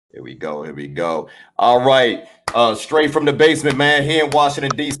Here we go. Here we go. All right. Straight from the basement, man. Here in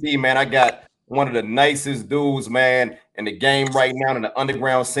Washington, D.C., man. I got one of the nicest dudes, man, in the game right now in the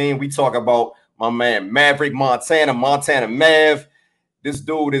underground scene. We talk about my man Maverick Montana, Montana Mav. This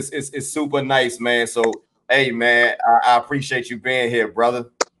dude is super nice, man. So, hey, man, I appreciate you being here, brother.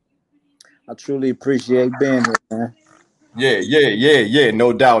 I truly appreciate being here, man. Yeah.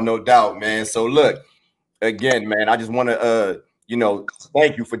 No doubt, no doubt, man. So look, again, man, I just want to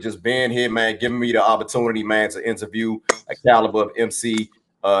thank you for just being here, man, giving me the opportunity, man, to interview a caliber of MC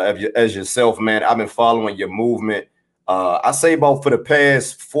as yourself, man. I've been following your movement. I say about for the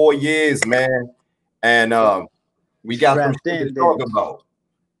past 4 years, man, and You we got some strapped shit to in talk then. about.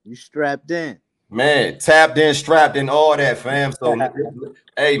 You strapped in. Man, tapped in, strapped in, all that, fam. So,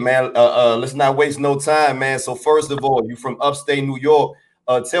 hey, man, let's not waste no time, man. So, first of all, you from upstate New York.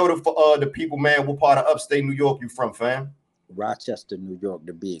 Tell the people, man, what part of upstate New York you from, fam? Rochester, New York,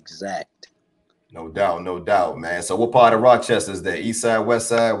 to be exact. No doubt, man. So, what part of Rochester is that? East side, west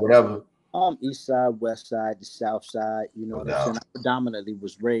side, whatever. East side, west side, the south side. You know No what I'm saying? doubt. I predominantly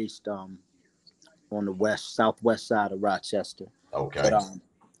was raised on the southwest side of Rochester, but Okay.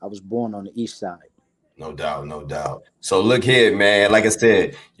 I was born on the east side. No doubt, no doubt. So look here, man. Like I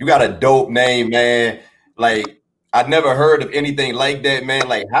said, you got a dope name, man. Like I never heard of anything like that, man.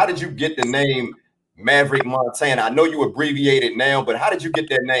 Like, how did you get the name Maverick Montana? I know you abbreviate it now, but how did you get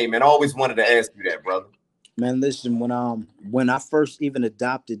that name? And I always wanted to ask you that, brother. Man, listen, when I first even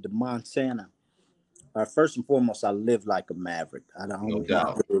adopted the Montana, first and foremost, I live like a maverick. I No don't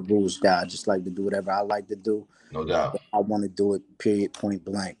not doubt, really a rules guy. I just like to do whatever I like to do. no doubt. I want to do it. Period. Point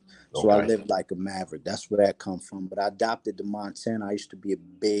blank. So I Okay. live like a maverick. That's where that come from. But I adopted the Montana. I used to be a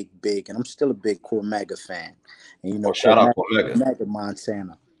big, and I'm still a big Cormega fan. And you Oh, know, shout out Cormega, to Omega. Cormega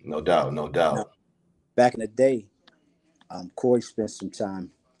Montana. No doubt, no Now, doubt. back in the day, Corey spent some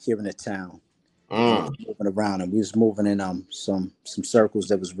time here in the town, and we Mm, was moving around, and we was moving in some circles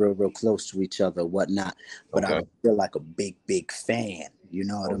that was real close to each other, whatnot. But I okay. was still like a big fan. You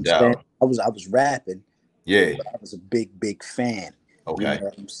know what No I'm saying? doubt. I was rapping, Yeah. but I was a big fan. You know Okay.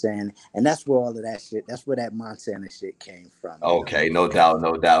 what I'm saying? And that's where all of that shit. That's where that Montana shit came from. You know. Okay. No doubt,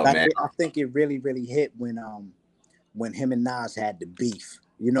 man. I think it really hit when him and Nas had the beef.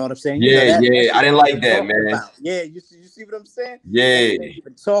 You know what I'm saying? You know that Yeah. I shit didn't ain't even like that, talked man. about. Yeah, you see what I'm saying? That Yeah. shit ain't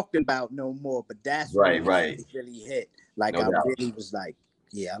even talked about no more. But that's when Right, it right. really hit. Like No I doubt. really was like,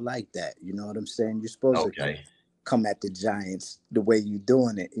 yeah, I like that. You know what I'm saying? You're supposed to Okay. come at the Giants the way you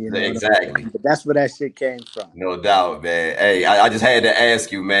doing it. You know what I'm Exactly. saying? But that's where that shit came from. No doubt, man. Hey, I just had to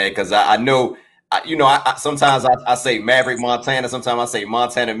ask you, man, because I know, sometimes I say Maverick Montana, sometimes I say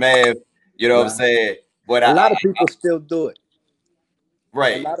Montana Mav. You know what I'm Right. saying? But A lot of people still do it. A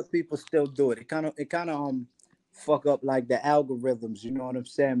right, lot of people still do it. It kind of fuck up like the algorithms. You know what I'm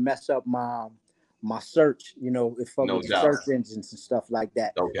saying? Mess up my search. You know, it fuck no with the doubt. search engines and stuff like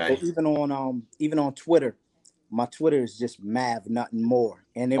that. So Okay, even on Twitter, my Twitter is just Mav, nothing more.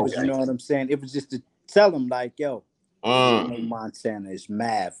 And it was, you okay, know what I'm saying? It was just to tell them like, yo, it ain't no mm, Montana, it's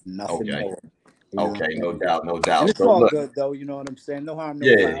Mav, nothing okay, more. You know what okay. I'm No saying? doubt, no And doubt. it's So all look, good though. You know what I'm saying? No harm, no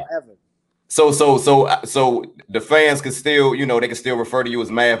yeah. foul ever. So the fans can still, they can still refer to you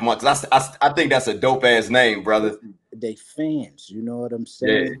as Mav Monk. 'Cause I think that's a dope ass name, brother. Listen, they fans, you know what I'm Yeah,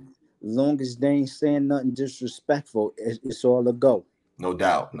 saying? Long as they ain't saying nothing disrespectful, it's all a go. no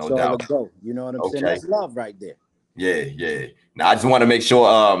doubt, It's no all a doubt. go. You know what I'm saying? Okay. That's love right there. Yeah. Now I just want to make sure,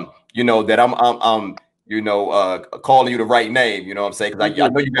 that I'm calling you the right name. You know what I'm saying? You Because I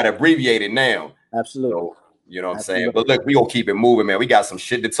do. know you got to abbreviate it now. Absolutely. So you know what I'm saying. But Absolutely. look, we gonna keep it moving, man. We got some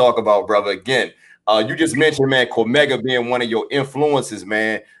shit to talk about, brother. Again, you just mentioned, man, Cormega being one of your influences,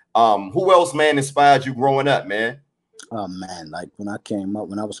 man. Who else, man, inspired you growing up, man? Oh man, like when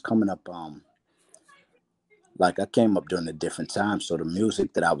I was coming up, like I came up during a different time. So the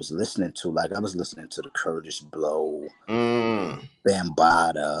music that I was listening to, like I was listening to the Curtis Blow, Mm,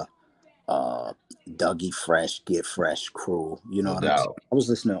 Bambada, uh Dougie Fresh, Get Fresh crew. You know no what I'm saying? doubt, I was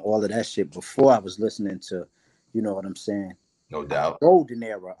listening to all of that shit before I was listening to, you know what I'm saying, no doubt, golden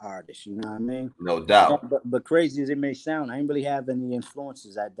era artists. You know what I mean? no doubt. But crazy as it may sound, I didn't really have any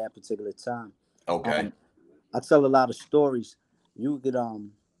influences at that particular time. Okay, Um, I tell a lot of stories. You could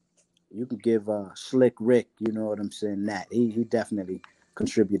you can give Slick Rick, you know what I'm saying, that he definitely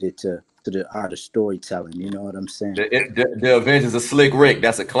contributed to the art of storytelling, you know what I'm saying? the Avengers of Slick Rick.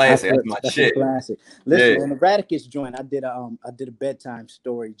 That's a classic. That's my That's a shit. classic. Yeah. Listen, on the Radicus joint, I did a bedtime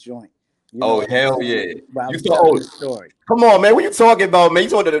story joint. You know Oh what I'm hell saying? yeah. Where I You was saw. telling Oh, the story. come on, man. What you talking about, man? You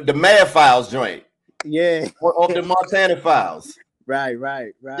talking the Mad Files joint Yeah. off the Montana Files? Right.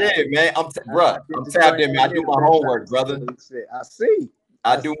 Yeah, man. I I'm did tapped the in, joint man. I right do here, the my bedtime homework, brother. story shit. I see.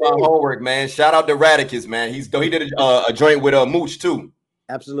 I do my homework, man. Shout out to Radicus, man. He did a joint with Mooch too.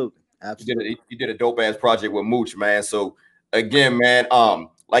 Absolutely. He did a dope ass project with Mooch, man. So again, man,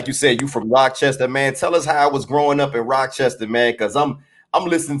 like you said, you from Rochester, man. Tell us how I was growing up in Rochester, man, because I'm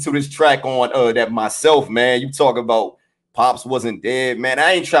listening to this track on that myself, man. You talk about Pops wasn't dead, man.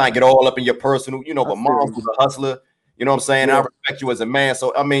 I ain't trying to get all up in your personal, but Mom was a hustler. You know what I'm saying? Yeah. I respect you as a man.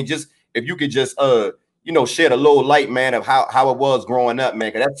 So I mean, just if you could just shed a little light, man, of how it was growing up,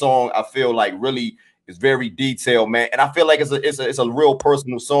 man. Because that song I feel like really is very detailed, man. And I feel like it's a real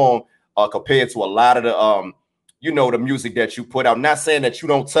personal song compared to a lot of the the music that you put out. Not saying that you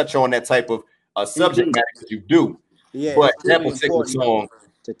don't touch on that type of subject matter that you do. Yeah, but it's really that particular song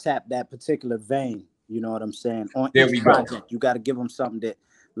to tap that particular vein, you know what I'm saying? On each project, you got to give them something that,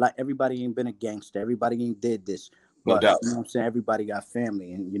 like, everybody ain't been a gangster, everybody ain't did this, but no doubt. You know what I'm saying? Everybody got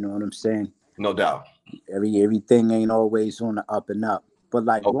family, and you know what I'm saying? No doubt. Everything ain't always on the up and up, but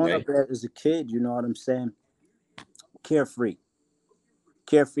like growing up as a kid, you know what I'm saying? Carefree,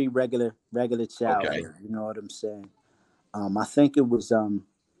 regular childhood. You know what I'm saying? I think it was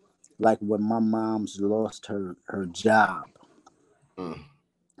like when my mom's lost her job.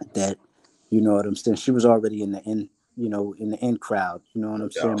 That, you know what I'm saying, she was already in the in crowd, you know what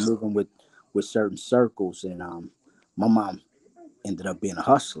I'm saying, moving with certain circles, and my mom ended up being a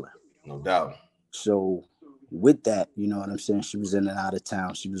hustler. No doubt. So with that, you know what I'm saying, she was in and out of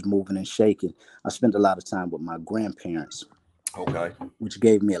town, she was moving and shaking. I spent a lot of time with my grandparents, which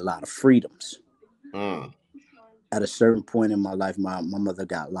gave me a lot of freedoms. At a certain point in my life, my mother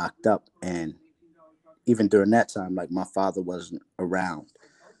got locked up, and even during that time, like, my father wasn't around.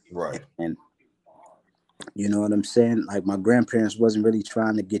 Right. And you know what I'm saying? Like, my grandparents wasn't really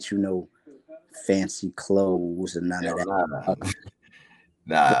trying to get fancy clothes and none of that.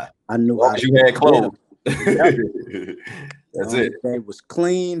 Nah. I knew how you had clothes. Yep. That's it. They was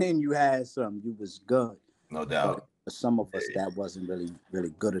clean and you had something, you was good. No doubt. But for some of us, that wasn't really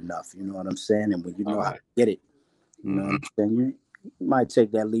good enough. You know what I'm saying? And when you know how to get it, you know what I'm saying? You might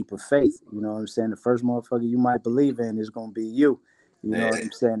take that leap of faith. You know what I'm saying? The first motherfucker you might believe in is gonna be you. You know what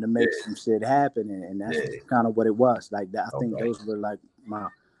I'm saying? To make some shit happen, and that's kind of what it was. Like that, I think those were like my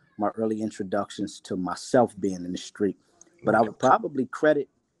early introductions to myself being in the street. But I would probably credit,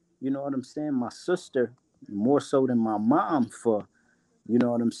 you know what I'm saying, my sister more so than my mom for, you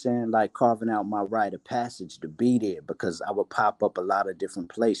know what I'm saying, like carving out my rite of passage to be there, because I would pop up a lot of different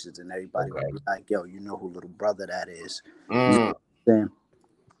places and everybody would be like, yo, you know who little brother that is. You know what I'm saying?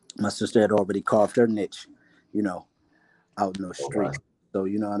 My sister had already carved her niche, you know, out in the street. So,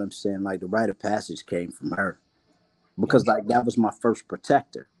 you know what I'm saying? Like, the rite of passage came from her, because like that was my first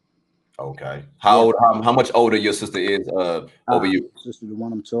protector. Okay. How much older your sister is over you? Sister, the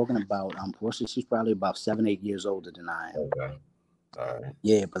one I'm talking about, she's probably about 7-8 years older than I am. Okay. All right.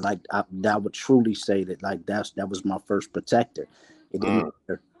 Yeah, but like I would truly say that, like, that was my first protector. It didn't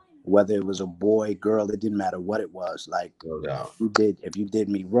matter whether it was a boy, girl, it didn't matter what it was. Like, no doubt. If you did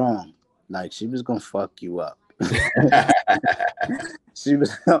me wrong, like, she was gonna fuck you up. she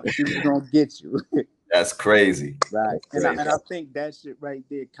was gonna get you. That's crazy. Right. And I think that shit right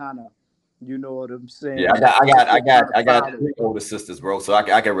there kind of, you know what I'm saying? Yeah, I got 3 older sisters, bro. So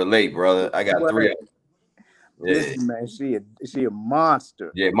I can relate, brother. I got 3 of them. Yeah. Listen, man, she a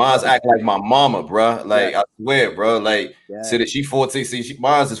monster. Yeah, mine's act like my mama, bro. Like, I swear, bro. Like, so that she 14. See,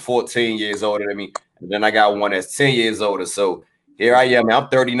 mine's is 14 years older than me. And then I got one that's 10 years older. So here I am, man. I'm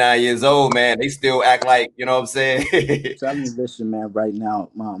 39 years old, man. They still act like, you know what I'm saying? Tell me, listen, man, right now,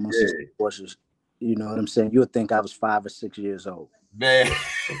 my sister was, you know what I'm saying? You would think I was 5 or 6 years old. Man.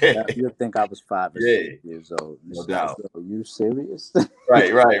 You would think I was 5 or 6 years old. No doubt. Are you serious?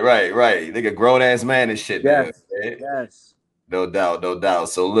 Right. Nigga, grown ass man and shit. Yes. Man. Yes. No doubt.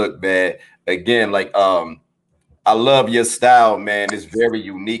 So look, man, again, like, I love your style, man. It's very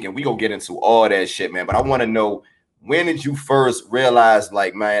unique, and we gonna get into all that shit, man. But I want to know, when did you first realize,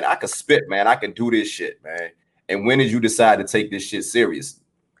 like, man, I could spit, man, I can do this shit, man? And when did you decide to take this shit serious?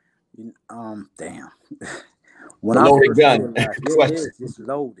 Damn. When I loaded gun. It's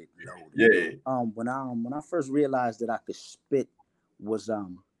loaded. Yeah. When I first realized that I could spit was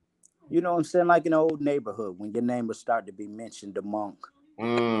you know what I'm saying, like in the old neighborhood, when your name would start to be mentioned among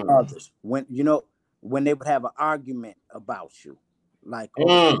others. When when they would have an argument about you, like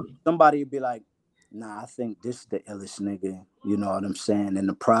somebody would be like, nah, I think this is the illest nigga, you know what I'm saying, in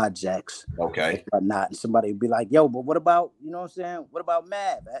the projects. Okay. But not. And somebody would be like, yo, but what about, you know what I'm saying? What about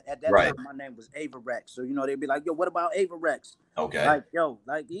Mav? At that time, my name was Ava Rex. So, you know, they'd be like, yo, what about Ava Rex? Okay. Like, yo,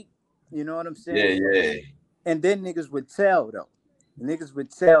 like, he, you know what I'm saying? Yeah. And then niggas would tell, though. Niggas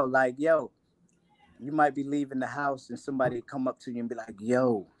would tell, like, yo, you might be leaving the house and somebody come up to you and be like,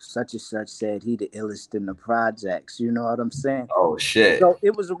 "Yo, such and such said he the illest in the projects." You know what I'm saying? Oh shit. So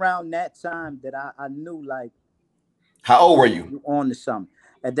it was around that time that I knew like How old were you? you on to something.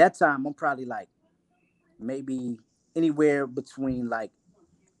 At that time, I'm probably like maybe anywhere between like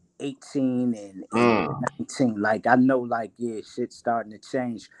 18 and Mm, 19. Like I know like yeah, shit's starting to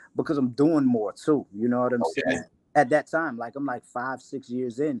change because I'm doing more too. You know what I'm okay. saying? At that time, like I'm like 5, 6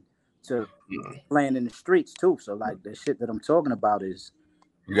 years in to Mm. playing in the streets too. So like the shit that I'm talking about is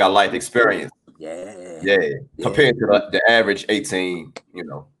You got life experience. yeah, Yeah. yeah, Compared to the average 18, you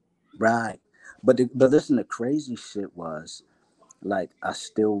know. right. But listen, the crazy shit was like I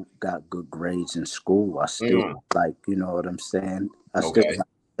still got good grades in school. I still Mm, like you know what I'm saying. I still okay. got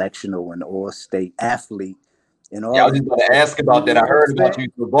sectional and all state athlete and Yeah, I all was of just that about to shit. ask You about that. know I what I'm heard about saying? you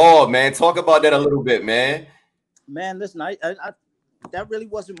to ball, man. Talk about that a little bit, man. Man, listen, I that really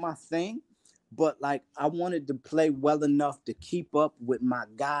wasn't my thing, but like I wanted to play well enough to keep up with my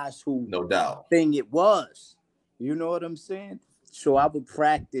guys who No doubt. thing it was. You know what I'm saying? So I would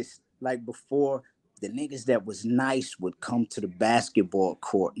practice like before the niggas that was nice would come to the basketball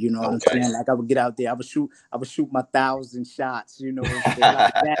court. You know what I'm Okay. saying? Like I would get out there, I would shoot my 1,000 shots, you know what I'm saying?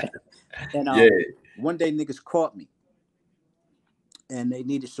 Like that. And Yeah. one day niggas caught me and they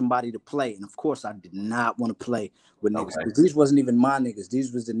needed somebody to play. And of course I did not want to play with niggas. Okay. Because these wasn't even my niggas.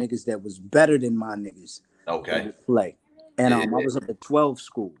 These was the niggas that was better than my niggas that Okay. would play. And Yeah. I was up at 12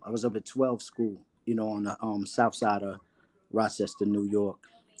 school. I was up at 12 school, you know, on the south side of Rochester, New York.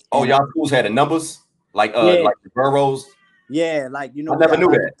 Oh, And y'all schools had the numbers yeah, like the boroughs. yeah, like you know, I we never got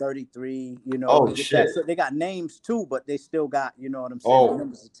knew like that. 33, you know, Oh we get that. shit. So they got names too, but they still got, you know what I'm saying, the Oh,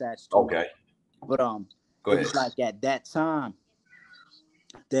 numbers attached to it. okay. But Go it ahead. was like at that time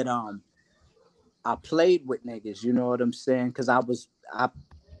that I played with niggas, you know what I'm saying? Because I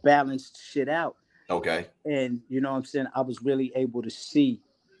balanced shit out. Okay. And you know what I'm saying? I was really able to see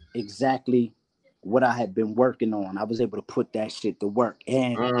exactly what I had been working on. I was able to put that shit to work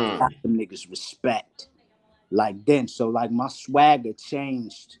and got Mm. them niggas respect. Like then. So like my swagger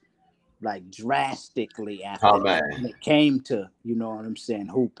changed like drastically Oh after that man. when it came to, you know what I'm saying,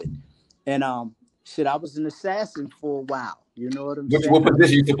 hooping. And shit, I was an assassin for a while. You know what I'm What saying?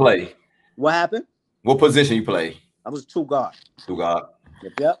 position you to play? What happened? What position you play? I was a two guard. Two guard.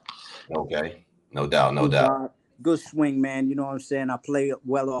 Yep, yep. Okay. No doubt. No Two doubt. guard, good swing, man. You know what I'm saying? I play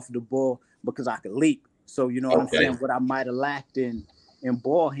well off the ball because I could leap. So you know what I'm Okay. saying? What I might have lacked in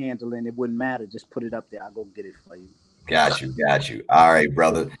ball handling, it wouldn't matter. Just put it up there. I'll go get it for you. Got you. Got you. All right, Get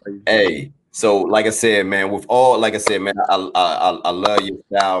brother. it for you. Hey, so like I said, man, with all like I said, man, I love your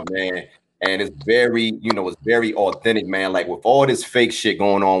style, man. And it's very, it's very authentic, man. Like with all this fake shit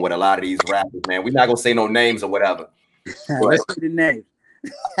going on with a lot of these rappers, man. We're not gonna say no names or whatever. But Let's say the name.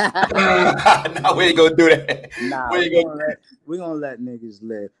 no, we ain't gonna do that. Nah, We ain't gonna we gonna let niggas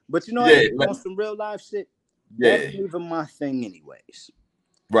live. But you know what? yeah, On some real life shit, that yeah, ain't even my thing, anyways.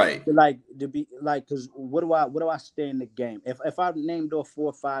 right, Like to be like, cause what do I stay in the game? If I named off 4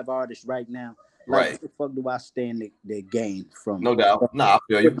 or 5 artists right now, like right. what the fuck do I stay in the game from No doubt. Nah, I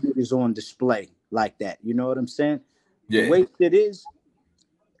feel putting you. niggas on display like that? You know what I'm saying? The Yeah. way it is,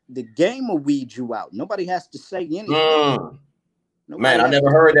 the game will weed you out. Nobody has to say anything. Mm. Man, Nobody I has never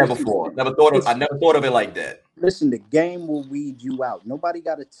to heard that listen. before. I Listen, never thought of it like that. listen, the game will weed you out. Nobody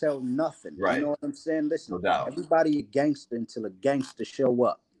got to tell nothing. You Right. know what I'm saying? Listen, No doubt. everybody a gangster until a gangster show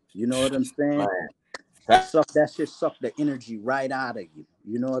up. You know what I'm saying? Man. Suck that shit, suck the energy right out of you.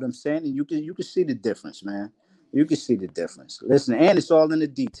 You know what I'm saying? And you can see the difference, man. You can see the difference. Listen, and it's all in the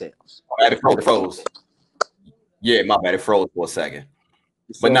details. It froze. Yeah, my bad. It froze for a second.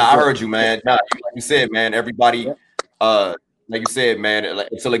 It's But all nah, I good. heard you, man. Nah, like you said, man, everybody, Yep. uh, like you said, man, like,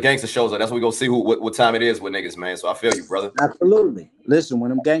 until the gangster shows up, that's when we gonna see what time it is with niggas, man. So I feel you, brother. Absolutely. Listen, when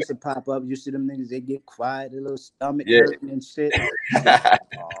them gangsters pop up, you see them niggas, they get quiet, their little stomach Yeah. hurting and shit. You be like,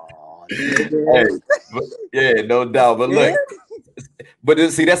 oh, Hey, nigga. yeah, no doubt. But Yeah.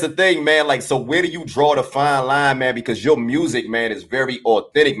 look, see, that's the thing, man. Like, so where do you draw the fine line, man? Because your music, man, is very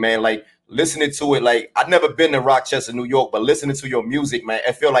authentic, man. Like listening to it, like I've never been to Rochester, New York, but listening to your music, man,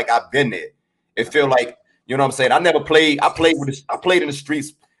 I feel like I've been there. It feel like, you know what I'm saying? I played in the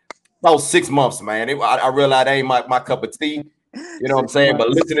streets about 6 months, man. I realized that ain't my cup of tea. You know what I'm Six saying? But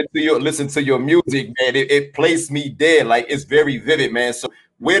months. listen to your music, man. It placed me there. Like it's very vivid, man. So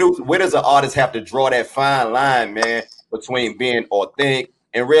where does an artist have to draw that fine line, man, between being authentic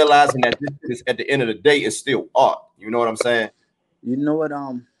and realizing that this is at the end of the day is still art? You know what I'm saying? You know what?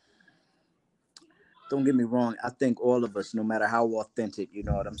 Don't get me wrong. I think all of us, no matter how authentic, you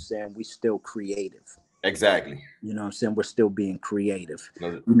know what I'm saying, we still creative. Exactly. You know what I'm saying? We're still being creative, No,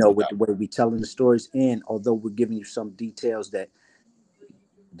 you know, no with doubt. the way we telling the stories. And although we're giving you some details that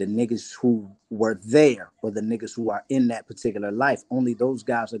the niggas who were there or the niggas who are in that particular life, only those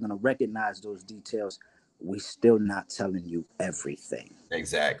guys are going to recognize those details. We still not telling you everything.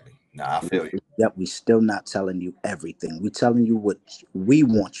 Exactly. Nah, I feel you. Yep, we still not telling you everything. We telling you what we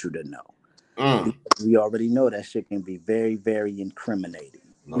want you to know. Mm, We already know that shit can be very, very incriminating.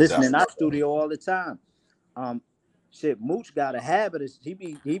 no Listen, doubt. in our studio all the time. Um, shit, Mooch got a habit. Is he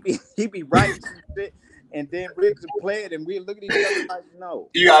be writing some shit, and then Riggs will play it, and we look at each other like, no,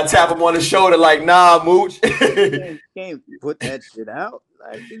 You gotta tap him on the shoulder, like, nah, Mooch. can't put that shit out.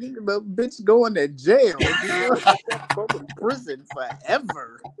 Like, you need to bitch going to jail. You know, go to prison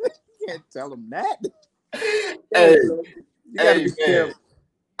forever. You can't tell him that. Hey, You got to hey, be man. careful.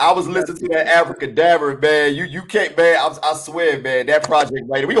 I was You got to listening be to that careful. Abracadabra, man. You can't, man. I swear, man. That project,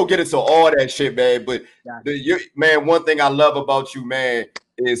 right? We gonna get into all that shit, man. But man, one thing I love about you, man,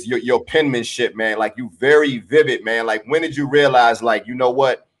 is your penmanship, man. Like you very vivid, man. Like when did you realize, like, you know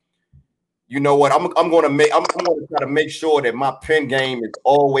what? I'm gonna try to make sure that my pen game is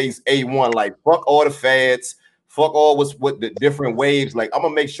always A1. Like fuck all the fads, fuck all what's what the different waves. Like I'm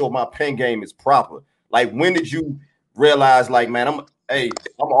gonna make sure my pen game is proper. Like when did you realize, like, man, I'm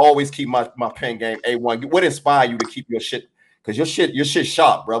always keep my pen game A1. What inspired you to keep your shit? Because your shit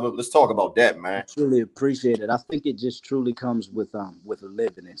sharp, brother. Let's talk about that, I man. truly appreciate it. I think it just truly comes with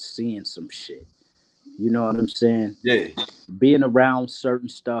living and seeing some shit. You know what I'm saying? Yeah. Being around certain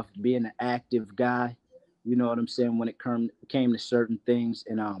stuff, being an active guy. You know what I'm saying? When it came to certain things,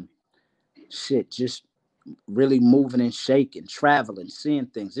 and shit, just really moving and shaking, traveling, seeing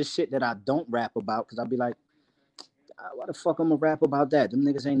things. This shit that I don't rap about because I'll be like, why the fuck I'm gonna rap about that? Them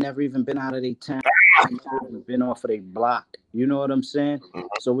niggas ain't never even been out of their town, never even been off of their block. You know what I'm saying? Mhm.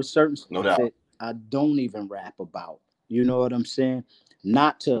 So with certain No stuff doubt. that I don't even rap about. You know what I'm saying?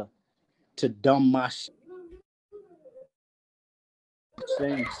 Not to dumb my shit. At the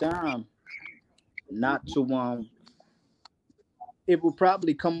same time, not to it will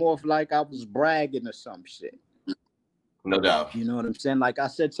probably come off like I was bragging or some shit. No doubt. You know what I'm saying? Like I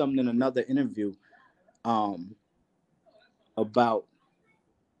said something in another interview um about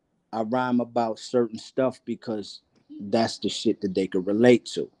I rhyme about certain stuff because that's the shit that they could relate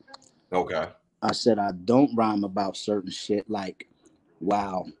to. Okay. I said I don't rhyme about certain shit like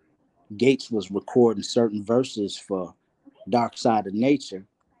wow, Gates was recording certain verses for Dark Side of Nature.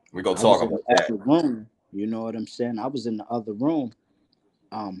 We gonna I was talk in the about that. other room, you know what I'm saying? I was in the other room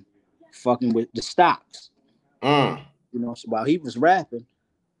um fucking with the stocks. Mm. You know, so while he was rapping,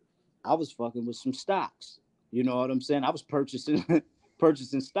 I was fucking with some stocks. You know what I'm saying? I was purchasing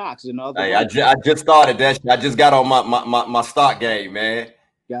purchasing stocks in the other Hey, room. I just started that shit. I just got on my stock game, man.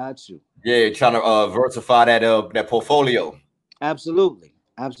 Got you. Yeah, trying to versify that portfolio. Absolutely.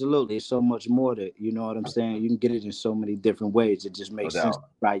 Absolutely. It's so much more that you know what I'm saying. You can get it in so many different ways. It just No makes sense to doubt.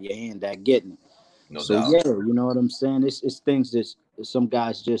 try your hand at getting it. No So doubt. yeah, you know what I'm saying. It's things that some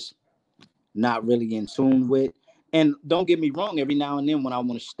guys just not really in tune with. And don't get me wrong, every now and then when I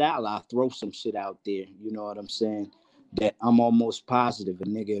want to style, I throw some shit out there. You know what I'm saying? That I'm almost positive a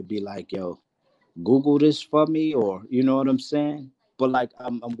nigga would be like, yo, Google this for me, or you know what I'm saying? But like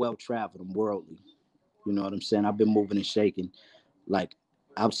I'm well traveled, I'm worldly. You know what I'm saying? I've been moving and shaking like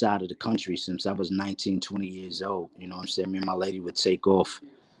outside of the country since I was 19, 20 years old. You know what I'm saying? Me and my lady would take off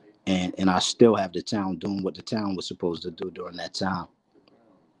and I still have the town doing what the town was supposed to do during that time.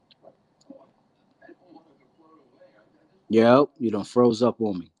 Yep, you done froze up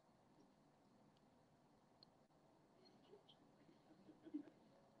on me.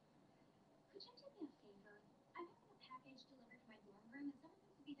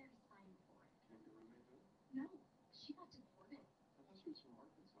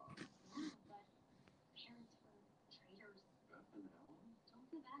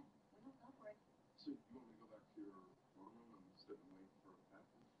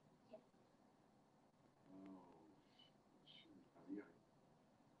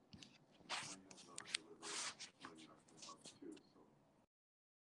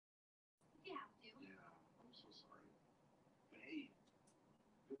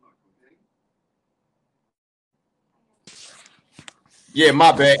 Yeah,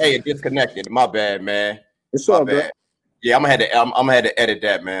 my bad. Hey, it disconnected. My bad, man. It's My all good. bad. Yeah, I'm gonna have to edit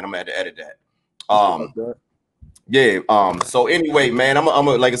that, man. I'm gonna have to edit that. It's all good. Yeah. So anyway, man, I'm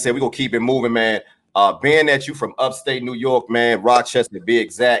like I said, we gonna keep it moving, man. Being that you from upstate New York, man, Rochester to be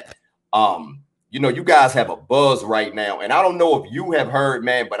exact. You guys have a buzz right now, and I don't know if you have heard,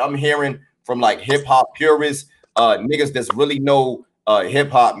 man, but I'm hearing from like hip hop purists, niggas that's really know hip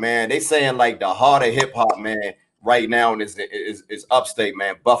hop, man. They saying like the heart of hip hop, man, right now is upstate,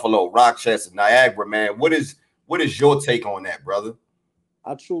 man. Buffalo, Rochester, Niagara, man. What is your take on that, brother?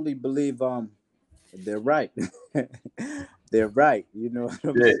 I truly believe they're right. They're right. You know what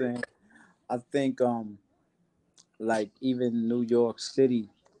I'm Yeah. saying? I think like even New York City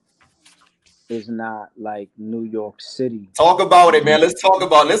is not like New York City. Talk about it, man. Let's talk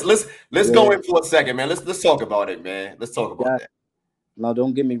about let's go Yeah, in for a second, man. Let's talk about it, man. Let's talk about yeah. that. No,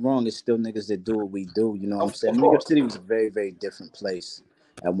 don't get me wrong. It's still niggas that do what we do. You know what I'm Of saying? New York course. City was a very, very different place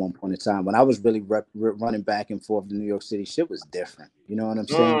at one point in time. When I was really running back and forth to New York City, shit was different. You know what I'm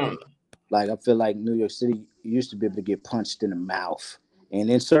saying? Mm, Like I feel like New York City used to be able to get punched in the mouth, and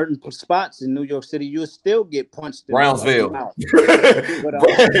in certain spots in New York City, you'll still get punched in the fucking Brownsville. mouth. But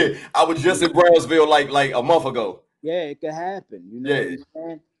I was just in Brownsville like a month ago. yeah, it could happen. You know what Yeah, I'm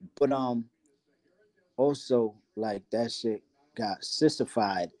saying? But also like that shit got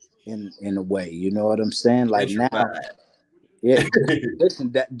sissified in a way. You know what I'm saying? Like now, gentrified. yeah.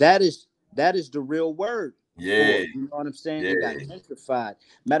 Listen, that is the real word for Yeah, it. You know what I'm saying? yeah. It got gentrified.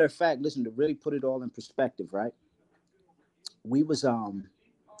 Matter of fact, listen, to really put it all in perspective, right? We was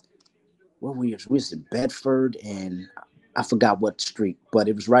where we was in Bedford and I forgot what street, but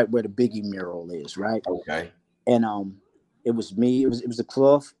it was right where the Biggie mural is, right? Okay. And it was me, it was a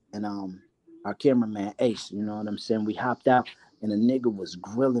cloth and our cameraman Ace, you know what I'm saying? We hopped out and a nigga was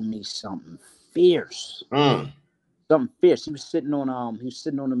grilling me something fierce. Mm. Something fierce. He was sitting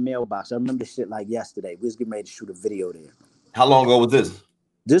on the mailbox. I remember shit like yesterday. We was getting ready to shoot a video there. How long ago was this?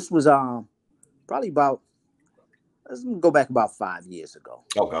 This was probably about, let's go back about 5 years ago.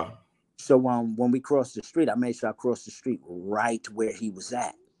 Okay. So when we crossed the street, I made sure I crossed the street right where he was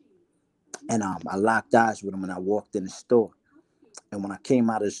at. And I locked eyes with him and I walked in the store. And when I came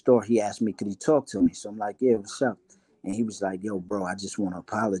out of the store, he asked me, could he talk to me? So I'm like, yeah, what's up? And he was like, yo, bro, I just want to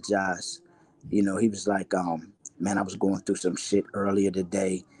apologize. You know, he was like, man, I was going through some shit earlier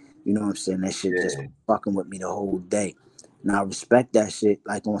today. You know what I'm saying? That shit just Yeah. fucking with me the whole day. And I respect that shit,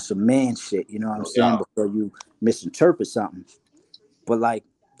 like on some man shit, you know what I'm No saying? doubt. Before you misinterpret something. But like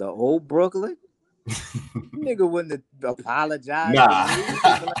the old Brooklyn, nigga wouldn't have apologized to Nah. me.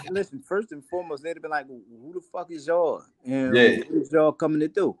 They'd be like, listen, first and foremost, they'd have been like, who the fuck is y'all? And Yeah. what is y'all coming to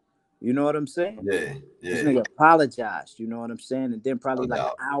do? You know what I'm saying? Yeah. This Yeah. nigga apologized, you know what I'm saying? And then probably No like an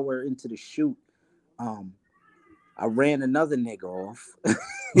doubt. hour into the shoot, I ran another nigga off.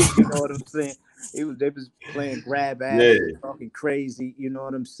 You know what I'm saying? They was playing grab ass Yeah. and talking crazy, you know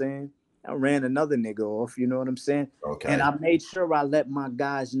what I'm saying? I ran another nigga off, you know what I'm saying? And Okay. I made sure I let my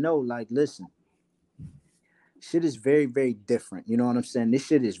guys know, like, listen, shit is very, very different. You know what I'm saying? This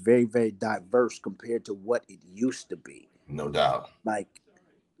shit is very, very diverse compared to what it used to be. No doubt. Like,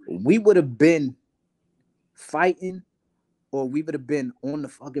 we would have been fighting or we would have been on the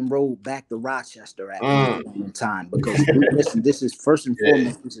fucking road back to Rochester at one Mm. point in time because listen, this is first and Yeah.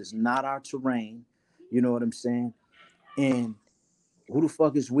 foremost, this is not our terrain. You know what I'm saying? And who the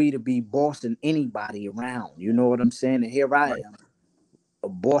fuck is we to be bossing anybody around? You know what I'm saying? And here I Right. am,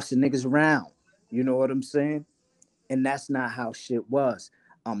 bossing niggas around. You know what I'm saying? And that's not how shit was.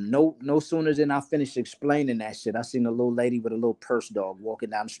 No sooner than I finished explaining that shit, I seen a little lady with a little purse dog walking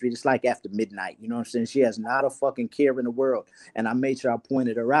down the street. It's like after midnight, you know what I'm saying? She has not a fucking care in the world. And I made sure I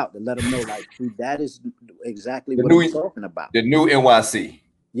pointed her out to let them know, like, dude, that is exactly The what I'm new talking about. the new NYC.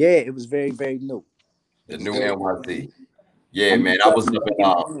 Yeah, it was very, very new. It The was new very, very NYC. new. Yeah, I mean, man. I was up don't in get me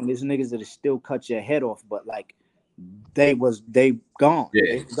wrong, there's niggas that still cut your head off, but like they gone. yeah,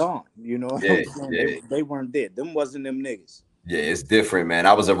 They gone. You know what yeah, I'm saying? yeah. They weren't there. Them wasn't them niggas. Yeah, it's different, man.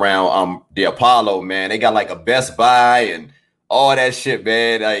 I was around the Apollo, man. They got like a Best Buy and all that shit,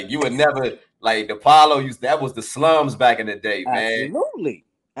 man. Like you would never like the Apollo that was the slums back in the day, man. Absolutely.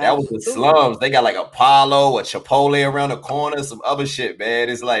 That was the Absolutely. slums. They got like Apollo, a Chipotle around the corner, some other shit, man.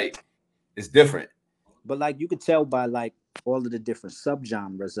 It's like it's different. But like you could tell by like all of the different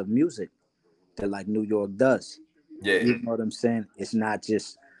subgenres of music that like New York does. Yeah. You know what I'm saying? It's not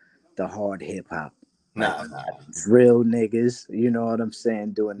just the hard hip hop. Like Nah, nah. drill niggas, you know what I'm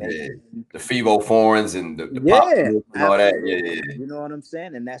saying, doing their Yeah. thing. The Fibo foreigns and the pop Yeah, and all that. Yeah, absolutely. yeah, You know what I'm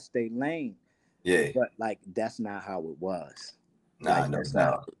saying? And that's their lane. yeah. But like that's not how it was. Nah, Like no that's not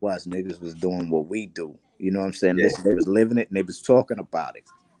how doubt. it was. Niggas was doing what we do. You know what I'm saying? Yeah, Listen, they was living it and they was talking about it.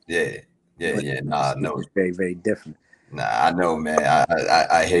 yeah, yeah, But yeah. Nah, it no. was very, very different. Nah, I know, man.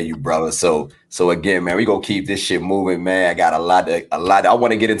 I hear you, brother. So again, man, we gonna keep this shit moving, man. I got a lot. I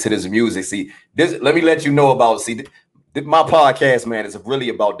want to get into this music. See, this. Let me let you know about. See, my podcast, man, is really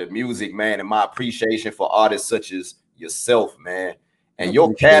about the music, man, and my appreciation for artists such as yourself, man, I and your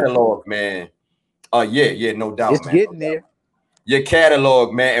appreciate it. catalog, man. Yeah, yeah, no doubt, It's man, no getting doubt. there. your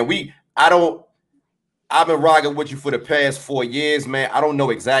catalog, man. And I've been rocking with you for the past 4 years, man. I don't know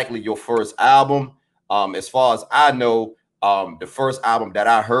exactly your first album. As far as I know, the first album that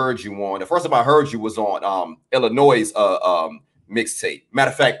I heard you on, the first time I heard you was on Illinois' mixtape.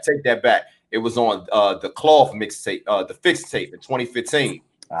 Matter of fact, take that back. It was on the Cloth mixtape, the Fixed Tape in 2015.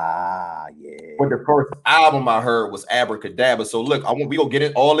 Ah, yeah. But the first album I heard was Abracadabra. So look, we gonna get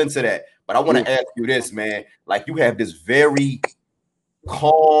it all into that. But I want to ask you this, man. Like, you have this very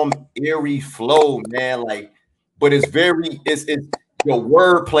calm, airy flow, man. Like, but it's your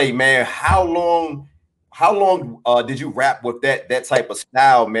wordplay, man. How long did you rap with that type of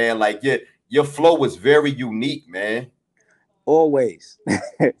style, man? Like, your flow was very unique, man. Always.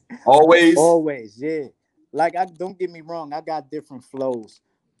 Always, yeah. Like, don't get me wrong, I got different flows,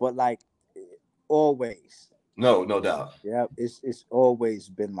 but like always. No doubt. Yeah, it's always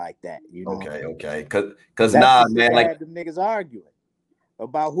been like that, you know. Okay. Cause nah, man, like the niggas arguing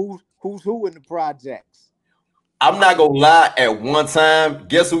about who's who in the projects. I'm not gonna lie. At one time,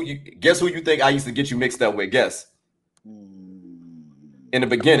 guess who you think I used to get you mixed up with? Guess. In the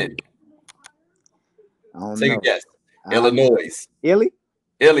beginning. Take a guess. Illinois. Illy,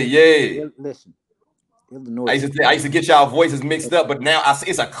 yeah. Listen, Illinois. I used to get y'all voices mixed up, but now I see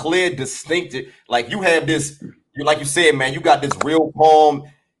it's a clear, distinctive. Like, you have this, like you said, man, you got this real calm.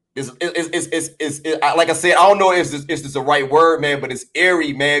 Like I said, I don't know if it's the right word, man, but it's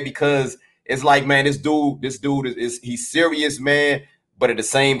airy, man, because it's like, man, this dude is he's serious, man, but at the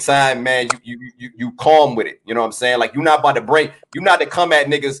same time, man, you calm with it. You know what I'm saying? Like, you're not to come at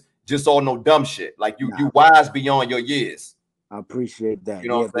niggas just on no dumb shit. Like, you wise beyond your years. I appreciate that. You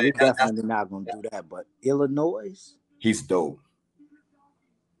know what I'm saying? We're definitely not gonna do that. But Illinois, he's dope.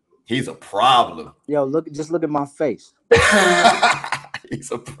 He's a problem. Yo, just look at my face.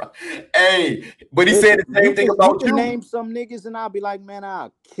 He's a problem. Hey, but he said the same thing about you. Name some niggas and I'll be like, man,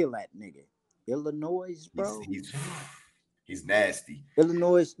 I'll kill that nigga. Illinois, bro. He's nasty.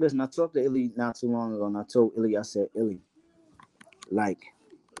 Illinois. Listen, I talked to Illy not too long ago, and I told Illy, I said, Illy, like,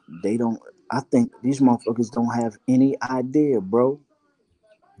 I think these motherfuckers don't have any idea, bro.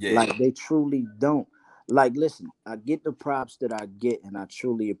 Yeah. Like, they truly don't. Like, listen, I get the props that I get, and I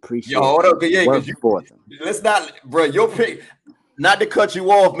truly appreciate. Yo, hold up, for them. Let's not, bro. Your pick, not to cut you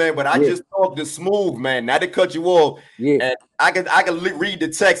off, man, but I just talked to Smooth, man. Not to cut you off. Yeah, and I can read the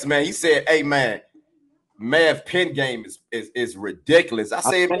text, man. He said, "Hey, man, Mav pen game is ridiculous." I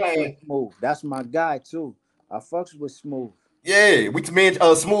said, man, Smooth. That's my guy too. I fucks with Smooth. Yeah, me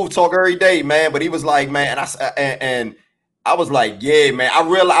and Smooth talk every day, man. But he was like, man, and I was like, yeah, man.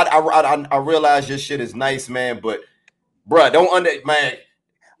 I realize your shit is nice, man. But, bro, man.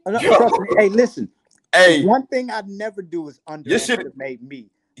 Hey, listen. Hey, one thing I'd never do is underestimate me.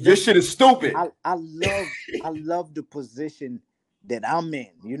 Your shit is stupid. I love the position that I'm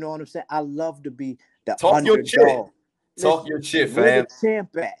in. You know what I'm saying? I love to be the underdog. Talk your shit, fam. Where the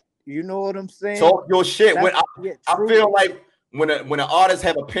champ at? You know what I'm saying? Talk your shit. I feel like when an artist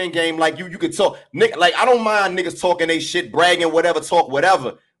have a pen game like you could talk. Nick, like, I don't mind niggas talking they shit, bragging,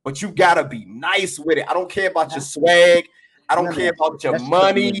 whatever. But you gotta be nice with it. I don't care about your swag. I don't care about your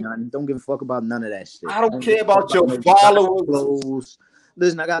money. Don't give a fuck about none of that shit. I don't care about your followers.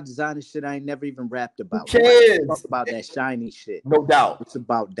 Listen, I got designer shit I ain't never even rapped about. Who cares? Talk about that shiny shit. No doubt. It's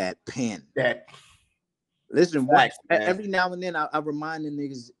about that pen. Listen, every now and then I remind the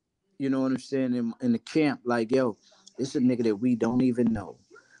niggas, you know what I'm saying, in the camp, like, yo, it's a nigga that we don't even know.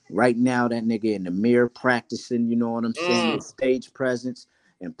 Right now, that nigga in the mirror practicing, you know what I'm saying, his stage presence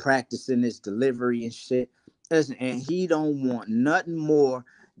and practicing his delivery and shit. Listen, and he don't want nothing more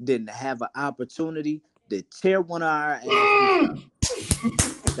than to have an opportunity to tear one of our asses.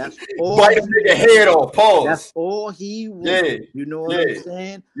 That's all. Bite a nigga head off. Pause. That's all he wants. Yeah. You know what I'm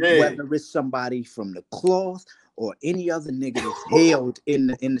saying? Yeah. Whether it's somebody from the Cloth or any other nigga that's hailed in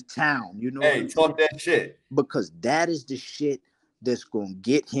the town. You know. Hey, talk that shit. Because that is the shit that's gonna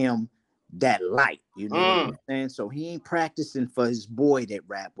get him that light. You know what I'm saying? So he ain't practicing for his boy that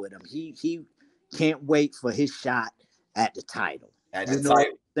rap with him. He can't wait for his shot at the title. What I'm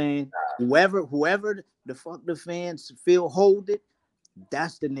saying? Whoever the fuck the fans feel hold it,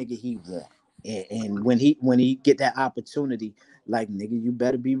 that's the nigga he want. And when he get that opportunity, like, nigga, you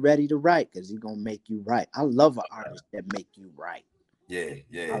better be ready to write, because he gonna make you right. I love an artist that make you right. Yeah.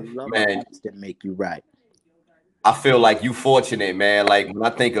 I love artists that make you right. I feel like you fortunate, man. Like, when I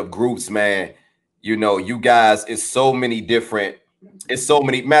think of groups, man, you know, you guys, it's so many.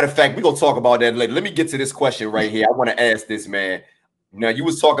 Matter of fact, we're gonna talk about that later. Let me get to this question right here. I want to ask this, man. Now, you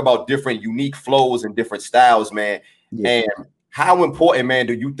was talking about different unique flows and different styles, man. Yeah. And how important, man,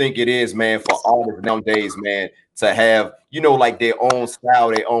 do you think it is, man, for artists nowadays, man, to have, you know, like their own style,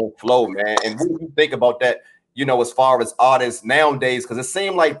 their own flow, man? And what do you think about that, you know, as far as artists nowadays? Because it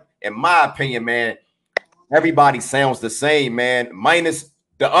seemed like, in my opinion, man, everybody sounds the same, man, minus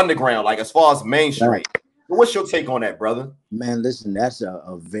the underground, like as far as mainstream. Right. What's your take on that, brother? Man, listen, that's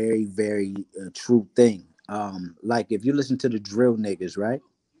a very, very true thing. Like if you listen to the drill niggas, right?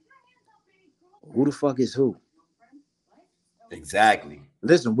 Who the fuck is who? Exactly.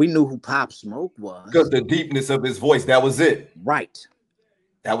 Listen, we knew who Pop Smoke was. Because the deepness of his voice, that was it. Right.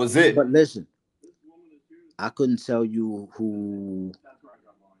 That was it. But listen, I couldn't tell you who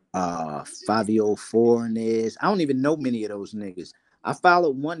Fabio Foreign is. I don't even know many of those niggas. I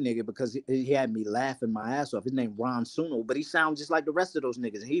followed one nigga because he had me laughing my ass off. His name Ron Suno, but he sounds just like the rest of those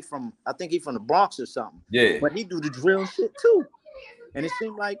niggas. I think he from the Bronx or something. Yeah. But he do the drill shit too. And it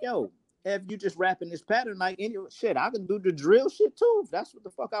seemed like, yo, if you just rapping this pattern like any shit, I can do the drill shit too. If that's what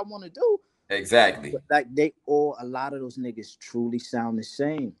the fuck I want to do. Exactly. But like a lot of those niggas truly sound the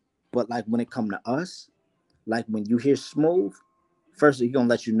same. But like when it come to us, like when you hear Smooth, first he gonna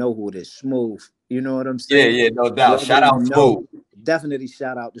let you know who it is. Smooth. You know what I'm saying? Yeah, no doubt. Shout out Smooth. Definitely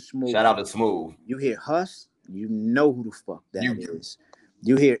shout out to Smooth. Shout out to Smooth. You hear Huss, you know who the fuck that is.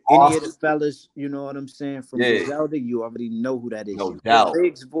 You hear any of the fellas, you know what I'm saying, from Zelda, you already know who that is. No you doubt. Hear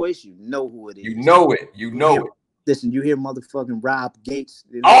Big's voice, you know who it is. You know it. You know it. Listen, you hear motherfucking Rob Gates.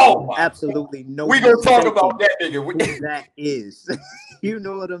 Absolutely no. We gonna talk about that nigga. Who that is. You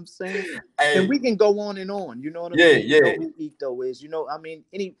know what I'm saying? Hey. And we can go on and on. You know what I'm saying? Yeah. You know who Ito is. You know, I mean,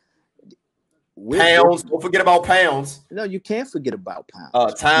 Pounds. Don't forget about Pounds. No, you can't forget about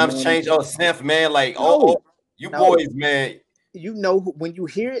Pounds. Times change. Sniff, man. Like, you boys, man. You know, when you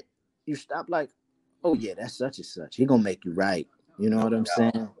hear it, you stop like, oh yeah, that's such and such. He gonna make you right. You know what I'm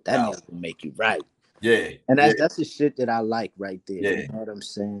saying? That nigga will make you right. Yeah. And that's the shit that I like right there. Yeah. You know what I'm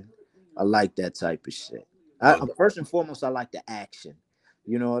saying? I like that type of shit. First and foremost, I like the action.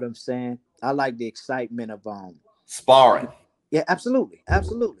 You know what I'm saying? I like the excitement of sparring. Yeah, absolutely.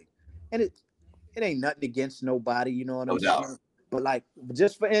 Absolutely. And it ain't nothing against nobody, you know what I'm saying? But like,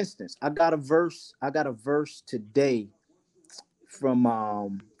 just for instance, I got a verse today from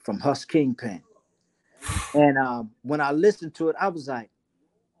Huss Kingpin. And when I listened to it, I was like,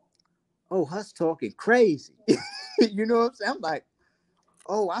 oh, Huss talking crazy. You know what I'm saying? I'm like,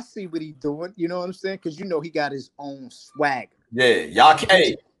 oh, I see what he's doing. You know what I'm saying? Because you know he got his own swagger. Yeah, y'all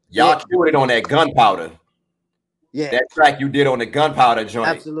killed it on that Gunpowder. Yeah, that track you did on the Gunpowder joint.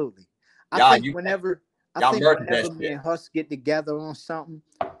 Absolutely. I think whenever me and Huss get together on something,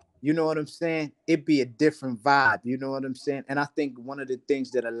 you know what I'm saying? It'd be a different vibe. You know what I'm saying? And I think one of the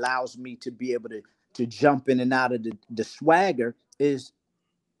things that allows me to be able to jump in and out of the swagger is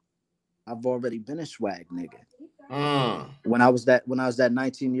I've already been a swag nigga. When I was that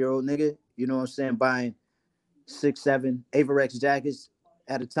 19-year-old nigga, you know what I'm saying, buying 6-7 Avirex jackets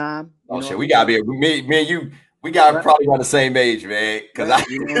at a time. Oh shit, we gotta be me and you. We got probably around the same age, man. Because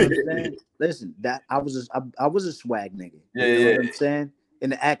you know what I'm saying. Listen, that I was a swag nigga. You know what I'm saying. In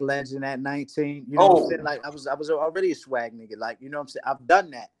the Act Legend at 19, you know what I'm saying. Like I was already a swag nigga. Like you know what I'm saying. I've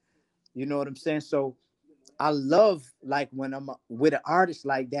done that. You know what I'm saying. So I love like when I'm with an artist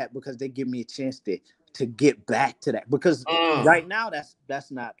like that because they give me a chance to get back to that because right now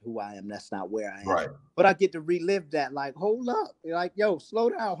that's not who I am. That's not where I am. Right. But I get to relive that. Like, hold up, like, yo, slow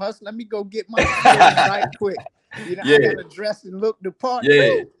down, Huss. Let me go get my right quick. You know, I gotta dress and look the part too.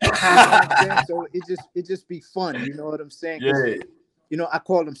 You know what I'm saying? So it just be fun. You know what I'm saying? Yeah. You know, I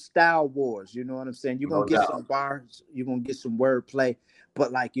call them style wars. You know what I'm saying? You're gonna get some bars. You're gonna get some wordplay.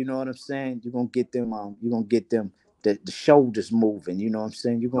 But like, you know what I'm saying? You're gonna get them. The shoulders moving, you know what I'm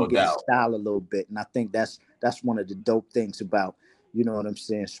saying? You're gonna get the style a little bit, and I think that's one of the dope things about, you know what I'm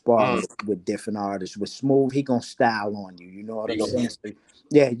saying, sparring with different artists. With Smooth, he gonna style on you, you know what I'm saying? So,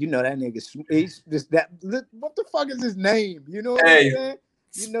 yeah, you know that nigga. He's just that. What the fuck is his name? You know what I'm saying?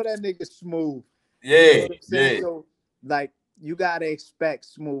 You know that nigga Smooth. Yeah, you know what I'm saying? So like, you gotta expect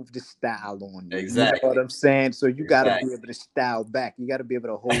Smooth to style on you. Exactly. You know what I'm saying? So you gotta be able to style back. You gotta be able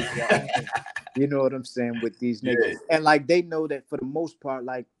to hold your own. You know what I'm saying with these niggas, and like they know that for the most part,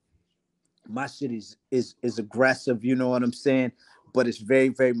 like my shit is aggressive. You know what I'm saying, but it's very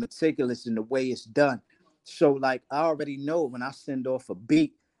very meticulous in the way it's done. So like I already know when I send off a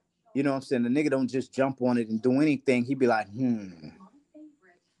beat, you know what I'm saying, the nigga don't just jump on it and do anything. He be like, You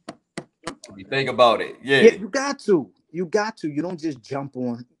think about it, yeah. You got to. You don't just jump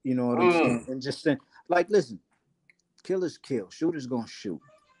on. You know what I'm saying, and just send. Like, listen, killers kill, shooters gonna shoot.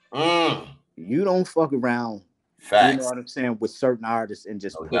 You don't fuck around. Facts. You know what I'm saying with certain artists and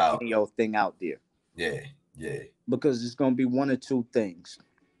just put any old thing out there. Yeah. because it's gonna be one or two things.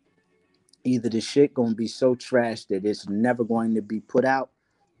 Either the shit gonna be so trash that it's never going to be put out,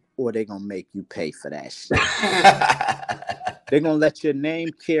 or they gonna make you pay for that shit. They're gonna let your name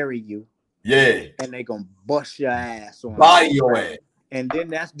carry you, Yeah. and they gonna bust your ass on Body that. your ass. And then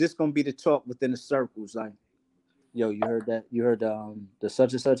that's this gonna be the talk within the circles. Like, yo, you heard that? You heard the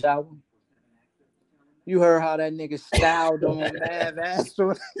such and such album? You heard how that nigga styled on Mav ass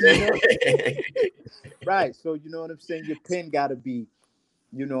on, you know? Right. So you know what I'm saying? Your pen gotta be,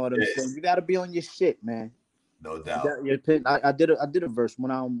 you know what I'm saying? You gotta be on your shit, man. No doubt. Your pen, I did a verse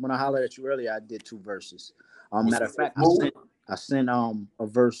when I hollered at you earlier. I did two verses. Matter of fact, I sent a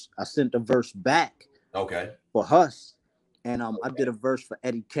verse. I sent a verse back. Okay. For Huss, and I did a verse for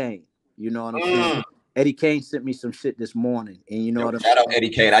Eddie Kane. You know what I'm saying? Eddie Kane sent me some shit this morning, and you know what I'm saying? Shout out Eddie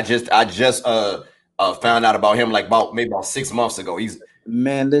Kane. I just found out about him like maybe about 6 months ago.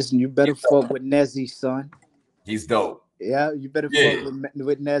 Man, listen, you better fuck with Nezzy, son. He's dope. Yeah, you better fuck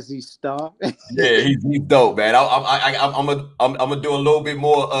with Nezzy Star. Yeah, he's dope, man. I'm gonna do a little bit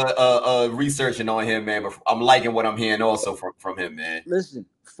more researching on him, man. But I'm liking what I'm hearing also from him, man. Listen,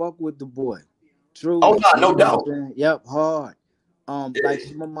 fuck with the boy. True. Oh no doubt. Yep, hard. Like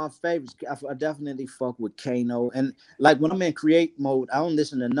some of my favorites, I definitely fuck with Kano. And like when I'm in create mode, I don't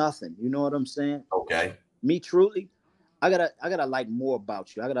listen to nothing. You know what I'm saying? Okay. Me truly, I gotta like more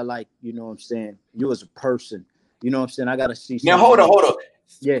about you. I gotta like, you know what I'm saying, you as a person. You know what I'm saying? I gotta see. Now hold on.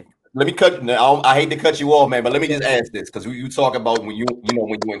 Yeah. Let me cut. I hate to cut you off, man, but let me just ask this because you talk about when you're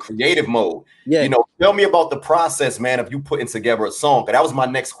in creative mode. Yeah. Tell me about the process, man, of you putting together a song. That was my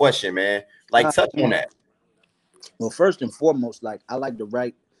next question, man. Like, touch on that. Well, first and foremost, like I like to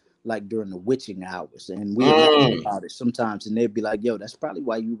write like during the witching hours, and we talk about it sometimes, and they'd be like, "Yo, that's probably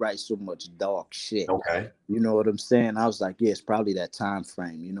why you write so much dark shit." Okay. You know what I'm saying? I was like, "Yeah, it's probably that time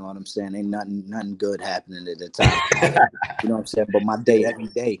frame." You know what I'm saying? Ain't nothing good happening at the time. You know what I'm saying? But my day every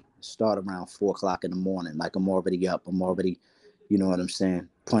day start around 4:00 in the morning. Like I'm already up. I'm already, you know what I'm saying?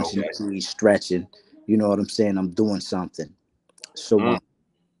 Punching trees, stretching. You know what I'm saying? I'm doing something. So,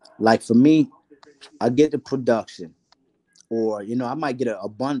 like for me, I get the production. Or, I might get an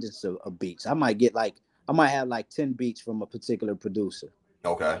abundance of beats. I might have like 10 beats from a particular producer.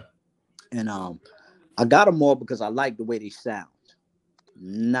 Okay. And I got them all because I like the way they sound,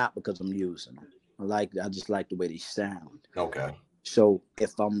 not because I'm using them. I just like the way they sound. Okay. So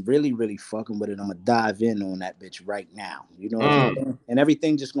if I'm really, really fucking with it, I'm gonna dive in on that bitch right now. You know what I'm saying? And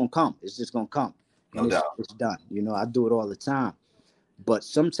everything just gonna come. It's just gonna come. And it's done. I do it all the time. But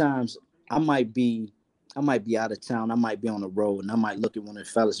sometimes I might be out of town. I might be on the road, and I might look at one of the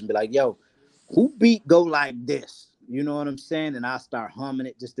fellas and be like, "Yo, who beat go like this?" You know what I'm saying? And I start humming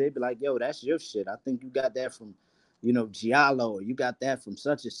it. Just they'd be like, "Yo, that's your shit. I think you got that from, Giallo, or you got that from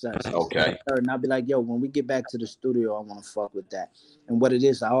such and such." Okay. And I'll be like, "Yo, when we get back to the studio, I want to fuck with that." And what it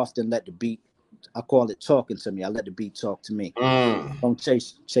is, I often let the beat. I call it talking to me. I let the beat talk to me. Don't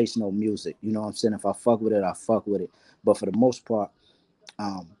chase no music. You know what I'm saying? If I fuck with it, I fuck with it. But for the most part,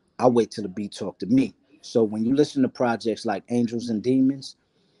 I wait till the beat talk to me. So when you listen to projects like Angels and Demons,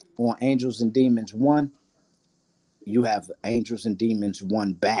 on Angels and Demons 1, you have Angels and Demons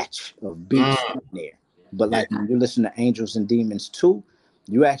 1 batch of beats in there. But like when you listen to Angels and Demons 2,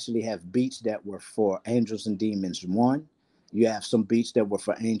 you actually have beats that were for Angels and Demons 1. You have some beats that were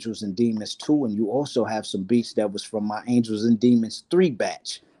for Angels and Demons 2, and you also have some beats that was from my Angels and Demons 3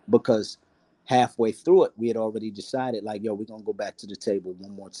 batch, because halfway through it, we had already decided, like, yo, we're gonna go back to the table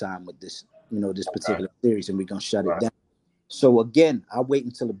one more time with this, this particular series, and we're gonna shut it down. So again, I wait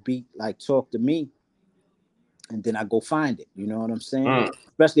until the beat like talk to me, and then I go find it. You know what I'm saying?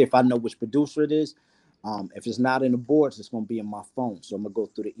 Especially if I know which producer it is. If it's not in the boards, it's gonna be in my phone. So I'm gonna go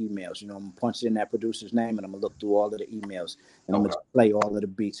through the emails. I'm gonna punch in that producer's name, and I'm gonna look through all of the emails, and I'm gonna play all of the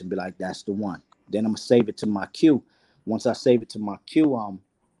beats and be like, that's the one. Then I'm gonna save it to my queue. Once I save it to my queue,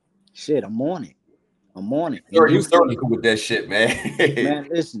 shit, I'm on it. You certainly cool with that shit, man. Man,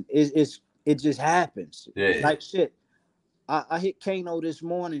 listen, it just happens. Yeah. Like shit. I hit Kano this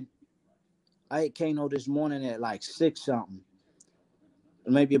morning. At like 6 something.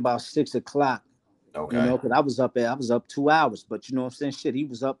 Maybe about 6 o'clock. Okay. Because I was up 2 hours, but you know what I'm saying? Shit, he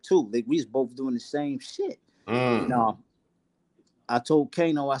was up too. Like, we was both doing the same shit. I told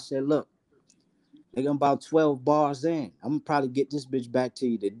Kano, I said, look, nigga, I'm about 12 bars in. I'm gonna probably get this bitch back to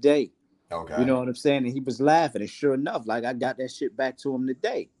you today. Okay. You know what I'm saying? And he was laughing. And sure enough, like, I got that shit back to him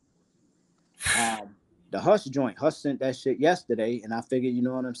today. The Huss joint, Huss sent that shit yesterday, and I figured, you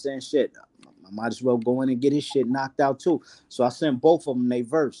know what I'm saying? Shit, I might as well go in and get his shit knocked out too. So I sent both of them their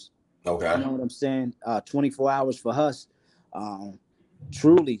verse. Okay. You know what I'm saying? 24 hours for Huss.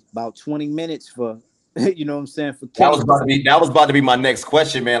 Truly, about 20 minutes for You know what I'm saying? For That was Kano. about to be my next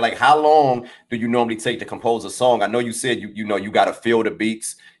question, man. Like, how long do you normally take to compose a song? I know you said you know you got to feel the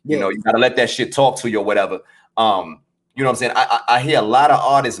beats. You Yeah. know, you got to let that shit talk to you or whatever. You know what I'm saying? I hear a lot of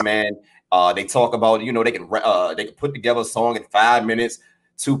artists, man. They talk about, you know, they can put together a song in 5 minutes.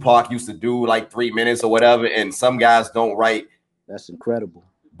 Tupac used to do like 3 minutes or whatever, and some guys don't write. That's incredible.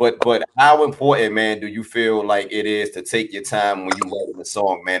 But how important, man, do you feel like it is to take your time when you writing a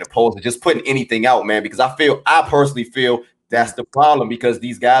song, man, opposed to just putting anything out, man? Because I personally feel that's the problem, because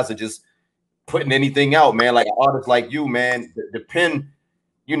these guys are just putting anything out, man. Like an artist like you, man, the pen,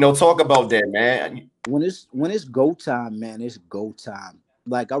 you know, talk about that, man. When it's go time, man, it's go time.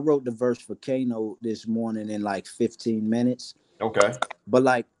 Like I wrote the verse for Kano this morning in like 15 minutes. Okay. But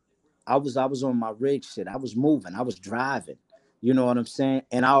like I was on my rig shit. I was moving. I was driving. You know what I'm saying?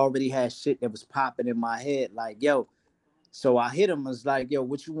 And I already had shit that was popping in my head. Like, yo. So I hit him. I was like, yo,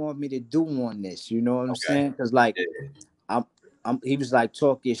 what you want me to do on this? You know what I'm Okay. saying? Because like Yeah. he was like,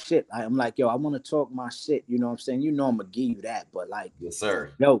 talk your shit. I'm like, yo, I want to talk my shit. You know what I'm saying? You know I'm gonna give you that, but like, Yes,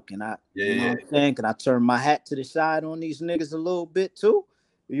 sir. yo, can I, Yeah, you know yeah. what I'm saying? Can I turn my hat to the side on these niggas a little bit too?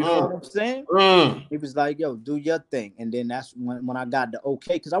 You know what I'm saying? He was like, yo, do your thing. And then that's when I got the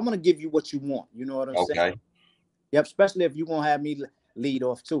okay, because I want to give you what you want. You know what I'm saying? Okay. Yep, especially if you're gonna have me lead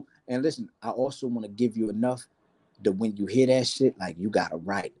off too. And listen, I also want to give you enough that when you hear that shit, like you gotta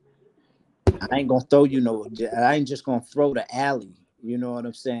write. I ain't gonna throw you no. I ain't just gonna throw the alley. You know what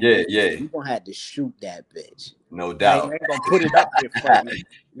I'm saying? Yeah, yeah. You gonna have to shoot that bitch. No I ain't, doubt. I ain't gonna put it up there for you.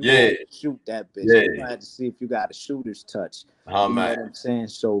 You gonna Yeah, have to shoot that bitch. yeah. You gonna have to see if you got a shooter's touch. Oh You know man. what I'm saying?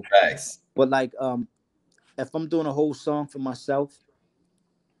 So, Facts. but like, if I'm doing a whole song for myself,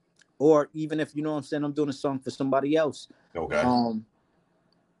 or even if you know what I'm saying, I'm doing a song for somebody else. Okay. Um,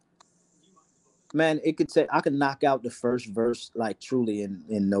 man, it could take. I could knock out the first verse like truly in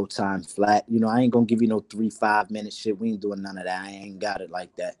no time flat. You know, I ain't gonna give you no 3 5 minute shit. We ain't doing none of that. I ain't got it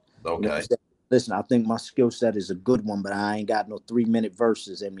like that. You know what I'm Okay. saying? Listen, I think my skill set is a good one, but I ain't got no 3 minute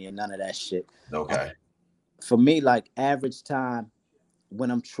verses in me and none of that shit. Uh, Okay. for me, like average time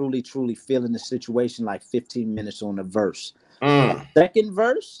when I'm truly feeling the situation, like 15 minutes on the verse. Mm. Second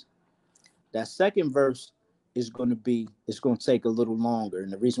verse, that second verse is going to be, it's going to take a little longer.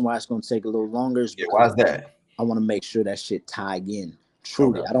 And the reason why it's going to take a little longer is Yeah, because why is that? I want to make sure that shit tie in Okay.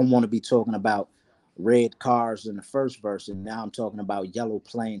 truly. I don't want to be talking about red cars in the first verse and now I'm talking about yellow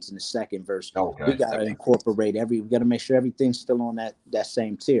planes in the second verse. We Okay. got to incorporate we got to make sure everything's still on that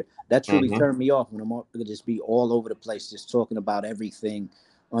same tier. That truly Mm-hmm. turned me off when I'm going to just be all over the place just talking about everything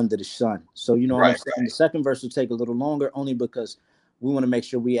under the sun. So you know what I'm Right. saying? The second verse will take a little longer only because we want to make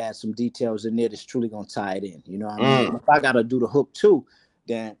sure we add some details in there that's truly going to tie it in. You know what I mean? Mm. If I got to do the hook too,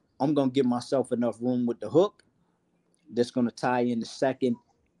 then I'm going to give myself enough room with the hook that's going to tie in the second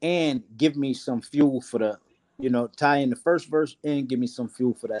and give me some fuel for the, tie in the first verse and give me some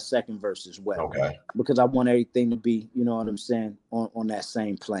fuel for that second verse as well. Okay. Because I want everything to be, you know what I'm saying, on that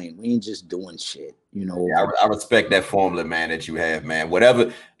same plane. We ain't just doing shit, Yeah, I respect that formula, man, that you have, man.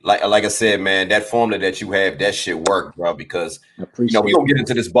 Whatever, like I said, man, that formula that you have, that shit work, bro. Because I you know we appreciate gonna get it.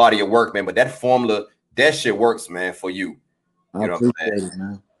 into this body of work, man. But that formula, that shit works, man, for you. I You know what I'm saying? appreciate it,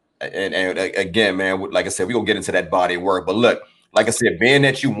 man. And again, man, like I said, we gonna get into that body of work. But look, like I said, being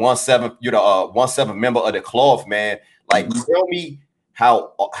that you 1/7, you know, 1/7 member of the cloth, man. Like, tell me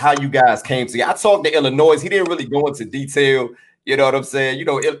how you guys came together. I talked to Illinois. He didn't really go into detail. You know what I'm saying? You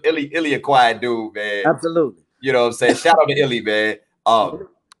know, Illy a quiet dude, man. Absolutely. You know what I'm saying? Shout out to Illy, man.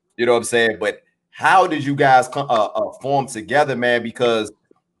 You know what I'm saying? But how did you guys form together, man? Because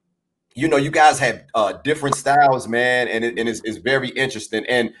you know, you guys have different styles, man, and it's very interesting.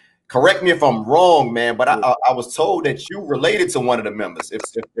 And correct me if I'm wrong, man, but I was told that you related to one of the members,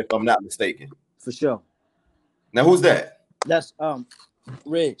 if I'm not mistaken. For sure. Now, who's that? That's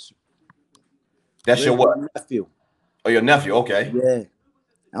Rich. That's your Rich, what? my nephew. Oh, your nephew. Okay. Yeah.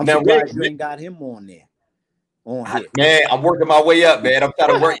 I'm Now, Rick, surprised you ain't got him on there. On here. man, I'm working my way up, man. I'm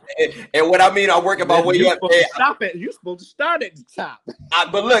trying to work, and what I mean, I'm working my way You up. supposed Man. to stop it. You supposed to start at the top.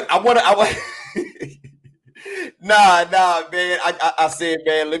 But look, I want Nah, man. I said,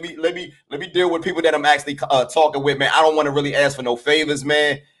 man, let me deal with people that I'm actually talking with, man. I don't want to really ask for no favors,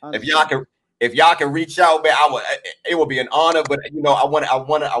 man. If y'all can reach out, man, it would be an honor. But you know, I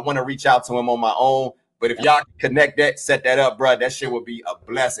want to reach out to him on my own. But if y'all can connect that, set that up, bro, that shit would be a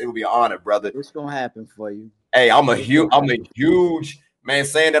blessing. It would be an honor, brother. It's gonna happen for you. Hey, I'm a huge man.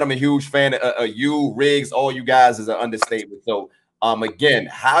 Saying that I'm a huge fan of you, Riggs, all you guys is an understatement. So, again,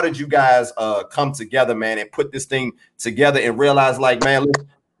 how did you guys come together, man, and put this thing together and realize, like, man,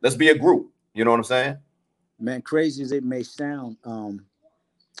 let's be a group. You know what I'm saying? Man, crazy as it may sound,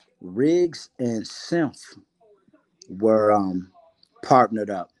 Riggs and Synth were partnered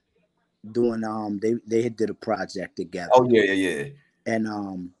up doing they did a project together. Oh yeah.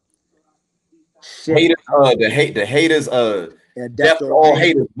 And shit. Haters, the haters, Death death to Row all Haters.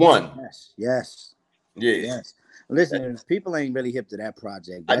 haters one. Yes. Yeah, Yes. Listen, people ain't really hip to that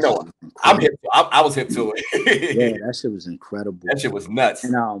project. I That know. shit was I'm incredible. hip. I was hip to Yeah, it. that shit was incredible. That shit was nuts.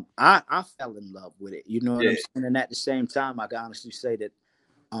 And I fell in love with it. You know what Yeah. I'm saying? And at the same time, I can honestly say that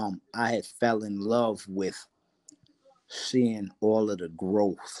I had fell in love with seeing all of the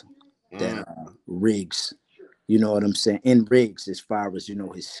growth that Riggs, you know what I'm saying, in Riggs as far as, you know,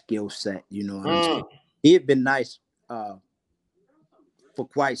 his skill set, you know what I'm saying. He had been nice for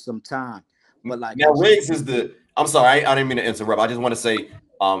quite some time. But like Now Riggs is the. I'm sorry, I didn't mean to interrupt. I just want to say,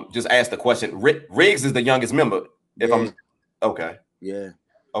 just ask the question. Riggs is the youngest member. If I'm okay. Yeah.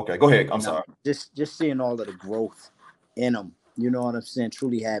 Okay, go ahead. I'm sorry. Just seeing all of the growth in him, you know what I'm saying,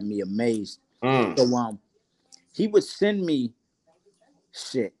 truly had me amazed. So he would send me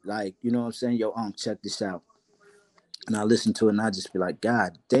shit like, you know what I'm saying, yo, check this out. And I listen to it and I just be like,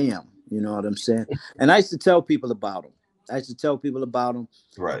 God damn, you know what I'm saying? And I used to tell people about him.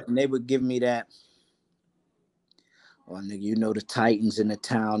 Right. And they would give me that, oh, nigga, you know the Titans in the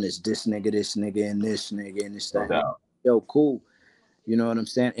town is this nigga, and this nigga, and this, that. No. Yo, cool. You know what I'm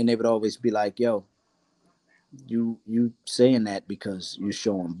saying? And they would always be like, yo, you saying that because you're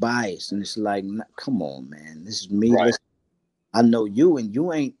showing bias. And it's like, come on, man. This is me. Right. Listen, I know you, and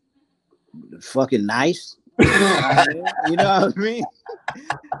you ain't fucking nice. You know what I mean?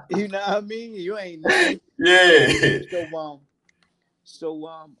 You know what I mean? You ain't nice. Yeah.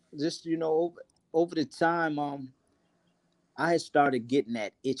 So just, you know, over the time, I had started getting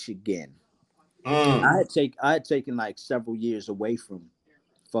that itch again. I had taken like several years away from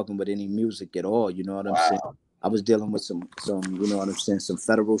fucking with any music at all. You know what I'm saying? I was dealing with some, you know what I'm saying, some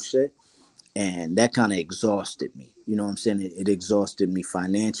federal shit, and that kind of exhausted me. You know what I'm saying? It exhausted me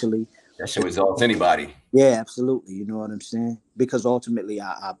financially. That shit exhausts anybody. Yeah, absolutely. You know what I'm saying? Because ultimately,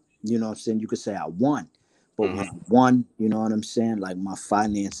 I you know what I'm saying, you could say I won, but when I won, you know what I'm saying, like my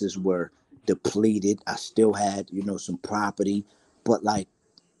finances were depleted. I still had, you know, some property, but like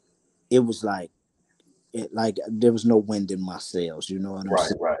it was like there was no wind in my sails. You know what I'm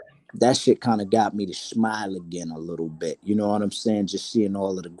saying? Right. That shit kind of got me to smile again a little bit. You know what I'm saying? Just seeing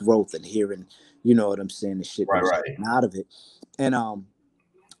all of the growth and hearing, you know what I'm saying, the shit that was coming out of it. And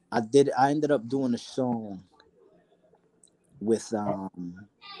I ended up doing a song with I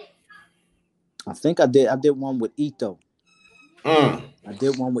think I did one with Ito. I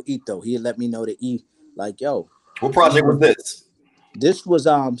did one with Ito. He let me know that like, yo. What project was this? This was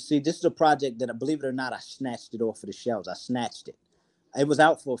this is a project that, I believe it or not, I snatched it off of the shelves. I snatched it. It was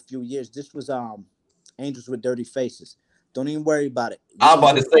out for a few years. This was Angels with Dirty Faces. Don't even worry about it. I'm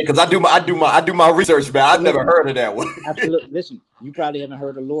about to say, because I do my research, man. I've never heard of that one. Absolutely. Listen, you probably haven't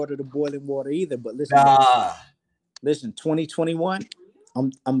heard of Lord of the Boiling Water either, but listen. Listen, 2021,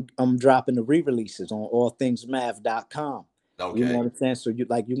 I'm dropping the re-releases on allthingsmav.com. Okay. You know what I'm saying? So you're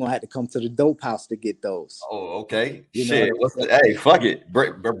gonna have to come to the dope house to get those. Oh, okay. You shit. Hey, fuck it.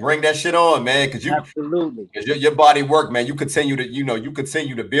 Bring that shit on, man. Because your body work, man. You continue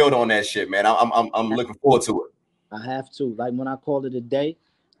to build on that shit, man. I'm looking forward to it. I have to. Like when I call it a day,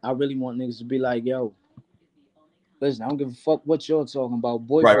 I really want niggas to be like, yo, listen, I don't give a fuck what you're talking about.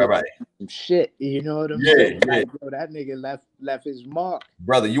 Boy, right. Some shit. You know what I'm saying? Yeah. Like, yo, that nigga left his mark.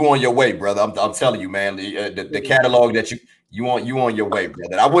 Brother, you on your way, brother. I'm telling you, man. The catalog that you on your way,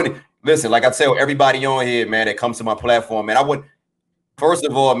 brother. I wouldn't listen, like I tell everybody on here, man, that comes to my platform, man. I wouldn't. First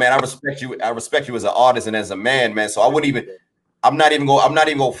of all, man, I respect you. I respect you as an artist and as a man, man. So I wouldn't even. I'm not even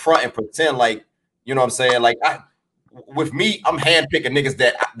gonna front and pretend like, you know what I'm saying. Like with me, I'm handpicking niggas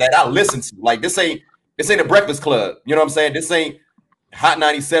that I listen to. Like this ain't a Breakfast Club. You know what I'm saying? This ain't Hot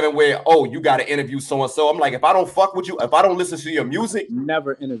 97 where, oh, you got to interview so and so. I'm like, if I don't fuck with you, if I don't listen to your music,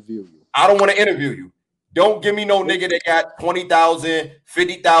 never interview you. I don't want to interview you. Don't give me no nigga that got 20,000,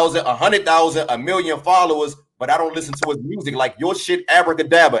 50,000, 100,000, a million followers, but I don't listen to his music. Like your shit,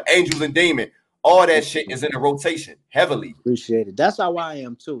 Abracadabra, Angels and Demon, all that shit is in a rotation heavily. Appreciate it. That's how I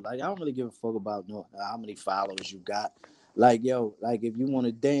am too. Like I don't really give a fuck about how many followers you got. Like, yo, like if you want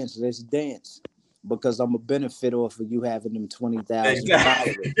to dance, let's dance. Because I'm a benefit off of you having them 20,000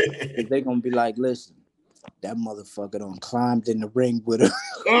 followers. Because they're gonna be like, listen, that motherfucker done climbed in the ring with her.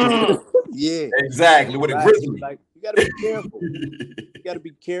 Yeah. Exactly. With a grizzly. Like, you gotta be careful. You gotta be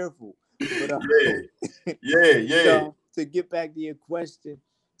careful. But, yeah. So, to get back to your question,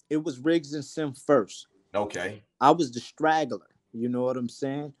 it was Riggs and Sim first. Okay. I was the straggler. You know what I'm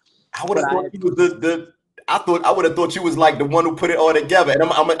saying? I would have thought you was I would have thought you was like the one who put it all together, and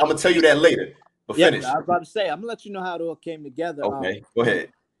I'm gonna tell you that later. But finish. I was about to say, I'm gonna let you know how it all came together. Okay, go ahead.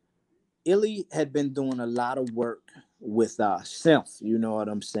 Illy had been doing a lot of work with Synth, you know what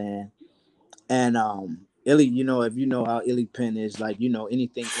I'm saying? And Illy, you know, if you know how Illy Penn is, like, you know,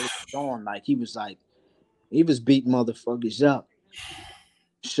 anything Illy's on, like he was beating motherfuckers up.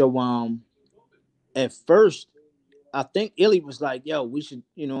 So at first I think Illy was like, yo, we should,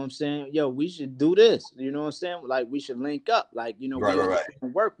 you know what I'm saying? Yo, we should do this. You know what I'm saying? Like we should link up. Like, you know, Right, we right.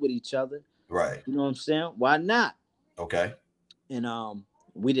 work with each other. Right. You know what I'm saying? Why not? Okay. And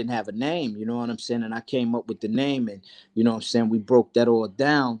we didn't have a name, you know what I'm saying? And I came up with the name, and you know what I'm saying, we broke that all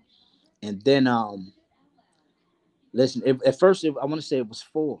down. And then listen, at first I want to say it was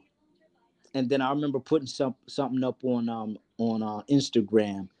 4. And then I remember putting something up on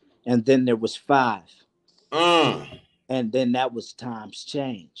Instagram, and then there was 5. And then that was Times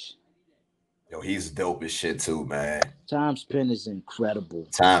Change. Yo, he's dope as shit too, man. Times Penn is incredible.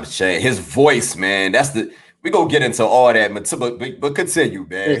 Times Change. His voice, man. We gonna get into all that, but continue,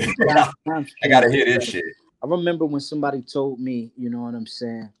 man. I gotta hear this shit. I remember when somebody told me, you know what I'm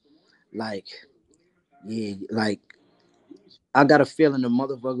saying, like, yeah, like I got a feeling the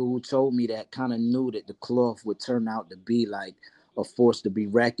motherfucker who told me that kind of knew that the cloth would turn out to be like a force to be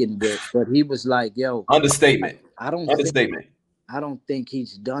reckoned with. But he was like, yo, understatement. I don't think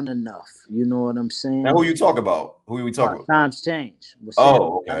he's done enough. You know what I'm saying? Now, who you talk about? Who are we talking about? Times Change.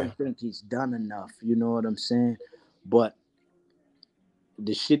 Okay. I don't think he's done enough. You know what I'm saying? But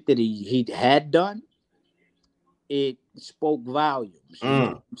the shit that he had done, it spoke volumes. You know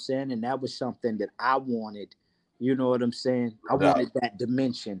what I'm saying? And that was something that I wanted. You know what I'm saying? I wanted that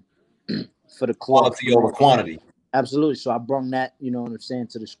dimension for the quality over quantity. Absolutely. So I brought that, you know what I'm saying,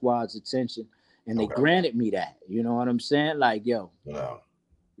 to the squad's attention, and they granted me that. You know what I'm saying? Like, yo,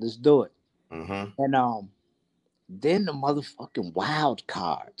 let's do it. And then the motherfucking wild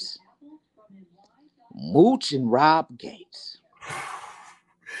cards, Mooch and Rob Gates.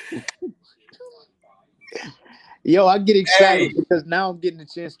 Yo, I get excited because now I'm getting a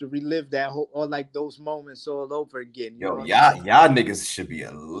chance to relive that or like those moments all over again. Yo, y'all niggas should be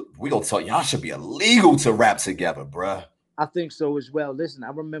we gonna talk. Y'all should be illegal to rap together, bruh. I think so as well. Listen, I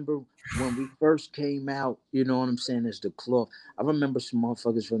remember when we first came out, you know what I'm saying, as the cloth. I remember some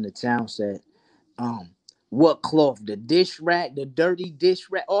motherfuckers from the town said, what cloth? The dish rack, the dirty dish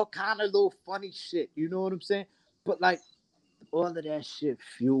rack, all kind of little funny shit. You know what I'm saying? But like all of that shit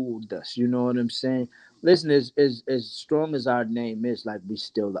fueled us. You know what I'm saying? Listen, as strong as our name is, like we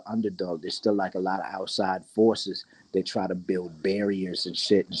still the underdog. There's still like a lot of outside forces that try to build barriers and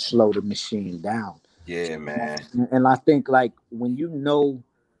shit and slow the machine down. Yeah, man. And I think like when you know,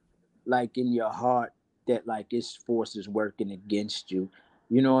 like in your heart that like this force is working against you,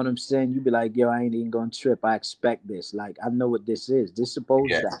 you know what I'm saying? You be like, yo, I ain't even gonna trip. I expect this. Like I know what this is. This supposed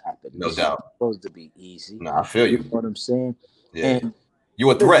to happen. No doubt. Supposed to be easy. No, I feel you. You know what I'm saying? Yeah. And you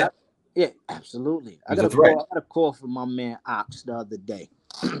a threat. Yeah, absolutely. I got a call from my man Ox the other day.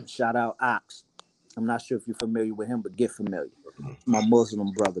 Shout out Ox. I'm not sure if you're familiar with him, but get familiar. My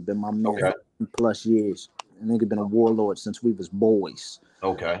Muslim brother, been my man for plus years. And nigga been a warlord since we was boys.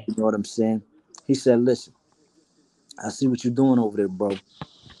 Okay. You know what I'm saying? He said, listen, I see what you're doing over there, bro.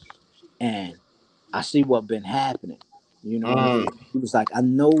 And I see what been happening. You know what I mean? He was like, I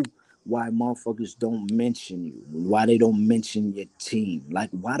know why motherfuckers don't mention you, why they don't mention your team.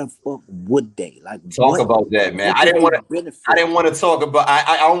 Like, why the fuck would they? Like, talk about that, man. I didn't want to talk about.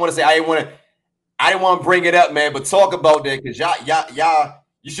 I don't want to say I didn't want to bring it up, man. But talk about that because y'all,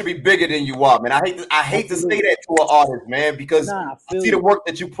 you should be bigger than you are, man. I hate to say that to an artist, man, because I see the work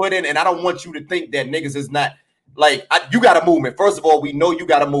that you put in, and I don't want you to think that niggas is not like you got a movement. First of all, we know you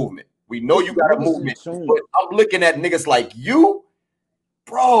got a movement. We know you got a movement. But I'm looking at niggas like you.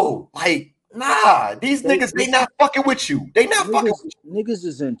 Bro, like, nah, these niggas, they not fucking with you. They not fucking with you. Niggas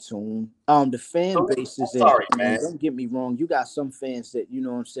is in tune. The fan base is in tune. Man. Don't get me wrong. You got some fans that, you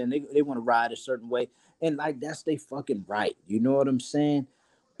know what I'm saying, they want to ride a certain way. And, like, that's they fucking right. You know what I'm saying?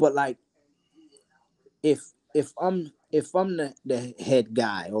 But, like, if I'm the head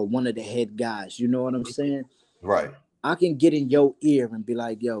guy or one of the head guys, you know what I'm saying? Right. I can get in your ear and be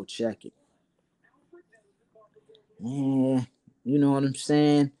like, yo, check it. Yeah. You know what I'm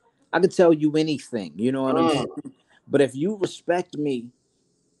saying? I could tell you anything, you know what I'm saying? But if you respect me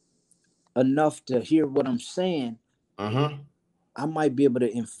enough to hear what I'm saying, I might be able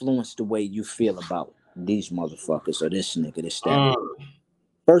to influence the way you feel about these motherfuckers or this nigga, this that.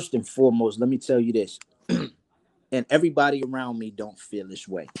 First and foremost, let me tell you this. And everybody around me don't feel this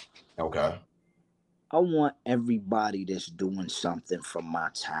way. Okay. I want everybody that's doing something from my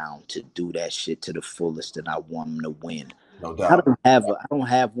town to do that shit to the fullest, and I want them to win. No I doubt. don't have I don't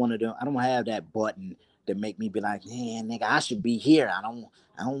have one of them. I don't have that button that make me be like, man, nigga, I should be here. I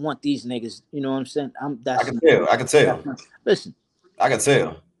don't want these niggas. You know what I'm saying? I can tell. I can tell. Listen, I can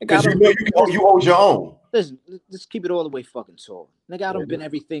tell. nigga, Because you know you hold your own. Listen, let's keep it all the way fucking tall. Nigga, I done been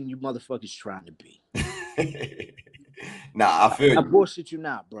everything you motherfuckers trying to be. Nah, I feel I you. bullshit you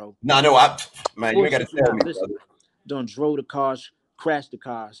not, bro. Nah, no, man, you ain't got to tell me, listen, brother. Done drove the cars, crashed the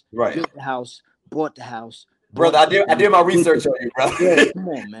cars, right? Built the house, bought the house. Brother, I did my research on you, brother. Yeah, come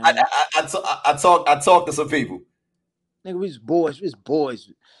on, man. I talked to some people. Nigga, we was boys.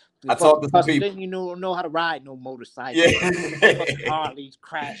 I talked to some people. Then you know how to ride no motorcycle. Yeah. Harleys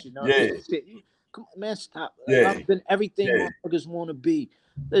crashing. Yeah. Shit. Come on, man, stop. Yeah. I've been everything motherfuckers want to be.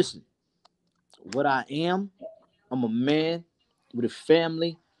 Listen, what I am, I'm a man with a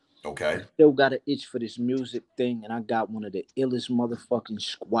family. Okay. I still got an itch for this music thing, and I got one of the illest motherfucking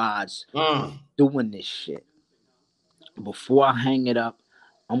squads doing this shit. Before I hang it up,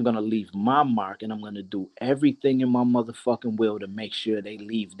 I'm gonna leave my mark, and I'm gonna do everything in my motherfucking will to make sure they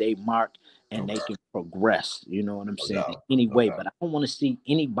leave their mark and they can progress. You know what I'm saying? Anyway, but I don't want to see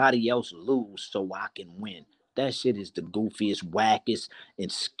anybody else lose so I can win. That shit is the goofiest, wackest,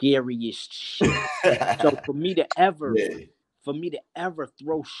 and scariest shit. So for me to ever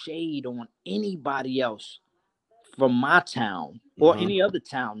throw shade on anybody else from my town or any other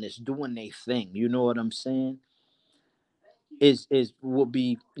town that's doing their thing, you know what I'm saying? Will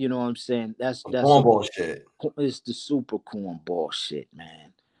be, you know what I'm saying? That's cornball shit. It's the super cornball shit,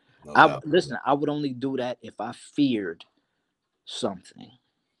 man. No listen, I would only do that if I feared something.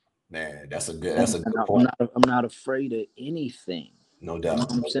 Man, that's a good point. I'm not afraid of anything. No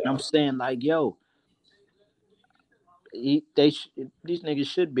doubt. You know what I'm saying like, yo, these niggas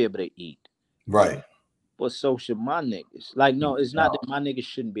should be able to eat. Right. But so should my niggas. Like, no, it's not that my niggas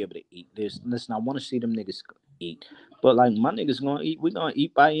shouldn't be able to eat. Listen, I want to see them niggas eat. But like my niggas gonna eat, we're gonna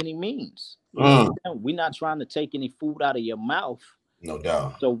eat by any means. You know we're not trying to take any food out of your mouth. No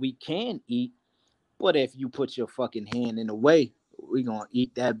doubt. So we can eat. But if you put your fucking hand in the way, we're gonna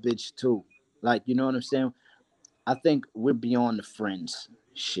eat that bitch too. Like, you know what I'm saying? I think we're beyond the friends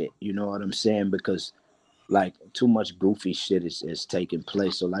shit. You know what I'm saying? Because like too much goofy shit is taking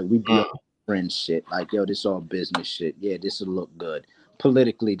place. So like we beyond friends shit. Like, yo, this all business shit. Yeah, this will look good.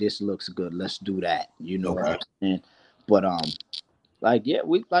 Politically, this looks good. Let's do that. You know what I'm saying? But like, yeah,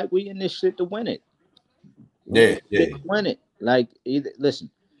 we in this shit to win it. Win it. Like, either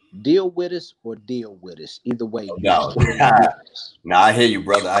listen, deal with us or deal with us. Either way. No. Nah, I hear you,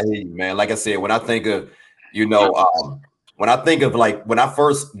 brother. I hear you, man. Like I said, when I think of, you know, when I think of like when I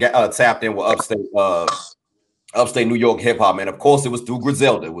first tapped in with upstate New York hip hop, man. Of course, it was through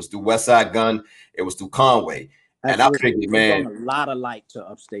Griselda, it was through Westside Gunn, it was through Conway. And I figured, man, a lot of light to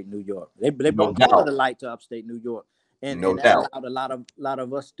upstate New York. They brought a lot of light to upstate New York, and that allowed a lot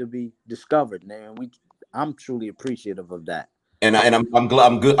of us to be discovered. Man, I'm truly appreciative of that. And I'm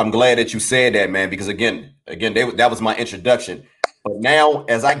glad that you said that, man, because again, that was my introduction. But now,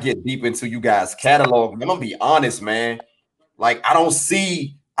 as I get deep into you guys' catalog, I'm gonna be honest, man. Like I don't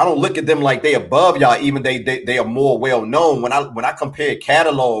look at them like they above y'all. Even they are more well known. When I compare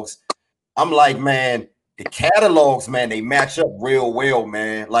catalogs, I'm like, man, the catalogs, man, they match up real well,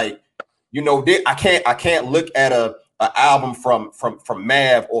 man. Like, you know, I can't look at a album from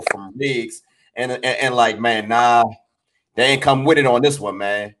Mav or from Riggs and like, man, nah, they ain't come with it on this one,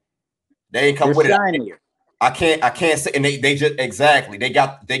 man. They ain't come with it. I can't say, and they just exactly they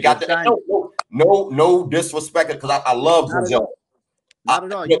got the no disrespect because I love Brazil. Not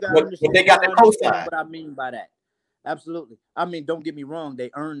at all. You gotta understand, they got the cosign. What I mean by that. Absolutely. I mean, don't get me wrong, they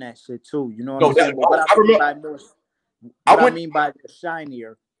earn that shit too. You know what I'm saying? But what I mean by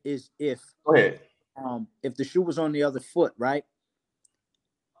shinier is if the shoe was on the other foot, right?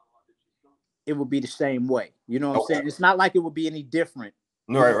 It would be the same way. You know what I'm saying? It's not like it would be any different.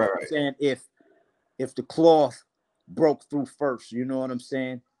 Right. I'm saying if the cloth broke through first, you know what I'm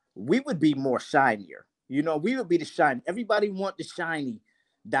saying? We would be more shinier. You know, we would be the shiny. Everybody want the shiny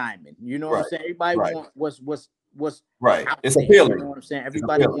diamond. You know what I'm saying? Everybody want what's right. It's appealing. You know what I'm saying?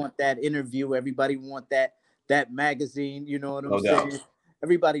 Everybody want that interview. Everybody want that magazine. You know what I'm saying?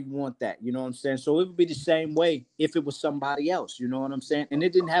 Everybody want that. You know what I'm saying? So it would be the same way if it was somebody else. You know what I'm saying? And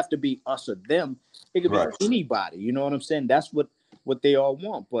it didn't have to be us or them. It could be anybody. You know what I'm saying? That's what they all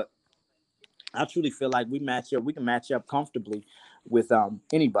want. But I truly feel like we can match up comfortably with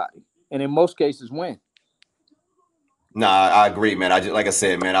anybody, and in most cases win. Nah, I agree, man. Like I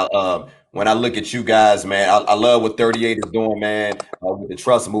said, man, when I look at you guys, man, I love what 38 is doing, man, with the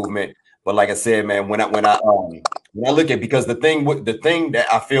trust movement. But like I said, man, when I look at, because the thing that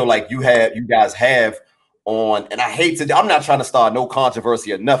I feel like you guys have on, and I hate to, I'm not trying to start no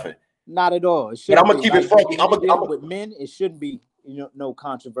controversy or nothing. Not at all. It But I'm shouldn't gonna be. keep it Like funky. when you're dealing with men, it shouldn't be, no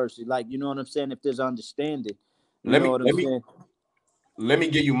controversy. Like, you know what I'm saying? If there's understanding, you let know me what I'm let me saying? let me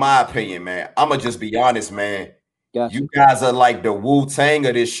give you my opinion, man. I'm gonna just be honest, man. Gotcha. You guys are like the Wu-Tang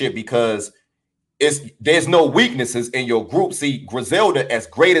of this shit, because there's no weaknesses in your group. See, Griselda, as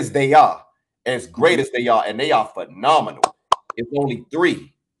great as they are, and they are phenomenal, it's only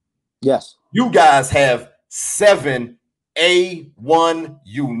 3. Yes. You guys have 7 A1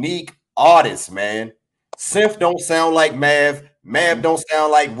 unique artists, man. Synth don't sound like Mav. Mav don't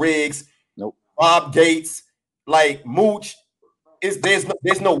sound like Riggs. Nope. Bob Gates, like Mooch.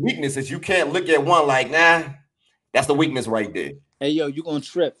 There's no weaknesses. You can't look at one like, nah, that's the weakness right there. Hey, yo, you gonna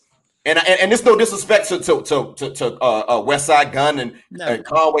trip? And there's no disrespect to West Side Gun and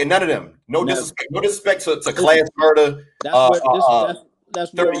Conway, none of them. No disrespect to Class Murder. That's where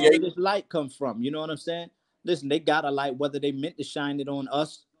that's where all 38. of this light comes from. You know what I'm saying? Listen, they got a light, whether they meant to shine it on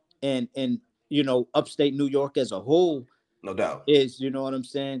us and upstate New York as a whole. No doubt. Is, you know what I'm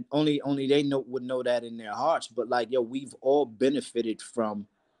saying? Only they would know that in their hearts. But like, yo, we've all benefited from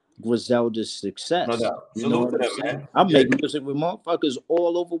Griselda's success. No doubt. You know what I'm saying? Man. I'm making music with motherfuckers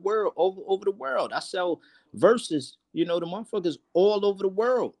all over the world. I sell verses, the motherfuckers all over the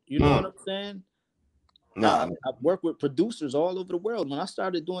world. You know what I'm saying? Nah, I work with producers all over the world. When I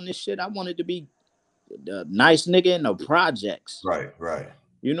started doing this shit, I wanted to be the nice nigga in the projects. Right.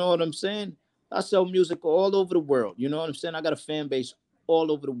 You know what I'm saying? I sell music all over the world. You know what I'm saying? I got a fan base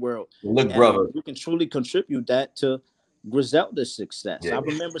all over the world. Look, brother, we can truly contribute that to Griselda's success. Yeah. I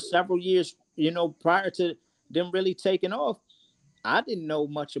remember several years, prior to them really taking off, I didn't know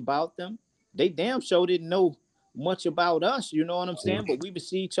much about them. They damn sure didn't know much about us. You know what I'm saying? But we would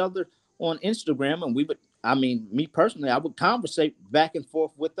see each other on Instagram, and me personally, I would conversate back and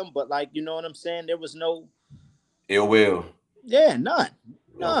forth with them. But like, you know what I'm saying? There was no ill will. Yeah, none.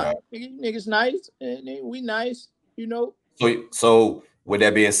 Okay. Niggas nice, and we nice, So with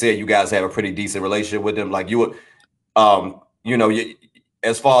that being said, you guys have a pretty decent relationship with them. Like you would,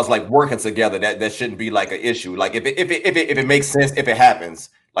 as far as like working together, that shouldn't be like an issue. Like if it makes sense, if it happens,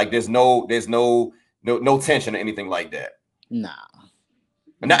 like there's no tension or anything like that. Nah.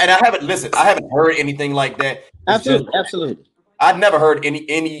 And I haven't heard anything like that. Absolutely. I've never heard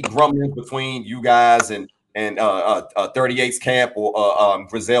any grumblings between you guys and 38's camp or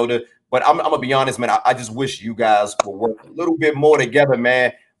Griselda. But I'm gonna be honest, man. I just wish you guys would work a little bit more together,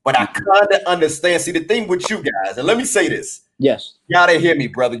 man. But I kind of understand. See, the thing with you guys, and let me say this. Yes. You gotta hear me,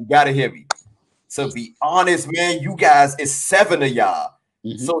 brother. You gotta hear me. To be honest, man, you guys, it's 7 of y'all.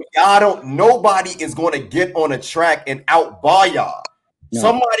 Mm-hmm. So nobody is going to get on a track and outbar y'all. No.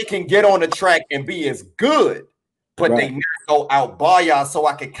 Somebody can get on the track and be as good, but they not go outbar y'all. So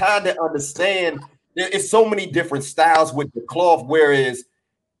I can kind of understand. There's so many different styles with the cloth, whereas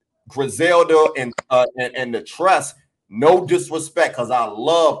Griselda and the Trust, no disrespect, because I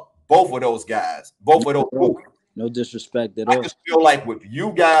love both of those guys, both of those. No disrespect at all. I just feel like with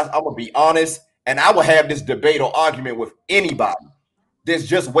you guys, I'm gonna be honest, and I will have this debate or argument with anybody. There's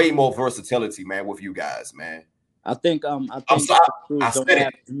just way more versatility, man, with you guys, man. I think don't have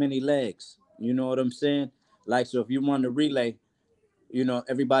as many legs. You know what I'm saying? Like, so if you run the relay,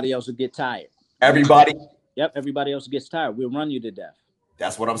 everybody else will get tired. Everybody? Yep, everybody else gets tired. We'll run you to death.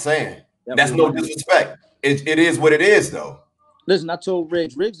 That's what I'm saying. Yep, that's no disrespect. It is what it is, though. Listen, I told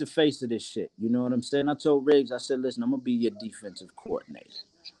Riggs the face of this shit. You know what I'm saying? I told Riggs, I said, listen, I'm gonna be your defensive coordinator.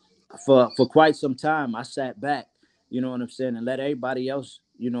 For quite some time, I sat back, you know what I'm saying, and let everybody else,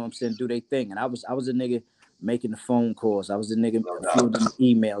 you know what I'm saying, do their thing. And I was a nigga making the phone calls. I was the nigga fielding the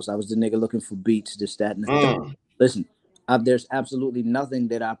emails. I was the nigga looking for beats, this, that, and the thing. Listen, there's absolutely nothing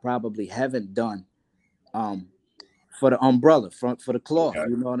that I probably haven't done for the umbrella, for the cloth. Okay.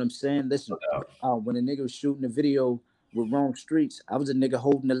 You know what I'm saying? Listen, when a nigga was shooting the video with Wrong Streets, I was a nigga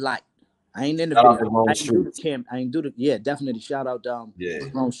holding the light. I ain't in the video. I ain't do the cam. I ain't do the definitely shout out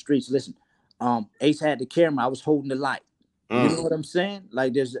Wrong Streets. Listen, Ace had the camera. I was holding the light. You know what I'm saying?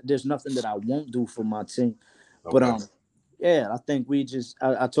 Like there's nothing that I won't do for my team. Okay. But I think we just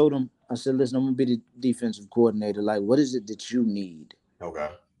I told him, I said, listen, I'm gonna be the defensive coordinator. Like, what is it that you need? Okay.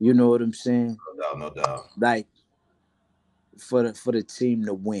 You know what I'm saying? No doubt. Like for the team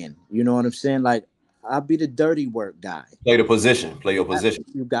to win. You know what I'm saying? Like, I'll be the dirty work guy. Play the position. Play your position.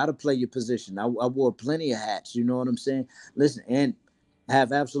 You got to play your position. I wore plenty of hats. You know what I'm saying? Listen, and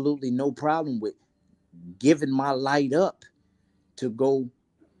have absolutely no problem with giving my light up to go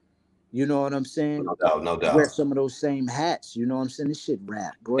You know what I'm saying? No doubt, no Wear doubt. some of those same hats. You know what I'm saying? This shit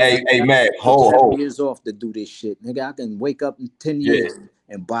rap, bro. Hey, I man, took ho, 7 years off to do this shit, nigga. I can wake up in 10 yeah. years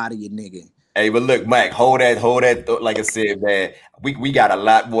and body a nigga. Hey, but look, Mike, hold that. Like I said, man, we got a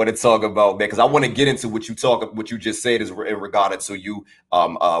lot more to talk about, man. Because I want to get into what you just said is in regard to you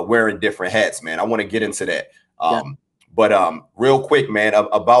wearing different hats, man. I want to get into that. Yeah, But real quick, man,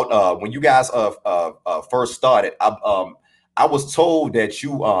 about when you guys first started, I was told that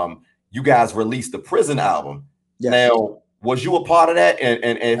you guys released the Prison album. yes, Now, was you a part of that?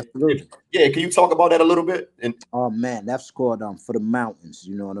 And if absolutely. yeah, can you talk about that a little bit? And Oh man, that's called For the Mountains.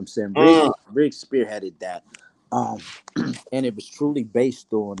 You know what I'm saying? mm, Rig spearheaded that. Um, and it was truly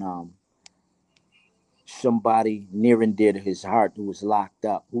based on somebody near and dear to his heart who was locked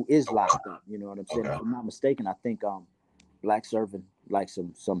up, who is locked up. You know what I'm saying? If okay, I'm not mistaken, I think Black serving like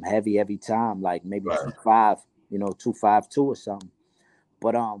some heavy time, like maybe right. 2.5, 252 or something.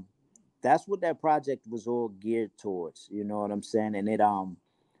 But that's what that project was all geared towards. You know what I'm saying? And it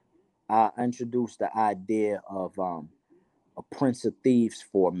I introduced the idea of a Prince of Thieves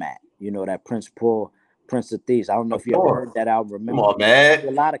format. You know that Prince of Thieves. I don't know Of if you ever course. heard that album. Come Remember, on, man.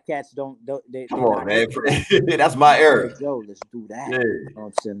 a lot of cats don't Come they're on, not man. hip to that. That's And my I era. said, Joe, let's do that. Yeah, You know what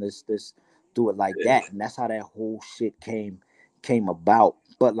I'm saying? Let's do it like yeah. that. And that's how that whole shit came about.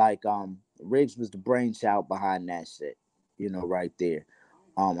 But like Riggs was the brainchild behind that shit, right there.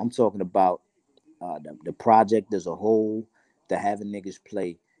 I'm talking about the project as a whole, to having niggas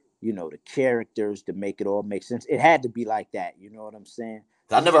play, the characters to make it all make sense. It had to be like that, you know what I'm saying?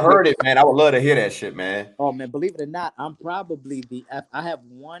 I never heard it, man. I would love to hear that shit, man. Oh man, believe it or not, I'm probably I have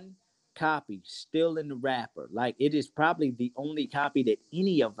one copy still in the wrapper. Like it is probably the only copy that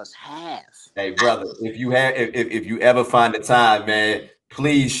any of us have. Hey, brother, if you ever find the time, man,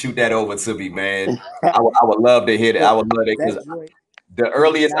 please shoot that over to me, man. I would love to hear that. I But would love it because that joint the is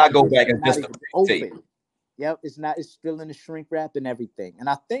earliest I not go it's back is not just the even mixtape. open. Yep, it's not. It's still in the shrink wrap and everything. And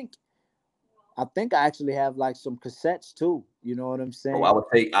I think I actually have like some cassettes too. You know what I'm Oh, saying?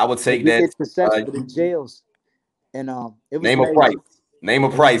 I would take We that. did cassettes Uh, for the jails, and it was name a price. amazing. Name a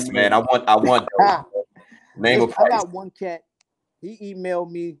It was price, man. amazing. I want those. Name a Listen, I price. got one cat. He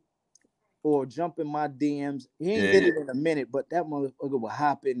emailed me or jump in my DMs. He ain't did Yeah. it in a minute, but that motherfucker will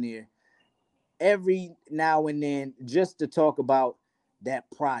hop in there every now and then just to talk about that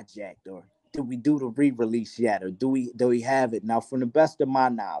project, or did we do the re-release yet, or do we have it now? From the best of my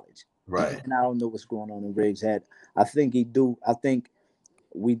knowledge, Right. and I don't know what's going on in Riggs' head. I think he do. I think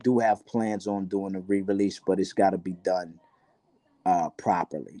we do have plans on doing a re-release, but it's got to be done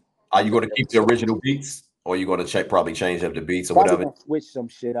properly. Are you going to keep the original beats, or are you going to probably change up the beats or Probably whatever? gonna switch some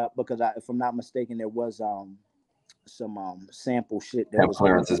shit up because if I'm not mistaken, there was some sample shit that Have was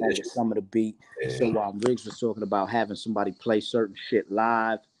going clearances on with issues. some of the beat. Yeah. So Riggs was talking about having somebody play certain shit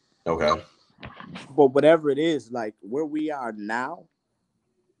live. Okay. But whatever it is, like where we are now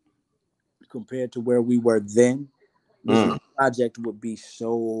compared to where we were then, this Mm, project would be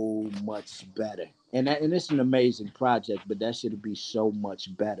so much better. And it's an amazing project, but that should be so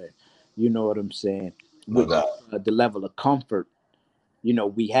much better. You know what I'm saying? no With doubt. the level of comfort,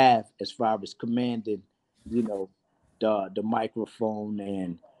 we have as far as commanding, you know, the microphone,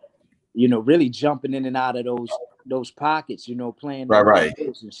 and really jumping in and out of those pockets, playing Right, them right.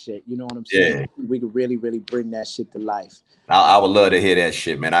 roles and shit. You know what I'm saying? Yeah. We could really, really bring that shit to life. I would love to hear that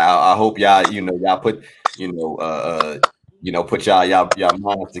shit, man. I hope y'all, y'all put, put y'all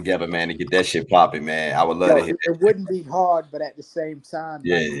minds together, man, and get that shit popping, man. I would love Yo, to hear it wouldn't be hard, but at the same time, that.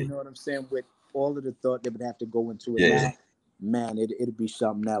 like Yeah, you know what I'm saying, with all of the thought that would have to go into it yeah. now, man, it'd be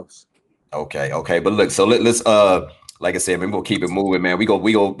something else. Okay, okay. But look, so let's like I said, man, we'll keep it moving, man. We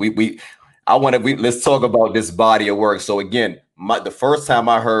I want to let's talk about this body of work. So again, the first time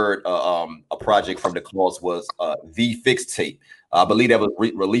I heard a project from the Claws was The Fix Tape. I believe that was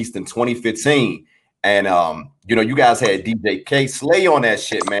released in 2015. And you guys had DJ K Slay on that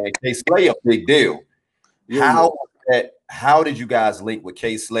shit, man. K Slay a big deal. Yeah, yeah. How did you guys link with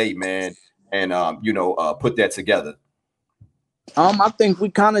K Slay, man, and put that together? I think we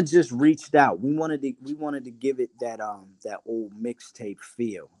kind of just reached out. We wanted to give it that old mixtape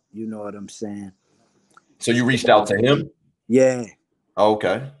feel. You know what I'm saying? So you So, reached out to him? yeah.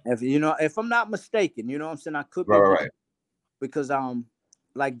 Okay. If I'm not mistaken, you know what I'm saying, I could Right, be right, wrong, right. because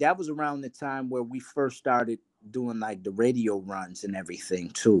like that was around the time where we first started doing like the radio runs and everything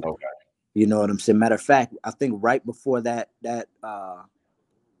too. Okay. You know what I'm saying? Matter of fact, I think right before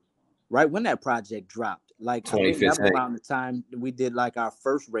right when that project dropped, like I think that was 2015. around the time we did like our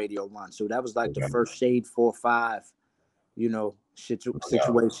first radio run. So that was like the Okay. first Shade 4-5, No doubt.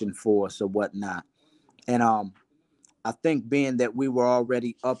 situation for us or whatnot. And I think being that we were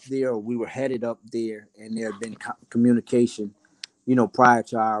already up there, or we were headed up there, and there had been communication, prior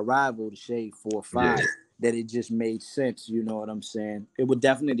to our arrival to Shade 4-5, Yeah. that it just made sense. You know what I'm saying? It would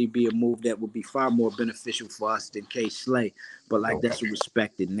definitely be a move that would be far more beneficial for us than K Slay, but like Okay. that's a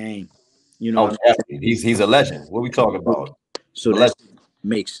respected name. You know Oh, what definitely. He's a legend. What we talking I'm saying? about? So A that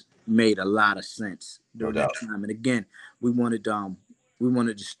legend, made a lot of sense no during that doubt. time. And again, we wanted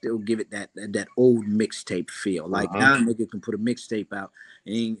to still give it that old mixtape feel. Like Mhm. now, a nigga can put a mixtape out.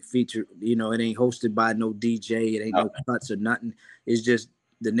 It ain't featured, it ain't hosted by no DJ. It ain't No, no cuts or nothing. It's just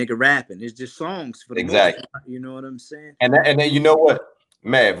the nigga rapping. It's just songs for the most exactly. part. You know what I'm saying? And then you know what,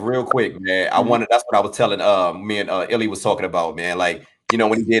 Mav, real quick, man. I Mhm. wanted that's what I was telling me and Illy was talking about, man. Like,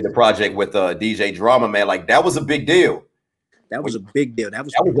 when he did the project with DJ Drama, man, like that was a big deal. That was When, a big deal. That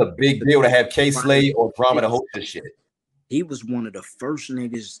was that was a big deal to have K fire Slade or Drama shit. to host this shit. He was one of the first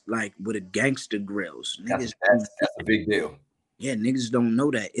niggas like with a gangster grills. That's Niggas, that's a big deal. yeah, niggas don't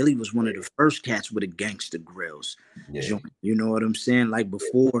know that. Illy was one of the first cats with a gangster grills Yeah. joint. You know what I'm saying? Like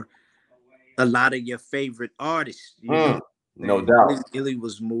before a lot of your favorite artists, you know Mm, what I'm no saying? doubt. Illy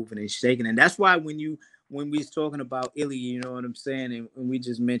was moving and shaking. And that's why when we was talking about Illy, you know what I'm saying, and we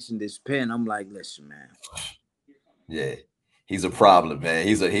just mentioned this pen, I'm like, listen, man. Yeah. He's a problem, man.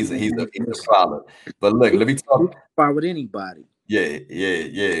 He's a Listen, problem. But look, let me he talk. can spar with anybody.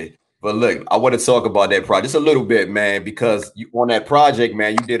 Yeah. But look, I want to talk about that project just a little bit, man, because on that project,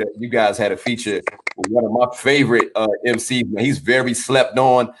 man, you guys had a feature with one of my favorite MCs, man. He's very slept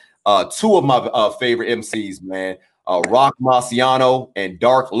on. Two of my favorite MCs, man, Rock Marciano and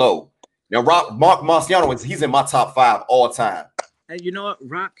Dark Low. Now, Mark Marciano he's in my top 5 all time. And you know what?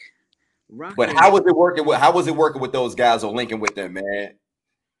 Rock But and how was it working with those guys or linking with them, man?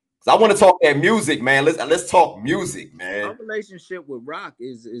 Because I want to talk that music, man. Let's talk music, our man. relationship with Rock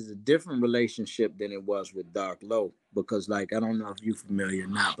is a different relationship than it was with Dark Low, because like I don't know if you familiar or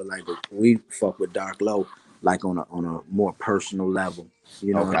not, but like we fuck with Dark Low like on a more personal level,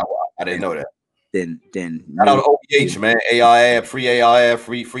 you know, Okay, I didn't than know that. than Shout out me. to OVH, man. AIF,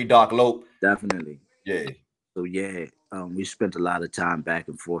 free Doc Lope. Definitely. Yeah. So yeah, we spent a lot of time back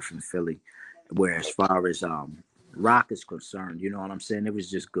and forth in Philly, where as far as Rock is concerned, you know what I'm saying, it was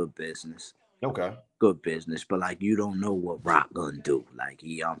just good business. Okay. Good business, but like you don't know what Rock gonna do. Like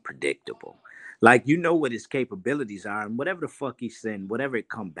he unpredictable. Like you know what his capabilities are, and whatever the fuck he send, whatever it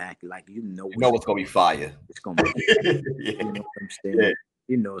come back, like you know You know what's gonna be fire. it's gonna be. Yeah. You know what I'm Yeah. saying?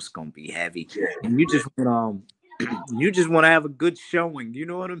 You know it's gonna be heavy, Yeah. and you just want you just want to have a good showing. You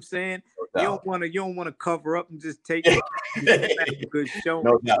know what I'm saying? No doubt. You don't want to cover up and just take it. You just have a good showing.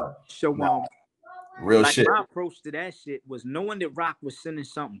 No doubt. So No. Real like shit. my approach to that shit was knowing that Rock was sending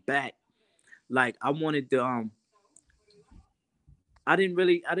something back. Like I wanted to I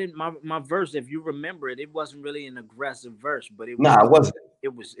didn't my verse, if you remember it, it wasn't really an aggressive verse, but Nah, it wasn't. it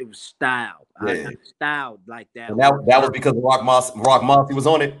was styled. I Yeah. styled like that And whole that was verse. because Rock Mossy was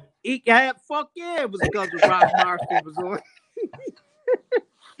on it. He had fuck yeah, it was because of Rock Marcy was on.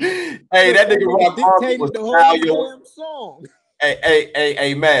 Hey, Look, that that nigga nigga Rock Mossy dictated was the style whole your damn song.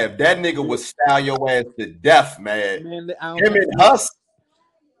 hey, Mav, that nigga was style your ass to death, man. Man, Him and Huss.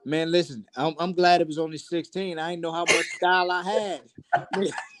 man, listen, I'm glad it was only 16. I didn't know how much style I had.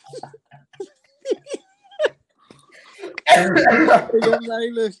 I'm like,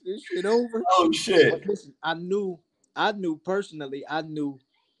 listen, this shit over. Oh shit. But listen, I knew personally, I knew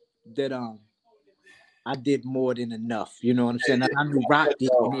that I did more than enough. You know what I'm saying? I knew Rock did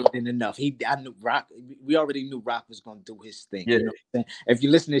more than enough. I knew Rock. We already knew Rock was gonna do his thing. Yeah. You know what I'm saying? If you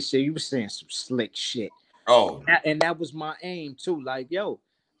listen to this shit, you were saying some slick shit. Oh. And that was my aim too. Like, yo,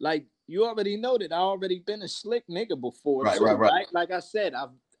 like you already know that I already been a slick nigga before Right. too, right? Like I said, I've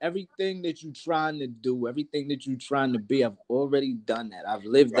everything that you trying to do, everything that you trying to be, I've already done that. I've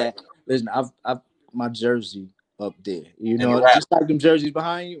lived that. Listen, I've my jersey up there. You And the know, rap. just like them jerseys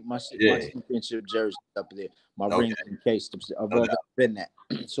behind you, my Yeah. championship jersey up there, my Okay. rings encased. I've No already doubt. been that.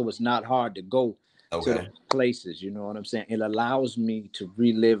 So it's not hard to go to Okay. those places. You know what I'm saying? It allows me to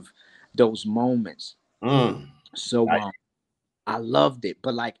relive those moments. Mm. So Nice. I loved it,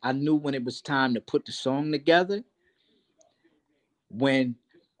 but like I knew when it was time to put the song together, when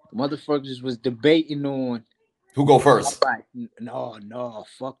motherfuckers was debating on, Who go all first? right, no,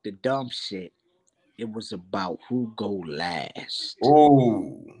 fuck the dumb shit. It was about who go last.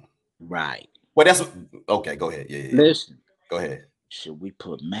 Ooh. Right. Well, that's okay. Go ahead. Yeah. Listen, Go ahead. should we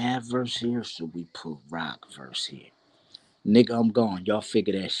put Mav verse here? Should we put Rock verse here? Nigga, I'm gone. Y'all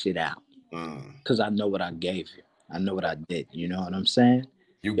figure that shit out. Mm. Cause I know what I gave you. I know what I did. You know what I'm saying?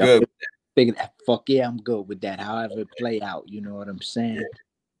 You Y'all good? figure that. Fuck yeah, I'm good with that. However it play out. You know what I'm saying? Yeah.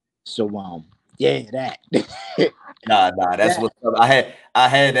 So Yeah, that. Nah, that's what's up. I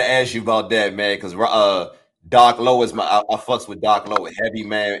had to ask you about that, man, because Doc Low is I fucks with Doc Low, heavy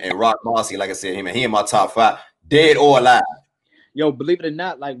man, and Rock Marcy. Like I said, he in my top 5, dead or alive. Yo, believe it or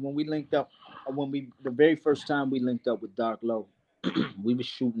not, like when we linked up, the very first time we linked up with Dark Low, we was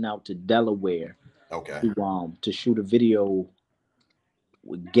shooting out to Delaware Okay. to shoot a video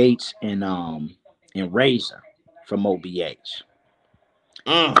with Gates and Razor from OBH.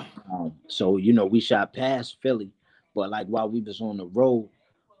 So we shot past Philly, but like while we was on the road,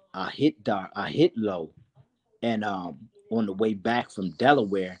 I hit Low, and on the way back from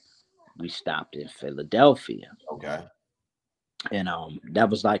Delaware, we stopped in Philadelphia. Okay. And that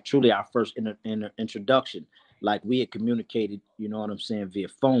was like truly our first introduction. Like we had communicated, you know what I'm saying, via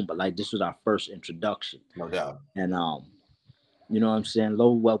phone, but like this was our first introduction. No doubt. And you know what I'm saying,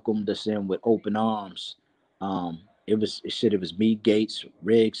 Low welcomed us in with open arms. It was me, Gates,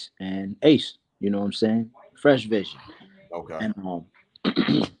 Riggs, and Ace. You know what I'm saying? Fresh Vision. Okay. And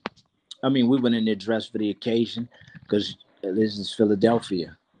I mean, we went in there dressed for the occasion because this is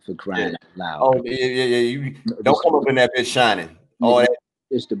Philadelphia, for crying out loud. Oh yeah. You don't come up in that bitch shining. All that.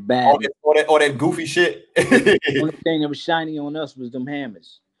 It's the bad. All that goofy shit. Only thing that was shiny on us was them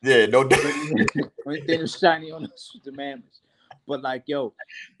hammers. Yeah, no doubt. Only thing that was shiny on us was them hammers. But like, yo,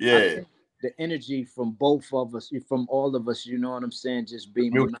 yeah, I think the energy from both of us, from all of us, you know what I'm saying, just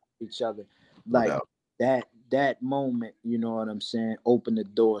being with each other, like that moment, you know what I'm saying, opened the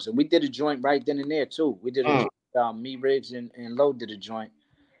doors. And we did a joint right then and there too. We did me, Riggs, and Low did a joint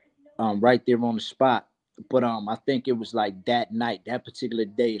right there on the spot. But I think it was like that night, that particular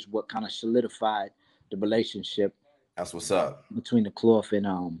day is what kind of solidified the relationship. That's what's up between the Cloth and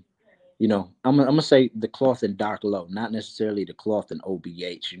I'm gonna say the Cloth and Dark Low, not necessarily the Cloth and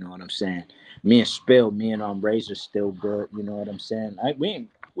OBH. You know what I'm saying? Me and Spill, me and Razor still good. You know what I'm saying?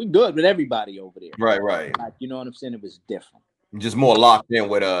 We good with everybody over there. Right. Like, you know what I'm saying? It was different. Just more locked in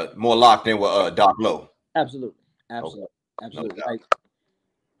with Dark Low. Absolutely. Like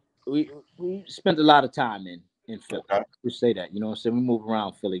we spent a lot of time in Philly. Okay. We say that, you know what I'm saying? We move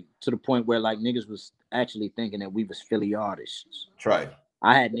around Philly to the point where like niggas was actually thinking that we was Philly artists. That's right.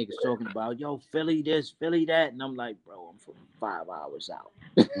 I had niggas talking about, yo, Philly this, Philly that, and I'm like, bro, I'm from 5 hours out.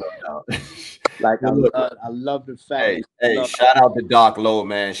 Like I love the fact. Hey, shout out to Doc Low,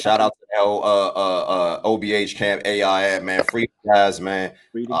 man. Shout out to OBH Camp AIF, man. Free guys, man.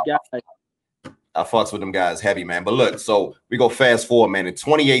 Free the guys. I fucks with them guys heavy, man. But look, so we go fast forward, man. In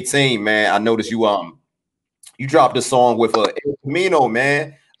 2018, man, I noticed you dropped a song with El Camino,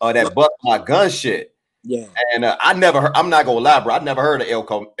 man. That Bust My Gun shit. Yeah. And I never heard, I'm not gonna lie, bro. I never heard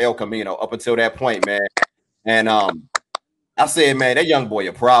of El Camino up until that point, man. And I said, man, that young boy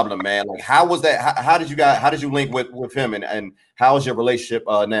a problem, man. Like, how was that? How did you link with him, and how is your relationship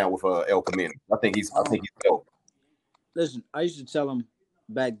now with El Camino? I think he's dope. Listen, I used to tell him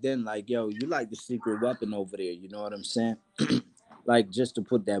back then, like, yo, you like the secret weapon over there, you know what I'm saying? Like, just to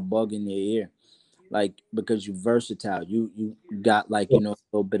put that bug in your ear, like, because you're versatile, you got like, you know, a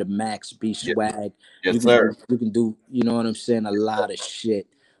little bit of Max B swag. Yes, sir. You can do, you know what I'm saying, a lot of shit.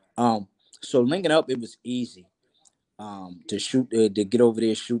 So linking up, it was easy. To shoot, to get over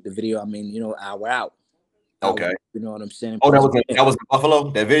there, shoot the video. I mean, you know, hour out. Okay. You know what I'm saying? Oh, that was the Buffalo,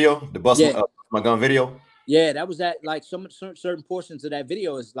 that video, the Bust My Gun video. Yeah, that was at like some certain portions of that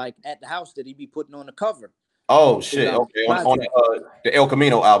video is like at the house that he be putting on the cover. Oh shit! Okay, on the El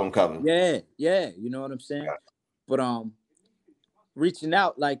Camino album cover. Yeah, you know what I'm saying. Okay. But reaching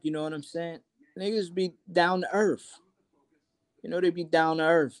out, like, you know what I'm saying, niggas be down to earth. You know, they be down to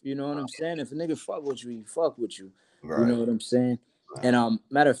earth. You know what I'm saying. If a nigga fuck with you, he fuck with you. Right. You know what I'm saying. Right. And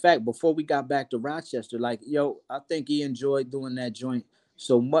matter of fact, before we got back to Rochester, like, yo, I think he enjoyed doing that joint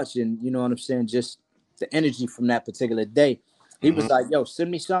so much, and you know what I'm saying, just the energy from that particular day. He was like, yo, send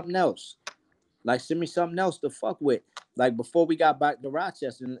me something else. Like, send me something else to fuck with. Like, before we got back to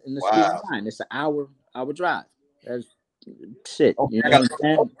Rochester in the speed line, it's an hour drive. That's shit. Okay, you know what I'm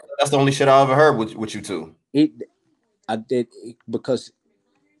saying? That's the only shit I ever heard with you two. I did because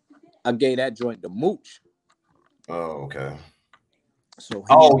I gave that joint to Mooch. Oh, okay. So is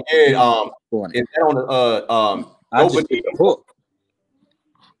that on the I just did the hook.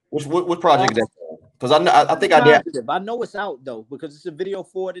 What project is that? Because I think I did. I know it's out though because it's a video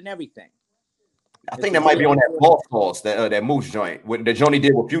for it and everything. I think that might be on that Golf Course, that Moose joint with the joint he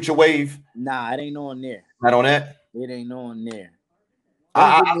did with Future Wave. Nah, it ain't on there. Not on that. It ain't on there.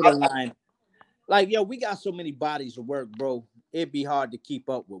 The line. Like, yo, we got so many bodies of work, bro. It'd be hard to keep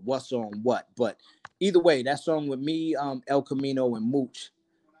up with what's on what. But either way, that song with me, El Camino, and Mooch,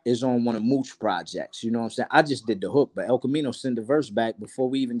 is on one of Mooch projects. You know what I'm saying? I just did the hook, but El Camino sent the verse back before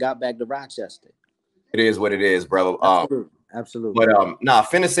we even got back to Rochester. It is what it is, brother. Absolutely, absolutely. But nah,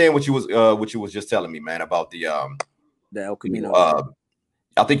 finish saying what you was just telling me, man, about the El Camino.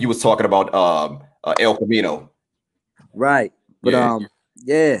 I think you was talking about El Camino. Right. But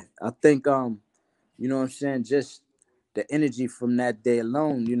yeah, I think you know what I'm saying, just the energy from that day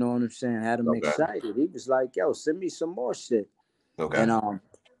alone, you know what I'm saying, had him excited. He was like, yo, send me some more shit. Okay. And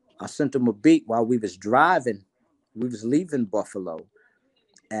I sent him a beat while we was driving. We was leaving Buffalo.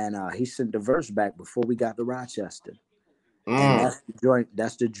 And he sent the verse back before we got to Rochester. And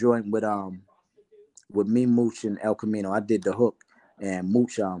that's the joint with me, Mooch, and El Camino. I did the hook, and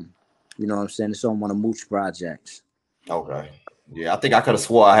Mooch, you know what I'm saying, it's on one of Mooch projects. Okay. Yeah, I think I could have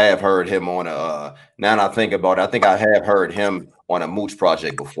swore I have heard him on a now that I think about it, I think I have heard him on a Mooch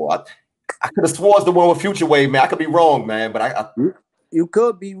project before. I could have swore it's the one with Future Wave, man. I could be wrong, man, but you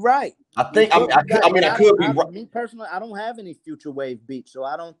could be right. I think I could be right. Me personally, I don't have any Future Wave beats, so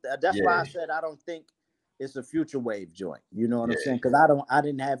I don't. That's why I said I don't think it's a Future Wave joint. You know what I'm saying? Because I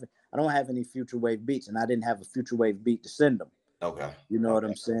don't have any Future Wave beats, and I didn't have a Future Wave beat to send them. Okay. You know what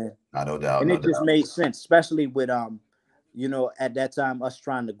I'm saying? No doubt. And it just made sense, especially with you know, at that time us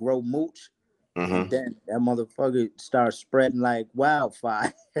trying to grow Mooch. And then that motherfucker started spreading like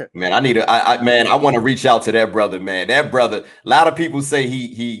wildfire. Man, I want to reach out to that brother, man. That brother, a lot of people say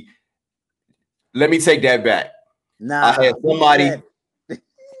he let me take that back. Nah, I had somebody.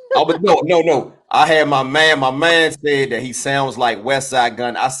 No. I had my man said that he sounds like Westside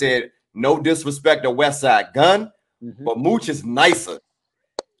Gunn. I said, no disrespect to Westside Gunn, but Mooch is nicer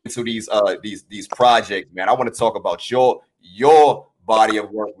into these projects, man. I want to talk about your body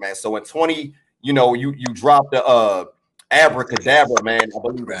of work, man. So in 20, you know, you dropped the Abracadabra, man, I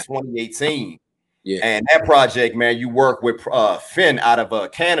believe in 2018. Yeah. And that project, man, you work with Finn out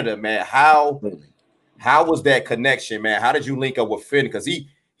of Canada, man. How was that connection, man? How did you link up with Finn? Because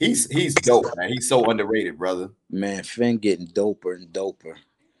he's dope, man. He's so underrated, brother. Man, Finn getting doper and doper.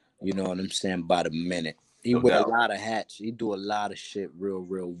 You know what I'm saying? By the minute. He wear a lot of hats. He do a lot of shit real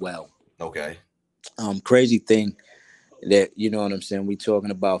well. Okay. Crazy thing that, you know what I'm saying, we talking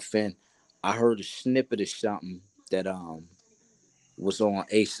about Finn. I heard a snippet of something that was on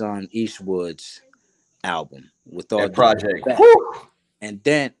Ason Eastwood's album with all that project. And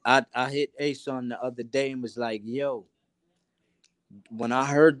then I hit Ason the other day and was like, yo, when I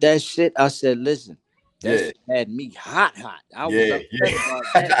heard that shit, I said, listen, that shit had me hot. I was upset about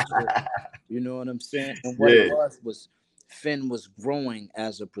that shit. You know what I'm saying? And what it was Finn was growing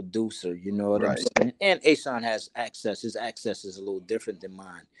as a producer, you know what I'm saying? And Ason has access. His access is a little different than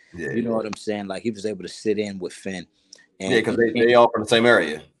mine. Yeah. You know what I'm saying? Like, he was able to sit in with Finn. And because they all from the same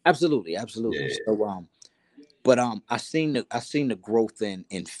area. Absolutely. Yeah. So but I seen the growth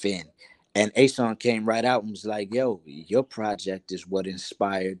in Finn. And Ason came right out and was like, yo, your project is what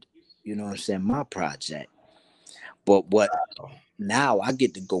inspired, you know what I'm saying, my project. But now I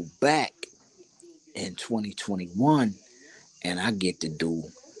get to go back in 2021 and I get to do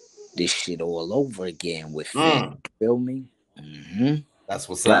this shit all over again with Finn. Feel me? That's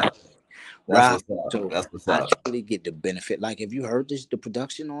what's up. That's what's up. I truly get the benefit. Like, have you heard the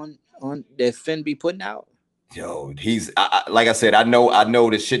production on that Finn be putting out? Yo, he's like I said, I know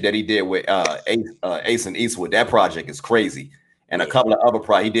the shit that he did with Ason Eastwood. That project is crazy, and a couple of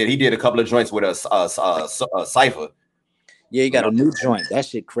other he did a couple of joints with a Cypher. Yeah, he got a new joint. That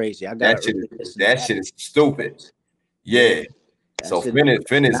shit crazy. I got that shit is stupid. Yeah. So Finn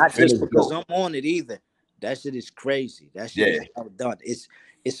is not just because I'm on it either. That shit is crazy. That shit is well done.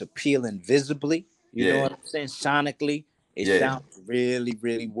 It's appealing visibly. You know what I'm saying? Sonically, it sounds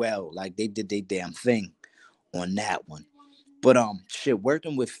really well. Like they did their damn thing on that one. But shit,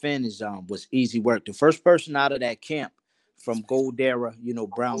 working with Finn was easy work. The first person out of that camp from Gold Era, you know,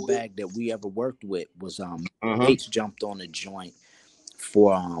 Brown Bag that we ever worked with was Gates jumped on a joint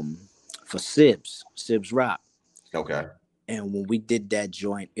for Sibs Rock. Okay. And when we did that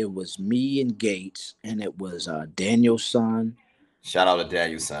joint, it was me and Gates, and it was Daniel's son. Shout out to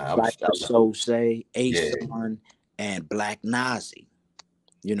Daniel's son. Like So Say, Ason, and Black Nazi.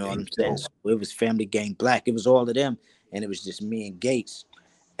 You know what I'm saying? So it was Family Gang Black. It was all of them, and it was just me and Gates.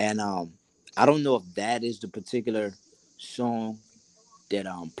 And I don't know if that is the particular song that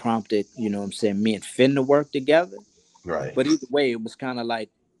prompted, you know what I'm saying, me and Finn to work together. Right. But either way, it was kind of like,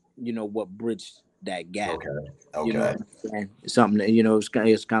 you know, what bridged that gap. Okay. You know what I'm saying? Something that, you know, it's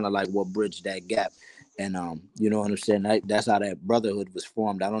kind of like what bridged that gap. And you know what I'm saying? That's how that brotherhood was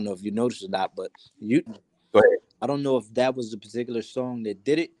formed. I don't know if you noticed or not, but Go ahead. I don't know if that was the particular song that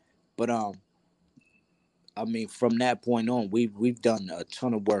did it, but I mean, from that point on, we've done a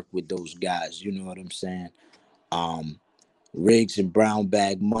ton of work with those guys. You know what I'm saying? Um, Riggs and Brown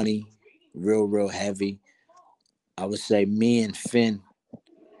Bag Money, real heavy. I would say me and Finn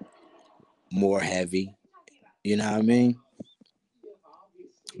more heavy. You know what I mean?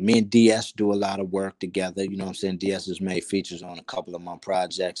 Me and DS do a lot of work together. You know what I'm saying? DS has made features on a couple of my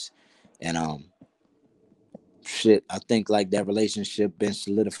projects, and shit, I think like that relationship been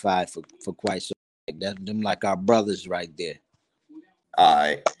solidified for quite some. Like that, them like our brothers right there. All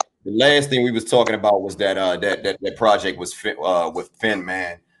right. The last thing we was talking about was that that project was with Finn,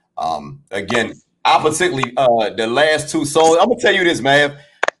 man. Again, I particularly the last two songs. I'm gonna tell you this, man.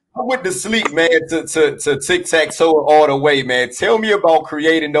 I went to sleep, man, to Tic Tac Toe all the way, man. Tell me about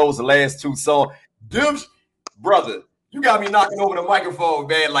creating those last two songs. Them, brother, you got me knocking over the microphone,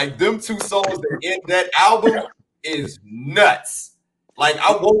 man. Like them two songs that end that album is nuts. Like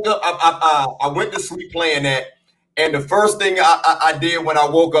I woke up, I went to sleep playing that, and the first thing I did when I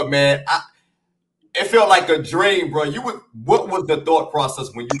woke up, man, it felt like a dream, bro. What was the thought process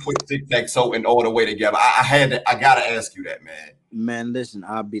when you put Tic Tac Toe and All the Way together? I gotta ask you that, man. Man, listen,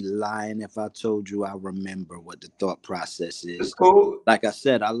 I'd be lying if I told you I remember what the thought process It's is. cool. Like I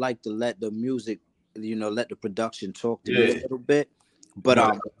said, I like to let the music, let the production talk to me Yeah. a little bit. But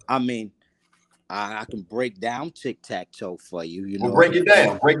Right. I mean, I can break down Tic Tac Toe for you. You Well, know, break it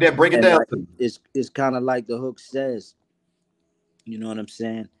down. Break it and down. like it's kind of like the hook says. You know what I'm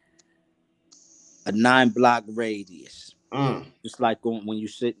saying? A 9-block radius, Mm, just like when you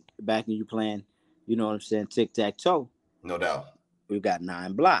sit back and you playing. You know what I'm saying? Tic Tac Toe. no doubt. We've got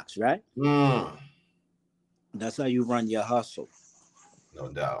 9 blocks, right? Mm, That's how you run your hustle. no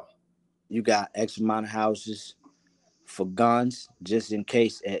doubt. You got X amount of houses for guns, just in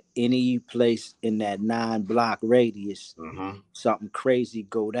case at any place in that 9-block radius, Mm-hmm. something crazy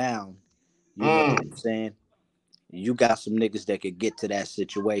go down. You know what I'm Mm, saying? You got some niggas that could get to that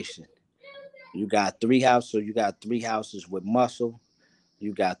situation. You got you got 3 houses with muscle.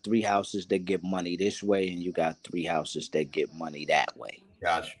 You got 3 houses that get money this way, and you got 3 houses that get money that way.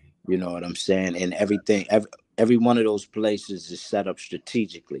 got you. You know what I'm saying? And every one of those places is set up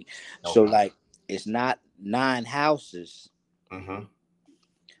strategically. So Okay. like it's not 9 houses, Mm-hmm.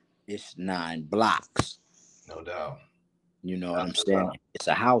 it's 9 blocks. No doubt. You know what That's I'm what's saying? up. It's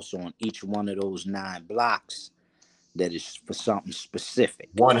a house on each one of those 9 blocks that is for something specific.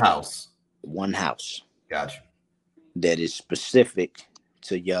 One house. One house Got you. that is specific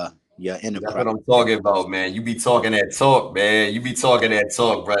to your That's enterprise. what I'm talking about, man. You be talking that talk, man. You be talking that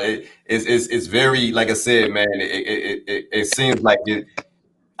talk, bro. It's very, like I said, man. It seems like it.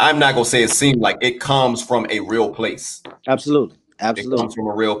 I'm not gonna say it seems like it comes from a real place. Absolutely. It Absolutely. comes from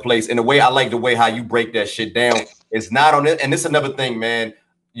a real place. And the way I like the way how you break that shit down, it's not on it. And this is another thing, man,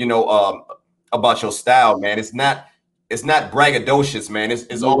 you know, about your style, man. It's not braggadocious, man.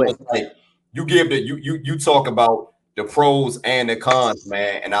 It's No way. almost like you give the you talk about the pros and the cons,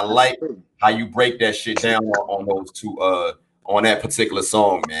 man. And I like how you break that shit down on those two on that particular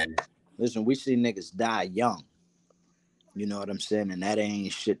song, man. Listen, we see niggas die young. You know what I'm saying? And that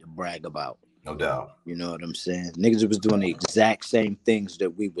ain't shit to brag about. No doubt. You know what I'm saying? Niggas was doing the exact same things that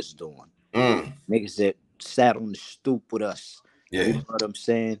we was doing. Mm, Niggas that sat on the stoop with us. You yeah. know what I'm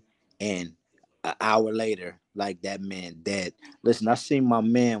saying? And an hour later, like that man dead. Listen, I seen my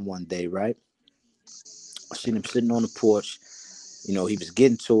man one day, right? I seen him sitting on the porch. You know, he was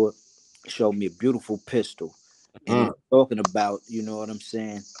getting to it. Showed me a beautiful pistol. And he Mm, was talking about, you know what I'm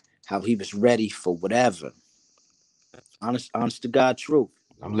saying, how he was ready for whatever. Honest to God truth.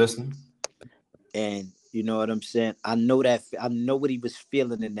 I'm listening. And you know what I'm saying? I know what he was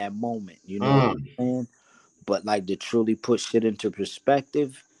feeling in that moment. You know what Mm. I'm saying? But like to truly put shit into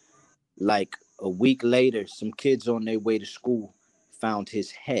perspective, like a week later, some kids on their way to school found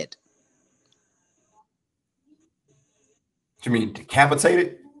his head. You mean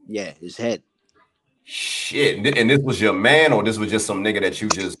decapitated? Yeah, his head. Shit. And this was your man, or this was just some nigga that you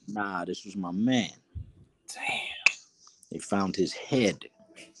just Nah, this was my man. damn. They found his head.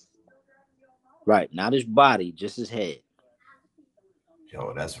 Right, not his body, just his head.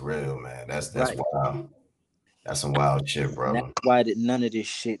 Yo, that's real, man. That's Right. wild. That's some wild shit, And that's brother. why that none of this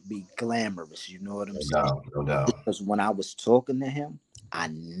shit be glamorous. You know what I'm No saying? doubt. No doubt. Because when I was talking to him, I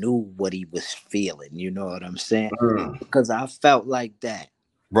knew what he was feeling. You know what I'm saying? Mm, Because I felt like that.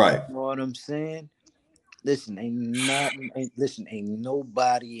 right. You know what I'm saying? Listen, ain't nothing. Ain't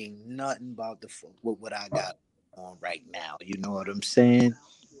nobody, ain't nothing about the fuck with what I got on right now. You know what I'm saying?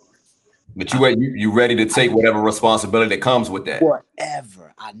 But I, you ready to take whatever responsibility that comes with that.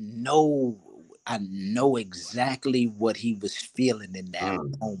 whatever. I know. I know exactly what he was feeling in that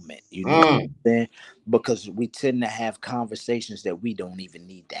moment. You know what I'm Mm. saying? Because we tend to have conversations that we don't even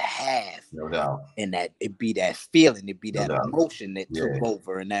need to have. No doubt. And that it be that feeling, it be No that doubt. emotion that took Yeah.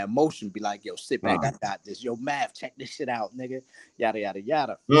 over, and that emotion be like, yo, sit back, I got this. Yo, math, check this shit out, nigga. Yada yada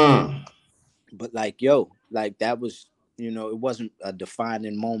yada. Mm. But like, yo, like that was, it wasn't a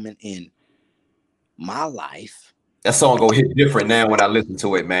defining moment in my life. That song go hit different now when I listen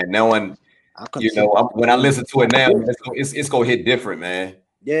to it, man. Now when I consider when I listen to it now, man, it's gonna hit different, man.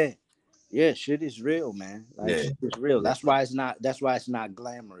 yeah. Yeah, shit is real, man. Like Yeah. shit is real. Yeah. That's why it's not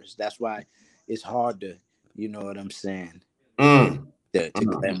glamorous. That's why it's hard to, you know what I'm saying, Mm. to Mm.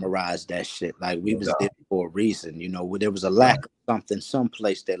 glamorize that shit. Like we No was there doubt. for a reason, where there was a Right. lack of something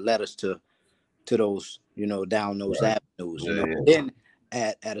someplace that led us to those, down those Right. avenues, Yeah. Yeah. Then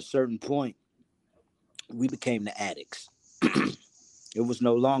at a certain point, we became the addicts. There was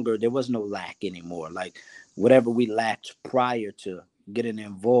no lack anymore. Like whatever we lacked prior to getting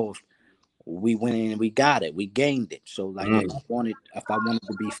involved, we went in and we got it. We gained it. So like Mm. if I wanted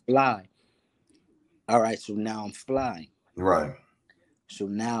to be fly, all right, so now I'm flying. Right. So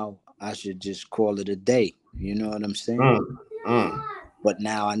now I should just call it a day. You know what I'm saying? Mm. Mm. But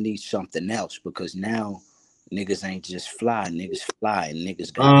now I need something else because now niggas ain't just fly, niggas fly, and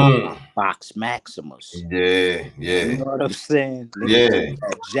niggas got Mm. Fox Maximus. Yeah. You Yeah. know what I'm saying? Niggas got Yeah.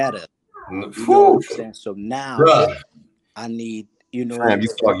 that Jetta. You know what Whew. I'm saying? So now Bruh. I need, you know what Fam, I'm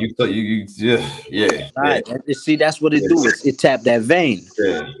saying? yeah, yeah, yeah, Right. See, that's what it yeah, do. It tap that vein.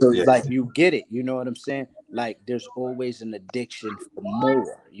 yeah, So yeah. like you get it. You know what I'm saying? Like there's always an addiction for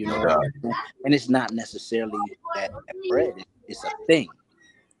more. You No know what doubt. I'm saying? And it's not necessarily that bread. It's a thing.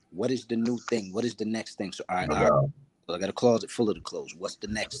 What is the new thing? What is the next thing? So No all right. doubt. So I got a closet full of the clothes. What's the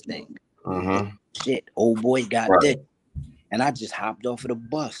next thing? Oh, Mm-hmm. shit, old boy got this. Right. And I just hopped off of the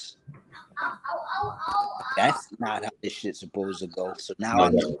bus. That's not how this shit's supposed to go. So now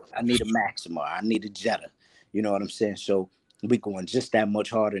No doubt. I need a Maxima. I need a Jetta. You know what I'm saying? So we going just that much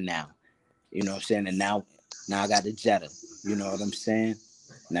harder now. You know what I'm saying? And now I got the Jetta. You know what I'm saying?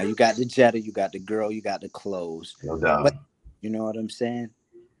 Now you got the Jetta, you got the girl, you got the clothes. No But doubt. you know what I'm saying?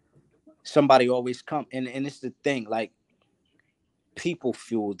 Somebody always come and it's the thing, like people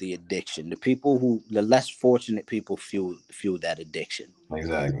fuel the addiction. The less fortunate people fuel that addiction.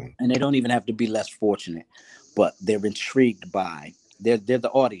 Exactly. And they don't even have to be less fortunate, but they're intrigued by they're the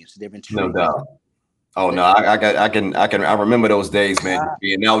audience. They're No intrigued doubt. Oh by no, I remember those days, man. Just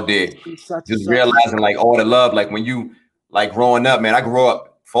being out there, just such realizing like all the love, like when you like growing up, man. I grew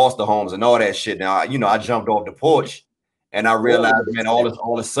up foster homes and all that shit. Now, I jumped off the porch and I realized, man, all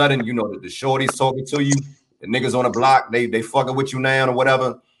of a sudden, the shorties talking to you, the niggas on the block, they fucking with you now or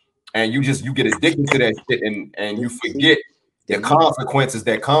whatever, and you get addicted to that shit and you forget the consequences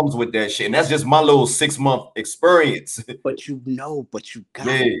that comes with that shit. And that's just my little 6-month experience. but you Yeah,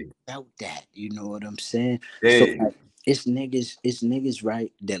 gotta out that. You know what I'm saying? So yeah, like, it's niggas,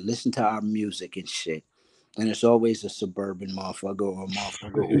 right, that listen to our music and shit. And it's always a suburban motherfucker or a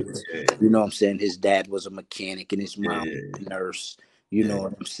motherfucker who was, yeah, you know what I'm saying, his dad was a mechanic and his mom yeah, was a nurse, you know yeah.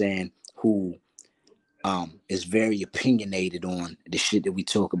 what I'm saying, who is very opinionated on the shit that we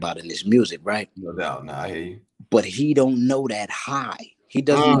talk about in this music, right? No doubt. Nah, I hear you. But he don't know that high. He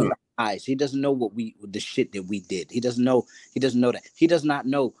doesn't know Mm, the highs. He doesn't know the shit that we did. He doesn't know that. He does not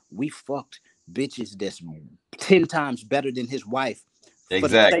know we fucked bitches that's 10 times better than his wife for the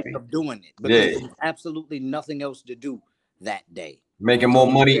sake exactly. of doing it because Yeah. there was absolutely nothing else to do that day. Making So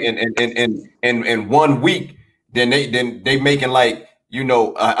more money in 1 week than they making like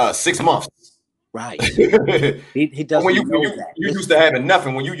 6 months. right. But He when doesn't know that. you used Listen, to having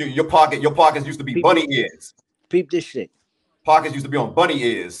nothing, when your pockets used to be peep this bunny shit. ears. Peep this shit. Pockets used to be on bunny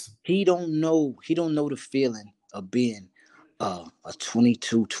ears. He don't know the feeling of being a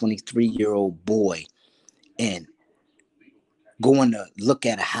 22, 23-year-old boy and going to look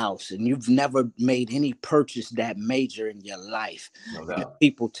at a house and you've never made any purchase that major in your life. No And doubt.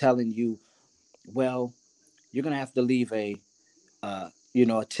 people telling you, well, you're going to have to leave a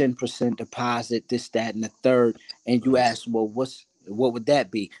 10% deposit, this, that, and the third. And you ask, well, what would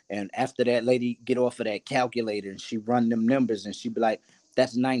that be? And after that lady get off of that calculator and she run them numbers and she be like,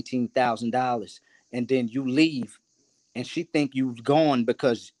 that's $19,000. And then you leave and she think you've gone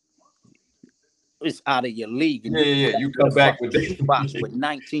because it's out of your league, and Yeah, you yeah, come yeah. back You with a come back fucking with the shoebox with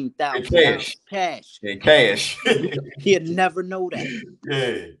 $19,000 cash. cash. Yeah, cash. He'd never know that.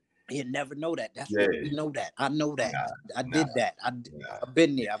 Yeah, He'd never know that. That's what we yeah. know that. I know that. Nah, I nah, did that. nah. I've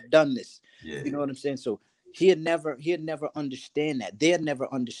been there. I've done this. Yeah. You know what I'm saying? So he'd never understand that. They'll never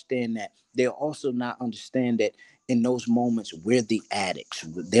understand that. They'll also not understand that in those moments we're the addicts.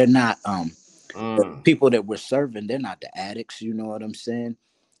 They're not The Mm. people that we're serving, they're not the addicts. You know what I'm saying?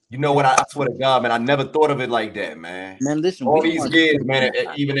 You know what? I swear to God, man, I never thought of it like that, man. Man, listen, All we the these ones years, chasing man, the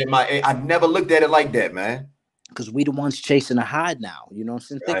high, even in my, I never looked at it like that, man. because we the ones chasing a high now. You know what I'm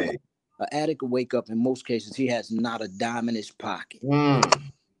saying? Think about Right. it. An addict will wake up. In most cases, he has not a dime in his pocket.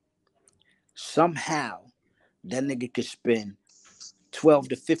 Mm. Somehow, that nigga could spend $1,200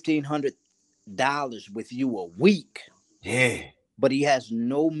 to $1,500 with you a week, Yeah. but he has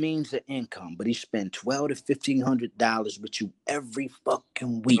no means of income. But he spent $1,200 to $1,500 with you every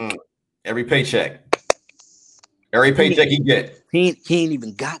fucking week. Mm. Every paycheck. Every paycheck he get. He ain't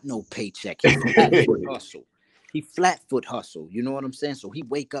even got no paycheck. He flat foot hustle. He flat foot hustle. You know what I'm saying? So he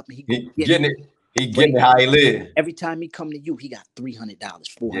wake up and he go He get getting it. it. He But getting it how he live. every time he come to you, he got $300,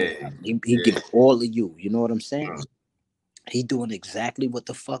 $400. Yeah. He Yeah. give all of you. You know what I'm saying? Mm. He doing exactly what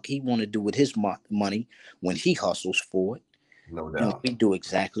the fuck he want to do with his money when he hustles for it. No And doubt. we do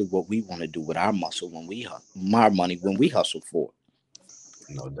exactly what we want to do with our muscle when we our money when we hustle for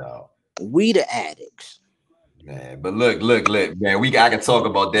No doubt. it. We the addicts. Man, but look, man. I can talk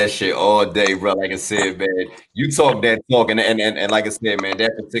about that shit all day, bro. Like I said, man, you talk that talk, and like I said, man,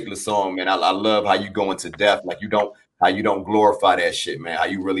 that particular song, man, I love how you go into depth, like how you don't glorify that shit, man. How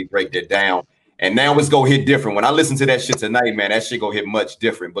you really break that down. And now it's gonna hit different. When I listen to that shit tonight, man, that shit gonna hit much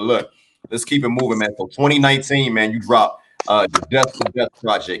different. But look, let's keep it moving, man. So 2019, man, you dropped the Death to Death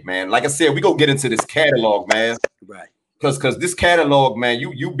project, man. Like I said, we gonna get into this catalog, man. Right. Because this catalog, man,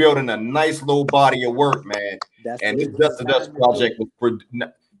 you building a nice little body of work, man. That's And what this it was Dust to Dust designed to project do. was,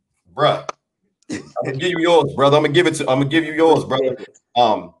 bruh. I'm gonna give you yours, brother. I'm gonna give you yours, brother.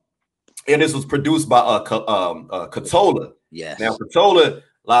 And this was produced by Katola. Yes. Now, Katola,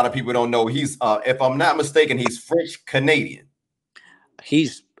 a lot of people don't know. He's, if I'm not mistaken, he's French Canadian.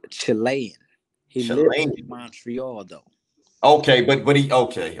 He's Chilean. He lives Chilean. in Montreal though. Okay, but he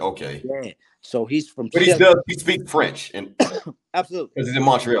okay. Yeah. So he's from But Chile. he speaks French and Absolutely. because he's in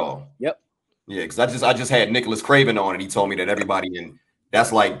Montreal. Yep. Yeah, because I just had Nicholas Craven on, and he told me that everybody in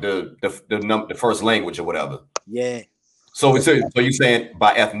that's like the first language or whatever. Yeah. So you saying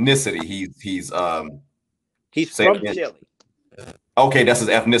by ethnicity he's from Chile. Okay, that's his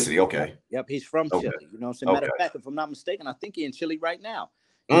ethnicity. Okay. Yep, he's from Okay. Chile. You know what I'm saying? Matter of Okay. fact, if I'm not mistaken, I think he's in Chile right now.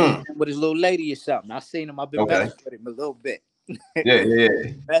 With his little lady or something. I've seen him. I've been messing with him a little bit. Yeah.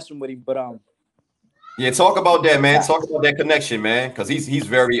 Messing with him, but yeah, talk about that, man. Talk about that connection, man, because he's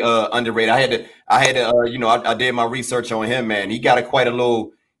very underrated. I had to you know, I did my research on him, man. He got quite a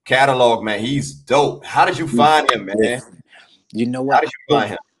little catalog, man. He's dope. How did you find him, man? You know what? How did you find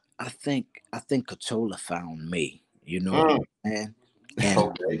him? I think Katola found me. You know what I'm saying? And,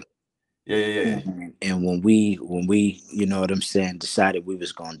 okay. Yeah. And when we, you know what I'm saying, decided we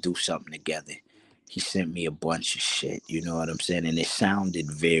was gonna do something together, he sent me a bunch of shit. You know what I'm saying? And it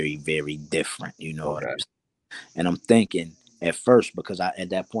sounded very, very different. You know what I'm saying? And I'm thinking at first, because at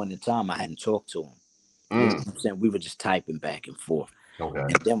that point in time I hadn't talked to him. You know what I'm saying? We were just typing back and forth. Okay.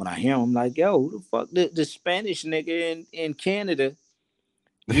 And then when I hear him, I'm like, yo, who the fuck the Spanish nigga in Canada?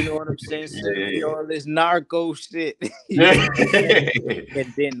 You know what I'm saying? Sending me all this narco shit.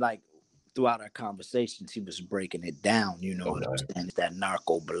 And then like throughout our conversations, he was breaking it down. You know what I'm saying? It's that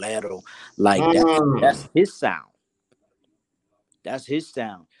narco bolero. Like that's his sound. That's his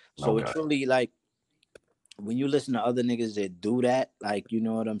sound. So it's really like when you listen to other niggas that do that, like, you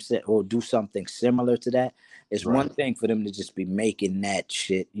know what I'm saying, or do something similar to that, it's one thing for them to just be making that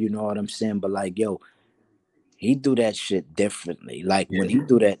shit, you know what I'm saying? But like, yo, he do that shit differently. Like when he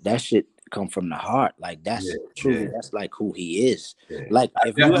do that shit come from the heart. Like that's truly that's like who he is. Like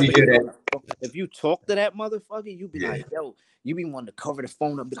if you talk to that motherfucker, you be like, yo, you be wanting to cover the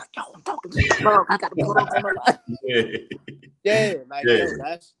phone up, be like, yo, I'm talking to the plug. I got the plug on the line. Yo,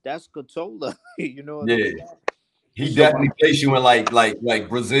 that's Katola. You know what I'm saying? He definitely placed you in like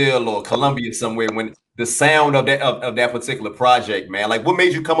Brazil or Colombia somewhere when the sound of that particular project, man. Like what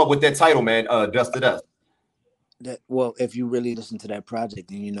made you come up with that title, man? Dust to Dust. Well, if you really listen to that project,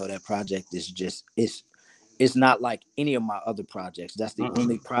 then you know that project is just it's not like any of my other projects. That's the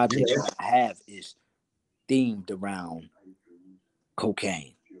only project that I have is themed around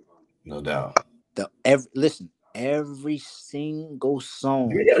cocaine. No doubt. Every single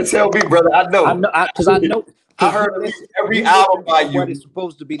song. You gotta tell me, brother. I know. Because I know. I heard every album by you. What it's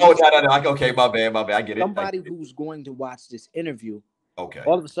supposed to be. Oh, no. Okay, my bad. I get it. Somebody who's going to watch this interview. Okay.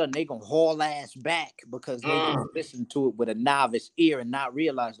 All of a sudden, they gonna haul ass back because they listen to it with a novice ear and not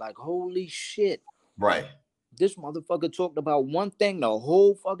realize, like, holy shit. Right. This motherfucker talked about one thing the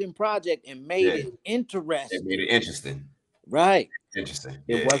whole fucking project and made it interesting. It made it interesting. Right. Interesting.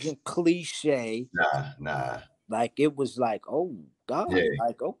 It wasn't cliche. Nah. Like it was like, oh God,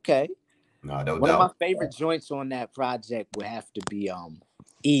 like okay. No, no One of my doubt. favorite joints on that project would have to be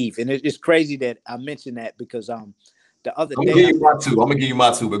Eve, and it's crazy that I mentioned that because the other I'm gonna day give I you my two. I'm gonna give you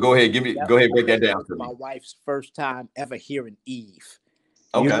my two, but go ahead, yep, go ahead, I break that think down that for was my me. wife's first time ever hearing Eve.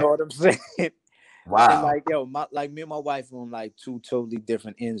 You Okay. know what I'm saying? And Wow. like yo, like me and my wife on like two totally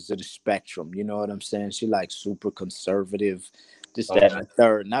different ends of the spectrum. You know what I'm saying? She like super conservative, this, that, Okay. and the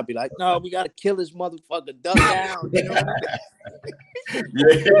third. And I'd be like, no, we gotta kill this motherfucker, duck down. You know what I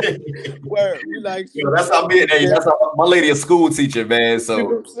Yeah. mean? Word. We like You know, super that's how me. fucking Hey, that's different. how my lady a school teacher, man. You know So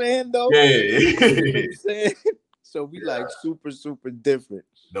what I'm saying though? You know what yeah. I'm saying? So we like super, super different.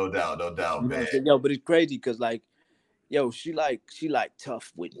 No doubt, no doubt, You know what man. I'm saying? Yo, but it's crazy because like, yo, she like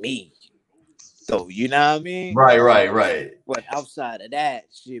tough with me. So you know what I mean? Right, right, right. But outside of that,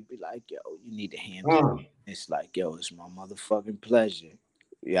 she'd be like, yo, you need to handle it. Mm. It's like, yo, it's my motherfucking pleasure.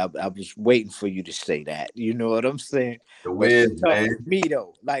 Yeah, I was waiting for you to say that. You know what I'm saying? The But whiz, she tough man. with me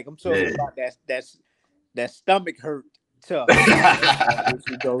though. Like I'm talking Yeah. about that stomach hurt tough. Like, oh, here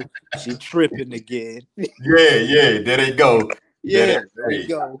she goes. She tripping again. Yeah, yeah. There they go. There Yeah, they there you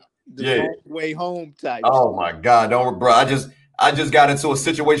go. go. The Yeah. long way home type Oh shit. my God, don't, bro. I just got into a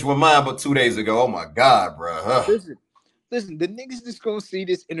situation with mine, but 2 days ago. Oh my God, bro. Ugh. Listen, listen, the niggas just gonna see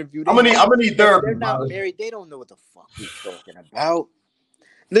this interview. I'm They gonna need, young I'm gonna as need fuck. therapy, They're not bro. married. They don't know what the fuck we talking about.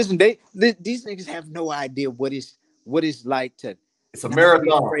 Listen, these niggas have no idea what it's like to It's a not be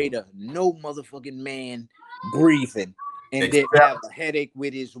marathon. afraid of no motherfucking man breathing and then Except have a headache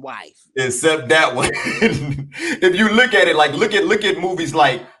with his wife. except that one. If you look at it, like look at movies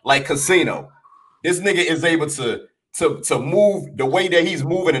like Casino. This nigga is able to move the way that he's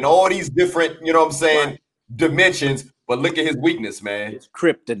moving in all these different, you know what I'm Right. saying, dimensions. But look at his weakness, man. It's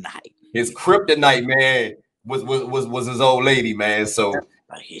kryptonite. His kryptonite, man, was his old lady, man. So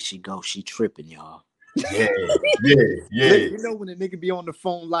Like here she goes, she tripping, y'all. yeah, yeah, Look, yeah. you know when a nigga be on the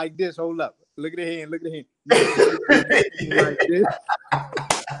phone like this, hold up. Look at the hand, look at the hand. You know when they be moving like this.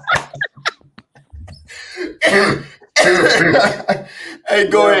 Hey,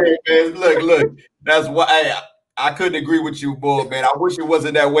 go Yo, ahead, man. Look. That's why I couldn't agree with you, boy, man. I wish it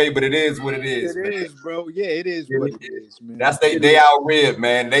wasn't that way, but it is what it it is, man. is, bro. Yeah, it is what it is, man. That's they our rib,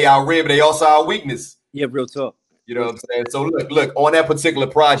 man. They our rib, they also our weakness. Yeah, real talk. You know Real what I'm talk. saying? So look, on that particular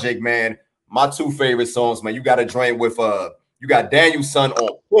project, man, my two favorite songs, man. You got a joint with you got Daniel Son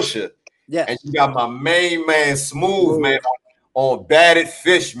on Pusher, and Yes. you got my main man Smooth, man, Smooth. on Batted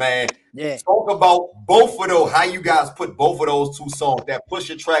Fish, man. Yeah. Talk about both of those, how you guys put both of those two songs, that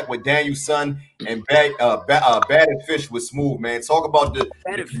Pusher track with Daniel Son and Batted Fish with Smooth, man. Talk about the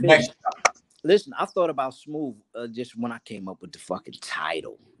Better fish. connection. Listen, I thought about Smooth just when I came up with the fucking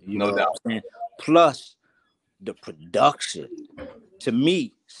title. You No know what doubt. I'm saying? Plus the production to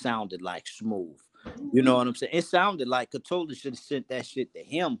me sounded like Smooth. You know what I'm saying? It sounded like Katola should have sent that shit to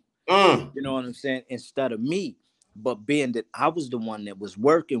him. Mm, You know what I'm saying? Instead of me. But being that I was the one that was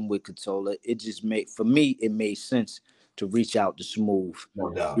working with Katola, it just made for me, it made sense to reach out to Smooth. no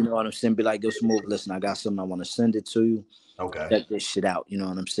You doubt. know what I'm saying? Be like, yo, Smooth, listen, I got something I want to send it to you. Okay. Check this shit out. You know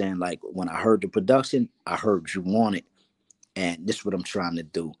what I'm saying? Like when I heard the production, I heard you want it. And this is what I'm trying to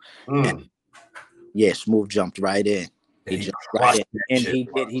do. And Mm. yeah, Smooth jumped right in. And He he jumped right crushed in. that And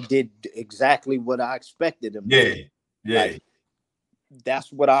shit, bro. he did exactly what I expected him to Yeah, do. yeah. Like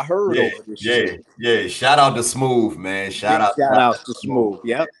that's what I heard Yeah, over this yeah, shit. yeah. Shout out to Smooth, man. Big shout Shout out outs to to Smooth. Smooth.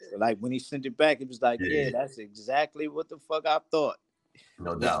 Yep. Like when he sent it back, it was like, yeah, Yeah, that's exactly what the fuck I thought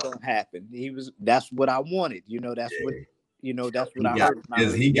no was doubt. gonna happen. That's what I wanted. Yeah. That's what I heard when I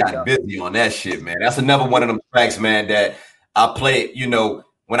heard He Big got Up. busy on that shit, man. That's another one of them tracks, man, that I play,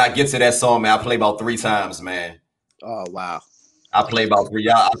 when I get to that song, man, I play about 3 times, man. Oh wow. I play about three.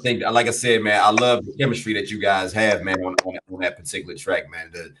 I think, like I said, man, I love the chemistry that you guys have, man, on that particular track, man.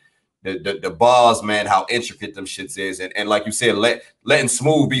 The bars, man, how intricate them shits is, and like you said, letting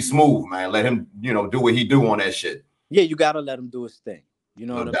Smooth be Smooth, man. Let him, do what he do on that shit. Yeah, you gotta let him do his thing. You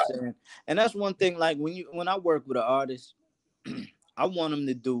know No what I'm doubt. saying? And that's one thing. Like when I work with an artist, I want him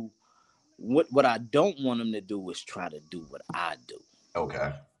to do what I don't want him to do is try to do what I do.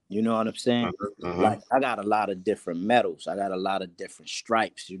 Okay. You know what I'm saying? Mm-hmm. Like I got a lot of different metals. I got a lot of different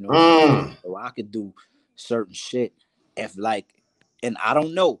stripes. You know what I'm saying? Mm. So I could do certain shit if like, and I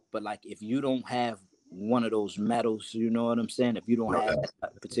don't know, but like if you don't have one of those metals, you know what I'm saying? If you don't No have doubt.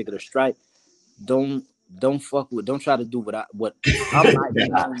 that particular stripe, don't don't try to do what I might be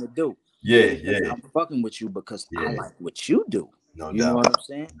known to do. Yeah, Because yeah, I'm fucking with you because I yeah. like what you do. No You know doubt. what I'm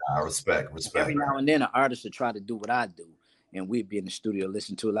saying? I respect, Every respect. now and then, an artist will try to do what I do, and we'd be in the studio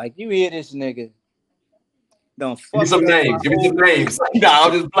listening to it. Like, you hear this nigga? Don't Give me fuck some up my names. Give me some whole names. Nah,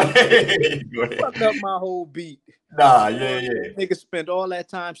 I'll just play. Go ahead. fuck up my whole beat. Nah, You know yeah, what I'm yeah. saying? Nigga spent all that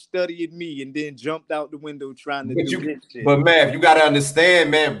time studying me and then jumped out the window trying to do this shit. But man, you gotta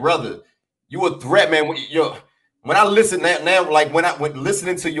understand, man, brother, you a threat, man. When I listen now, like when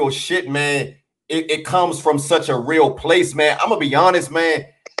listening to your shit, man, it comes from such a real place, man. I'm gonna be honest, man.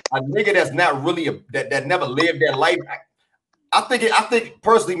 A nigga that's not really that never lived that life. I think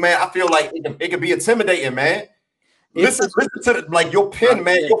personally, man, I feel like it can be intimidating, man. Listen to like your pen,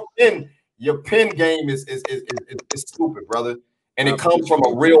 man. Your pen game is stupid, brother. And it comes from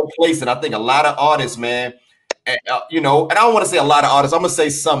a real place. And I think a lot of artists, man, and, and I don't want to say a lot of artists. I'm gonna say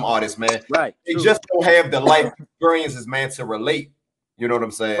some artists, man. Right. They just don't have the life experiences, man, to relate. You know what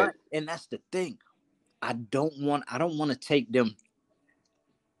I'm saying? Right. And that's the thing. I don't want to take them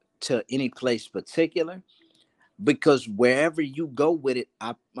to any place particular, because wherever you go with it,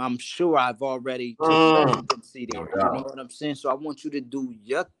 I'm sure I've already see there. You know what I'm saying? So I want you to do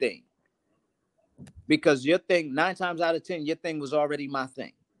your thing, because your thing, 9 times out of 10, your thing was already my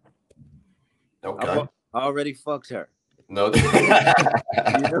thing. Okay. I already fucked her. No. You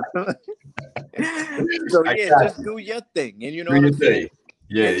know? So yeah, just do your thing, and you know what I'm saying?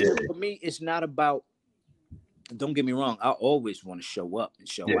 Yeah. For me, it's not about. Don't get me wrong. I always want to show up and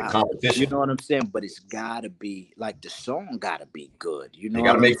show out. Competition. You know what I'm saying? But it's gotta be like the song gotta be good. You know, it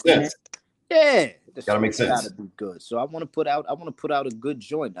gotta make sense. Yeah, the gotta make sense. Gotta be good. So I want to put out a good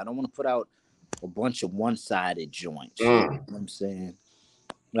joint. I don't want to put out a bunch of one-sided joints. You know what I'm saying?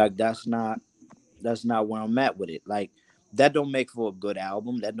 Like that's not where I'm at with it. Like that don't make for a good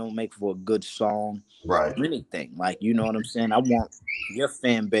album. That don't make for a good song. Right. Anything. Like, you know what I'm saying? I want your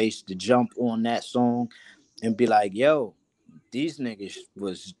fan base to jump on that song and be like, yo, these niggas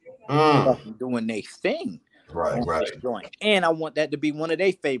was fucking doing their thing. Right. Joint. And I want that to be one of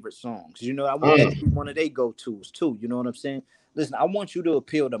their favorite songs. You know, I want that to be one of their go-tos too. You know what I'm saying? Listen, I want you to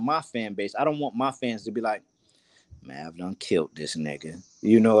appeal to my fan base. I don't want my fans to be like, man, I've done killed this nigga.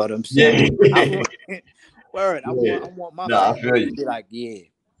 You know what I'm saying? Yeah. I want my fans to be like, yeah,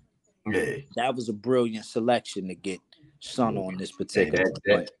 that was a brilliant selection to get Son on this particular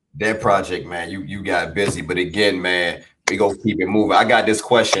that project, man. You got busy, but again, man, we go keep it moving. I got this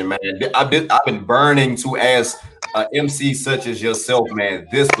question, man. I've been burning to ask MC such as yourself, man,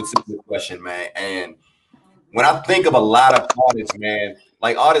 this particular question, man. And when I think of a lot of artists, man,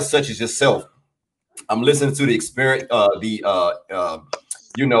 like artists such as yourself, I'm listening to the experience, the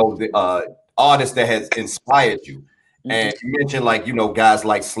artist that has inspired you. And you mentioned, like, guys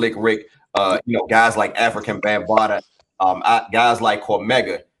like Slick Rick, guys like African Bambaataa, guys like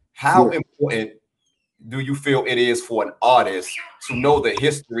Cormega. How important do you feel it is for an artist to know the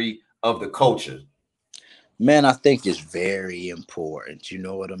history of the culture? Man, I think it's very important. You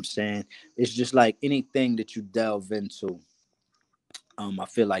know what I'm saying? It's just like anything that you delve into. I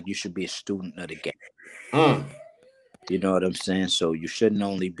feel like you should be a student of the game. You know what I'm saying? So you shouldn't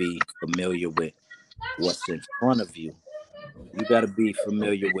only be familiar with what's in front of you. You got to be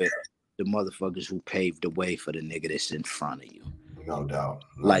familiar with the motherfuckers who paved the way for the nigga that's in front of you. No doubt.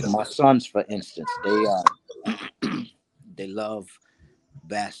 Like my sons, for instance, they love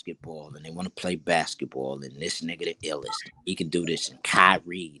basketball and they want to play basketball, and this nigga the illest. He can do this, and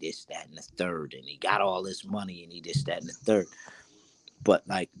Kyrie, this, that, and the third, and he got all this money and he this, that, and the third. But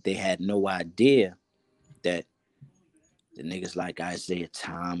like they had no idea that the niggas like Isaiah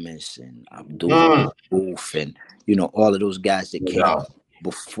Thomas and Abdul Wolf and all of those guys that came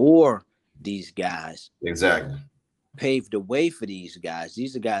before these guys paved the way for these guys.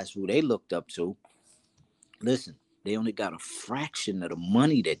 These are guys who they looked up to. Listen, they only got a fraction of the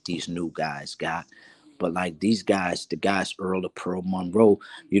money that these new guys got. But like these guys, the guys Earl of Pearl Monroe,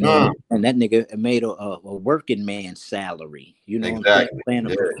 and that nigga made a working man's salary,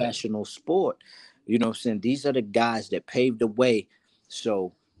 playing a professional sport. You know what I'm saying? These are the guys that paved the way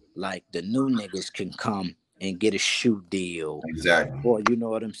so like the new niggas can come and get a shoe deal. Exactly. Or you know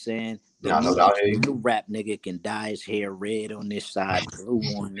what I'm saying? The new rap nigga can dye his hair red on this side, blue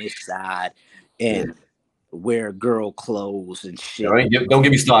on this side, and wear girl clothes and shit. Don't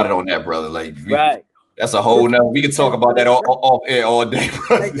get me started on that, brother. Like, right. That's a whole nother. We can talk about that off air all day.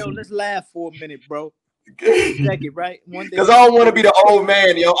 Hey, yo, let's laugh for a minute, bro. Check it, right? Because I don't want to be the old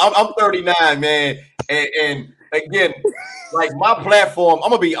man, yo. I'm 39, man. And again, like my platform, I'm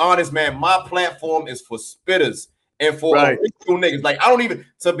gonna be honest, man. My platform is for spitters and for original niggas. Like, I don't even,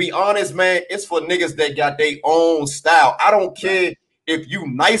 to be honest, man, it's for niggas that got their own style. I don't care if you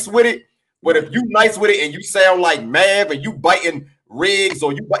nice with it, but if you nice with it and you sound like Mav and you biting rigs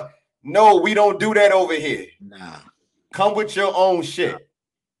or you bite. No, we don't do that over here. Nah. Come with your own shit.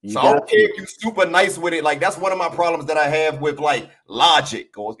 You So I don't got care to. if you super nice with it. Like that's one of my problems that I have with like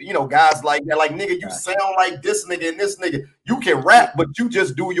Logic or guys like that. Like nigga, you Right. sound like this nigga and this nigga. You can rap, but you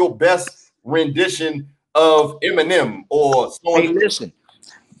just do your best rendition of Eminem or Hey, someone. listen.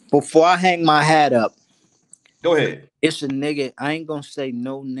 Before I hang my hat up, Go ahead. it's a nigga. I ain't gonna say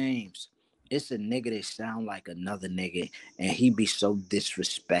no names. It's a nigga that sound like another nigga, and he be so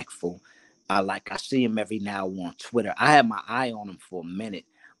disrespectful. I see him every now on Twitter. I had my eye on him for a minute.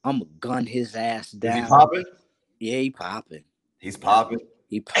 I'ma gun his ass Is he down. popping? Yeah, he popping. He's popping.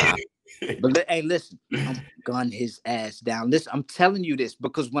 He popping. But hey, listen, I'm gun his ass down. Listen, I'm telling you this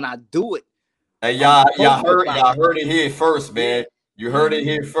because when I do it, Hey, I'm y'all vocal about it. heard it here first, Yeah. man. You heard it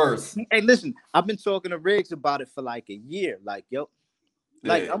here first. Hey, listen, I've been talking to Riggs about it for like a year. Like, yo,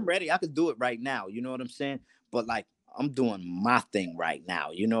 like Yeah. I'm ready. I could do it right now. You know what I'm saying? But like I'm doing my thing right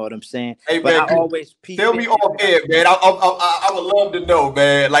now. You know what I'm saying? Hey But man, I always peep tell in me and off be like, air, man. I would love to know,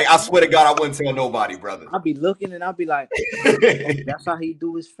 man. Like I swear to God, I wouldn't tell nobody, brother. I'll be looking and I'll be like, oh, that's how he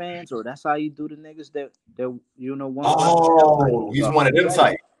do his fans, or that's how he do the niggas that want to run his show. Like, Oh, he's yo, one of I'm them ready.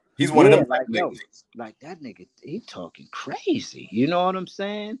 type. He's one of Yeah, them type like yo, niggas. like that nigga, he talking crazy. You know what I'm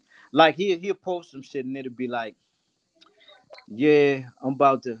saying? Like he'll post some shit and it'll be like, yeah, I'm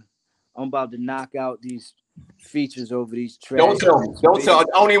about to knock out these features over these Don't trash tell me. ass Don't tell. I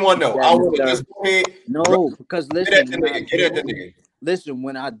beats. don't even want to This, know. that, I and the want to third. just go ahead, No, because get at listen, the when I nigga. Get at do the it, nigga. listen,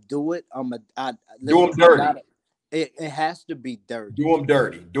 when I do it, I Do listen, him I dirty. gotta it has to be dirty. Do him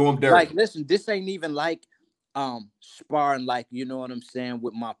dirty. Do him Like, dirty. listen, this ain't even like sparring, like, you know what I'm saying,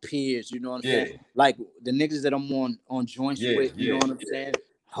 with my peers, you know what I'm Yeah. saying? Like the niggas that I'm on joints Yeah. with, you know Yeah. what I'm saying?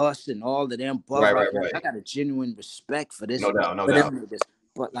 Huss and all of them, Right. Bubba. Right. Like, I got a genuine respect for this, No doubt. No for doubt. them niggas.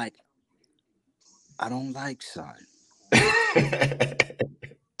 But like, I don't like son.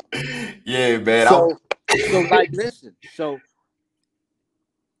 Yeah, man. So like listen, so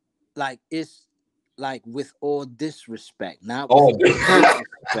like it's like with all disrespect, not with Oh,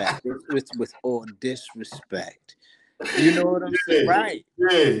 disrespect. It's with all disrespect. You know what I'm saying? yeah. Right.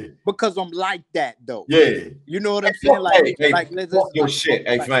 Yeah. Because I'm like that though. Yeah. You know what I'm saying? Like, Hey, let's talk just your shit.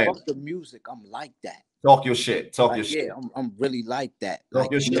 Hey, like fam. fuck the music. I'm like that. Talk your shit. Talk your Like, shit. yeah, I'm really like that. Talk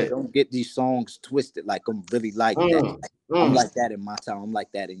Like, your shit. don't get these songs twisted. Like, I'm really like that. Mm, Like, I'm mm, like that in my town. I'm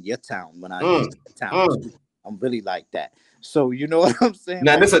like that in your town when I mm, visit the town. mm. I'm really like that. So you know what I'm saying?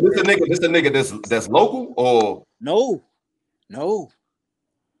 Now Like, this a nigga that's local or no, no,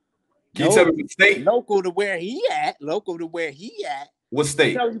 can you tell me no. what state? Local to where he at. Local to where he at. What You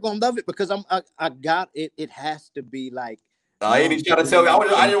state? know you're gonna love it because I got it. It has to be like I ain't even trying to tell me. I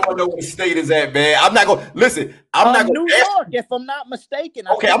non. didn't want to know what the state is at, man. I'm not gonna listen. I'm not New gonna ask. York, if I'm not mistaken.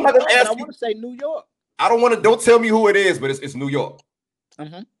 I Okay, could I'm be not gonna wrong, but I ask you. want to say New York. I don't want to. Don't tell me who it is, but it's New York.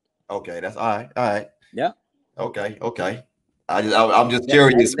 Mm-hmm. Okay, that's all right. All right. Yeah. Okay. I'm just Yep.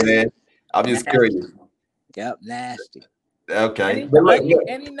 curious, man. I'm just Nasty. curious. Yep. Nasty. Okay, Any but look,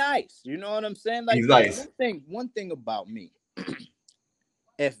 any nice. You know what I'm saying? Like he's nice. one thing about me.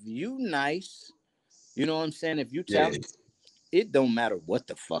 If you nice, you know what I'm saying? If you Yeah. tell it don't matter what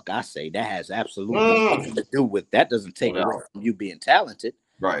the fuck I say. That has absolutely Mm. nothing to do with that. Doesn't take No away doubt. from you being talented.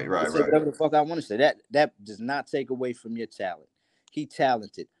 Right. I say whatever the fuck I want to say. That does not take away from your talent. He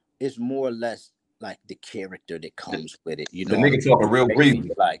talented. It's more or less like the character that comes with it. You The know, nigga talking real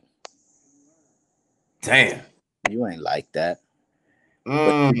breezy. like Damn. you ain't like that.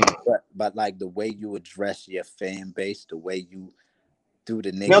 Mm. But like the way you address your fan base, the way you do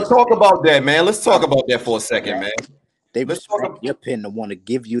the Now niggas. talk about that, man. Let's talk about that for a second, man. They Let's talk respect about your pen to want to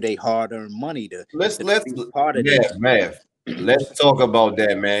give you their hard-earned money to let's be part of this. Mav. Let's talk about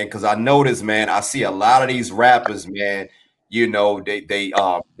that, man. Because I notice, man, I see a lot of these rappers, man. You know, they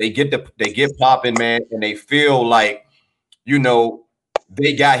get popping, man, and they feel like, you know,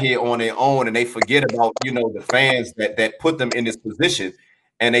 they got here on their own, and they forget about, the fans that put them in this position,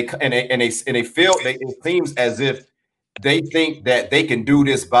 and they feel it seems as if they think that they can do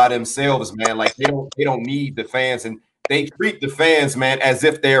this by themselves, man. Like they don't need the fans, and they treat the fans, man, as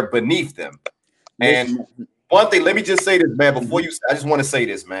if they're beneath them. And Listen, one thing, let me just say this, man. Before you, I just want to say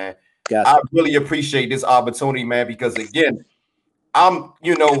this, man. I gotcha. really appreciate this opportunity, man, because again, I'm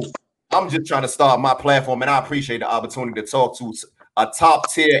just trying to start my platform, and I appreciate the opportunity to talk to a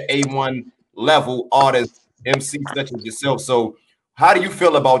top tier A1 level artist, MC such as yourself. So, how do you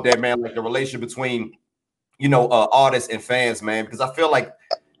feel about that, man? Like the relation between artists and fans, man? Because I feel like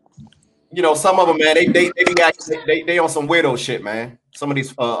some of them, man, they on some weirdo shit, man. Some of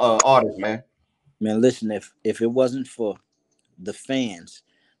these artists, man. Man, listen, if it wasn't for the fans,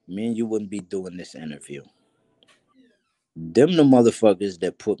 me and you wouldn't be doing this interview. Them the motherfuckers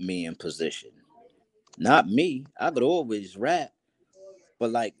that put me in position. Not me. I could always rap. But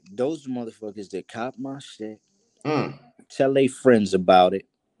like those motherfuckers that cop my shit, Mm. tell their friends about it,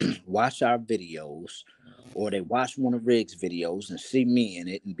 watch our videos, or they watch one of Rig's videos and see me in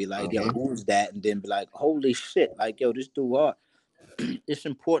it and be like, yo, who's that? And then be like, holy shit, like, yo, this dude hard. It's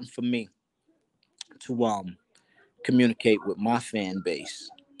important for me to communicate with my fan base,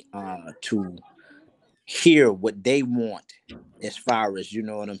 to hear what they want as far as, you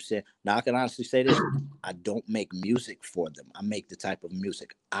know what I'm saying. Now I can honestly say this: I don't make music for them. I make the type of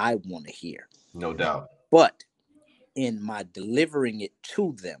music I want to hear. No doubt. But in my delivering it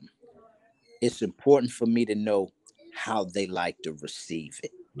to them, it's important for me to know how they like to receive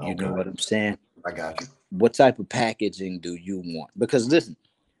it. You know what I'm saying? I got you. What type of packaging do you want? Because listen,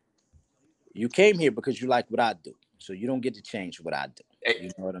 you came here because you like what I do, so you don't get to change what I do.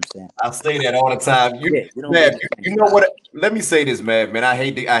 You know what I'm saying? I say that all the time. You know what? Let me say this, man. I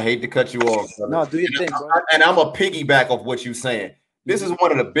hate to cut you off. Brother. No, do your thing, bro. And I'm a piggyback of what you're saying. This is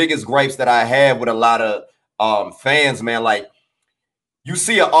one of the biggest gripes that I have with a lot of fans, man. Like, you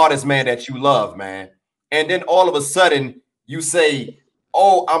see an artist, man, that you love, man, and then all of a sudden you say,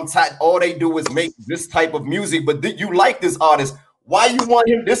 "Oh, I'm tired. All they do is make this type of music." But you like this artist? Why you want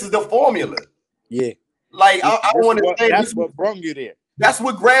him? This is the formula. Yeah. Like I want to say that's what brought you there. That's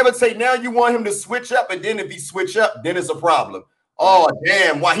what gravitate. Now you want him to switch up, and then if he switch up, then it's a problem. Oh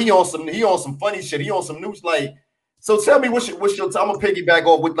damn! Why he on some funny shit? He on some news like. So tell me what's your I'm gonna piggyback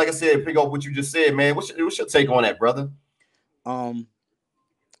off with, like I said, pick off what you just said, man. What's your take on that, brother?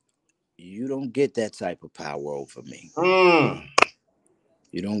 You don't get that type of power over me.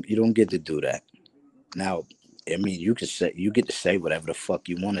 You don't get to do that. Now, I mean, you get to say whatever the fuck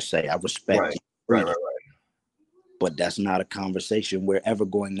you want to say. I respect you. Right. But that's not a conversation we're ever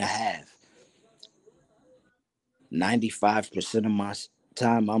going to have. 95% of my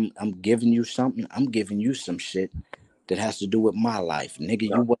time, I'm giving you something. I'm giving you some shit that has to do with my life. Nigga,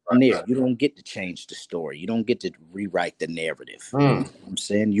 you wasn't there. You don't get to change the story. You don't get to rewrite the narrative. You know what I'm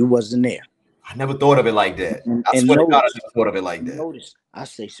saying? You wasn't there. I never thought of it like that. I swear to God, I never thought of it like that. Notice, I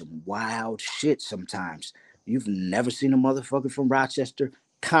say some wild shit sometimes. You've never seen a motherfucker from Rochester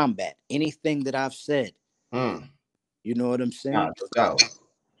combat anything that I've said. You know what I'm saying?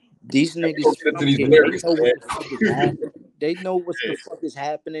 These niggas, they know what the fuck is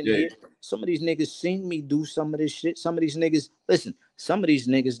happening here. Some of these niggas seen me do some of this shit. Some of these niggas, listen, some of these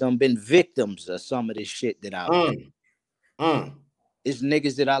niggas done been victims of some of this shit that I've done. It's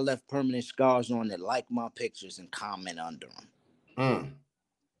niggas that I left permanent scars on that like my pictures and comment under them.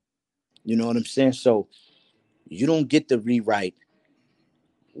 You know what I'm saying? So you don't get to rewrite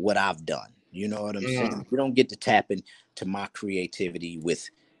what I've done. You know what I'm saying? You don't get to tap into my creativity with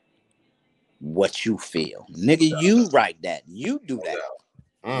what you feel. Nigga, you write that. You do that.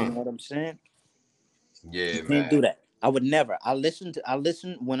 You know what I'm saying? Yeah, you can't do that. I would never. I listen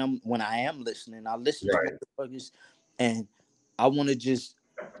when I am listening. I listen to motherfuckers, and I want to just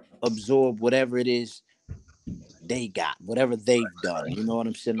absorb whatever it is they got, whatever they've done. You know what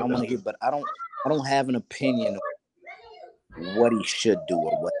I'm saying? I want to hear, but I don't have an opinion on what he should do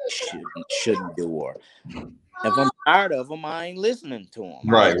or what he shouldn't do. Or if I'm tired of him, I ain't listening to him.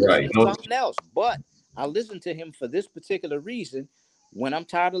 Right. Something else. But I listen to him for this particular reason. When I'm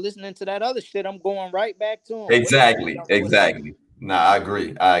tired of listening to that other shit, I'm going right back to him. Exactly. Nah, I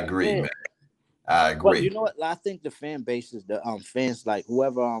agree, man. I agree. But you know what? I think the fan base is the fans, like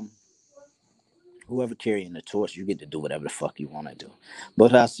whoever carrying the torch, you get to do whatever the fuck you want to do.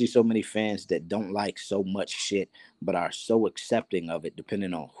 But I see so many fans that don't like so much shit, but are so accepting of it,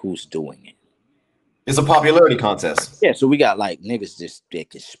 depending on who's doing it. It's a popularity contest. Yeah, so we got like niggas just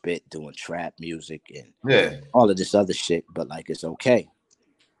thick as spit doing trap music and all of this other shit, but like it's okay.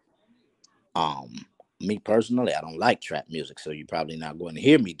 Me personally, I don't like trap music, so you're probably not going to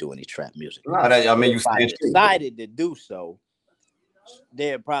hear me do any trap music. No, I mean, if I decided to do so,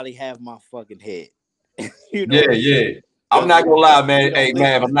 they'd probably have my fucking head. You know I'm not gonna lie, man. Hey,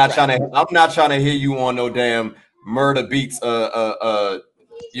 man, I'm not trying to hear you on no damn Murder Beats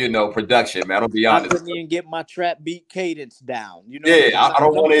production, man. I'll be honest. I couldn't even get my trap beat cadence down. You know, I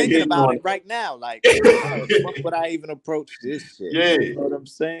don't want to hear about it right now. Like, fuck would I even approach this shit? You know what I'm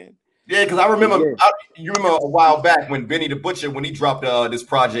saying? Yeah, because I remember, you remember a while back when Benny the Butcher, when he dropped this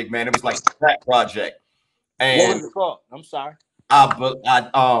project, man, it was like a rap project. And what was it called? I'm sorry.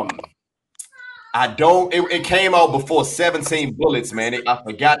 It came out before 17 Bullets, man. I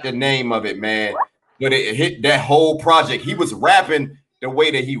forgot the name of it, man. But it hit that whole project. He was rapping the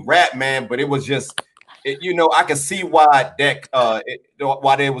way that he rapped, man, but it was just, I could see why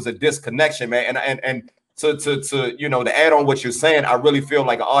why there was a disconnection, man. And to add on what you're saying, I really feel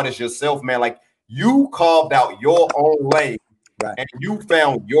like an artist yourself, man. Like, you carved out your own lane Right. and you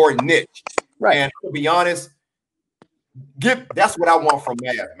found your niche. Right. And to be honest, that's what I want from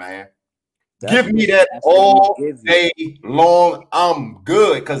Mav, man. That's Give me what, that that's what we all give you. day long. I'm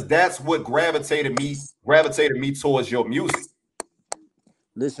good because that's what gravitated me towards your music.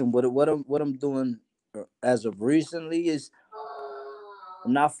 Listen, what I'm doing as of recently is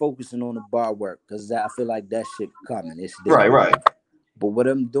I'm not focusing on the bar work because I feel like that shit coming. It's there. Right, right. But what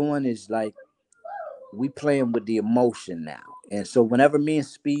I'm doing is like we playing with the emotion now, and so whenever me and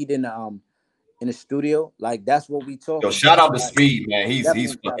Speed in the studio, like that's what we Yo, talking shout about. out to Like, Speed, man. He's definitely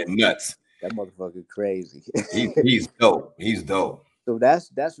shout out fucking Speed. nuts. That motherfucker crazy. He's dope. He's dope. So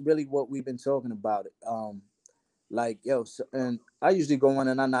that's really what we've been talking about. Like yo, so, and I usually go in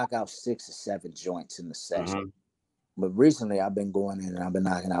and I knock out 6 or 7 joints in the session. Mm-hmm. But recently I've been going in and I've been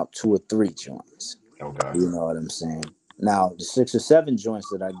knocking out 2 or 3 joints. Okay. You know what I'm saying? Now the 6 or 7 joints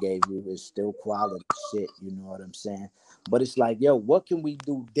that I gave you is still quality shit. You know what I'm saying? But it's like, yo, what can we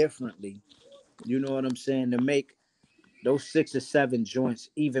do differently? You know what I'm saying? To make those 6 or 7 joints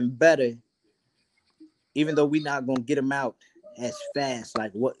even better, even though we're not gonna get them out as fast.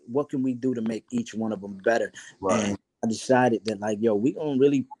 Like, what can we do to make each one of them better? Right. And I decided that, like, yo, we gonna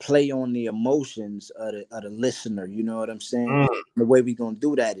really play on the emotions of the listener. You know what I'm saying? Mm, The way we gonna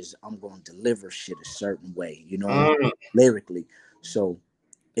do that is I'm gonna deliver shit a certain way. You know, mm. lyrically. So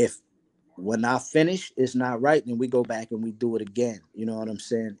if when I finish it's not right, then we go back and we do it again. You know what I'm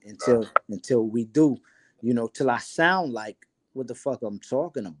saying? Until we do, till I sound like what the fuck I'm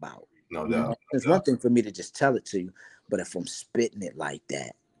talking about. No You doubt. know, it's one thing for me to just tell it to you, but if I'm spitting it like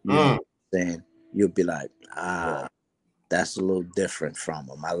that, you know Mm. what I'm saying, you'll be like, Right. that's a little different from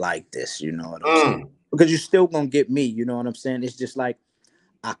them. I like this, you know what I'm saying? Mm. Because you're still gonna get me, you know what I'm saying? It's just like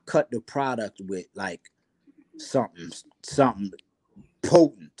I cut the product with like something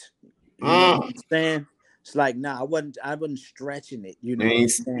potent. You know what Mm. I'm saying? It's like, nah, I wasn't stretching it, you know what I'm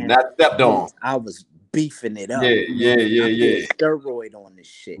He's saying? not stepped on. I was beefing it up. Yeah, You know yeah, what I'm saying? yeah, I put yeah. steroid on this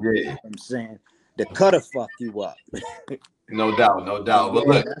shit. You know Yeah. what I'm saying? The cutter fuck you up. No doubt, no doubt. But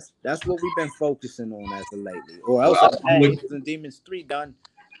Yeah, look, that's what we've been focusing on as of lately. Or well, else I I'm had look, Angels and Demons 3 done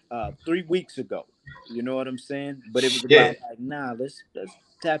 3 weeks ago. You know what I'm saying? But it was yeah. about like, nah, let's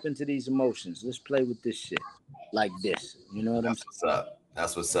tap into these emotions. Let's play with this shit. Like this. You know what I'm That's saying? what's up.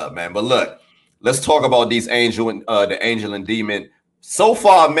 That's what's up, man. But look, let's talk about these angel and the angel and demon. So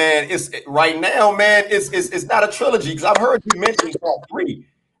far, man, right now, man, it's not a trilogy because I've heard you mention part 3.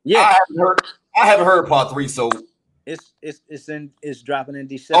 Yeah. I haven't heard part 3. So It's dropping in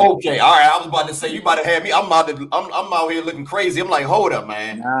December. okay, all right. I was about to say you about to have me. I'm out here looking crazy. I'm like, hold up,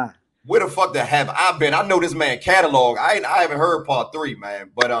 man. Nah. Where the fuck the have I been? I know this man catalog. I haven't heard part 3, man.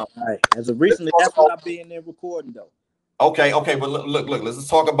 But All right. As of let's recently, talk that's what about I've been there recording though. okay. But look. Let's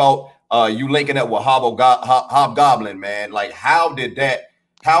talk about you linking up with Hobgoblin, man. Like, how did that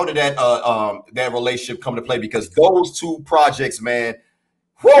relationship come to play? Because those 2 projects, man,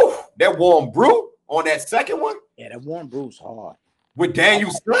 whew, that Warm Brew on that second one Yeah, that Warm Brew's hard. with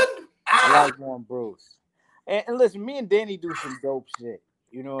Daniel Son. I like Warm Brews. And listen, me and Danny do some dope shit.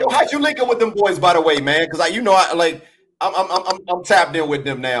 You know Yo, what I'm how'd you link up with them boys, by the way, man? Because I'm tapped in with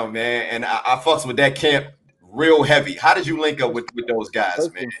them now, man, and I fucks with that camp real heavy. How did you link up with those guys,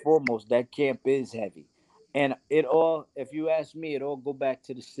 First man? and foremost, that camp is heavy. And it all, if you ask me, it all go back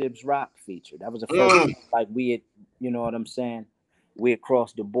to the Sibs Rock feature. That was the first Mm, time, like we had, you know what I'm saying? We had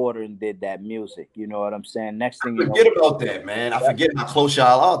crossed the border and did that music. You know what I'm saying? Next thing you know, forget about that, man. I that's forget how close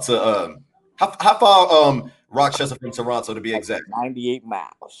y'all are to how far Rochester from Toronto to be like exact. 98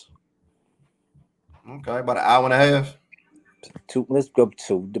 miles. Okay, about an hour and a half. Two, let's go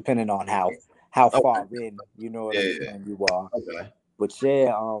two, depending on how Okay, far in, you know what I'm yeah, saying, you are. okay. But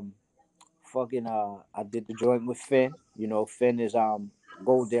yeah, fucking I did the joint with Finn. You know, Finn is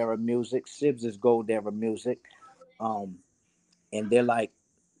Gold Era Music. Sibs is Gold Era Music. Um and they're like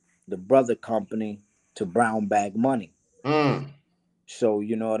the brother company to Brown Bag Money. Mm, So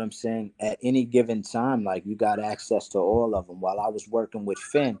you know what I'm saying? At any given time, like you got access to all of them. While I was working with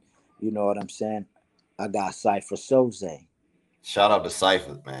Finn, you know what I'm saying? I got Cypher Soze. shout out to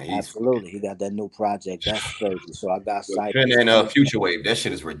Cypher, man. He's fucking Absolutely. He got that new project. That's crazy. So I got with Cypher. Finn and Future Wave. That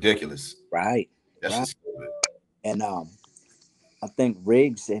shit is ridiculous. Right. That's Right. just stupid. And I think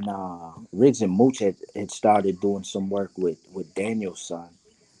Riggs and Mooch had started doing some work with Daniel's son.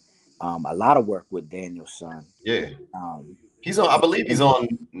 A lot of work with Daniel's son. Yeah. Um, He's on. I believe he's on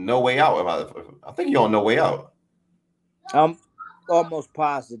No Way Out. I think he's on No Way Out. I'm almost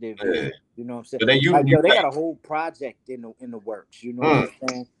positive, yeah. Yeah. You know what I'm saying? But then Like you yo, they got a whole project in the works. You know what mm, I'm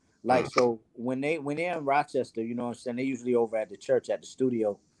saying? mm, Like so when they're in Rochester, you know what I'm saying? They usually over at the church at the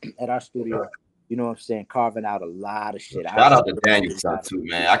studio, at our okay. studio. You know what I'm saying? Carving out a lot of shit. Shout out to Daniel-san too,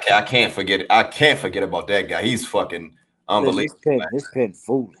 man. I can't forget it. I can't forget about that guy. He's fucking unbelievable. This pen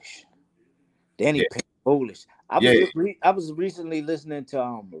foolish. Danny Pen foolish. I was recently listening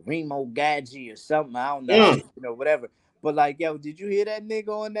to Remo Gadget or something. I don't know, you know, whatever. But like, yo, did you hear that nigga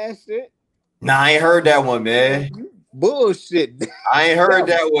on that shit? Nah, I ain't heard that one, man. Bullshit. I ain't heard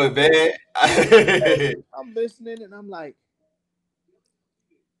that one, man. I'm listening and I'm like,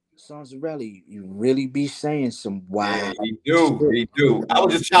 Sonzarelli, you really be saying some wild. Yeah, he do. I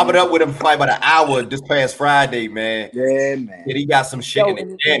was just chopping up with him for like about an hour this past Friday, man. Yeah, man. And he got some shit in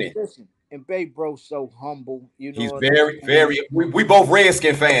the cannon. Listen, and Babe Bro's so humble, you know. He's very. We both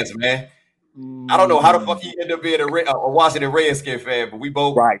Redskin fans, man. I don't know how the fuck he ended up being a Washington Redskin fan, but we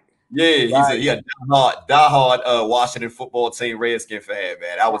both right. Yeah, he's a diehard Washington football team Redskin fan,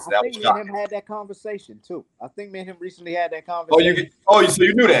 man. I think me and him had that conversation too. I think me and him recently had that conversation. So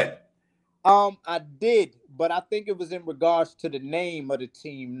you knew that? I did, but I think it was in regards to the name of the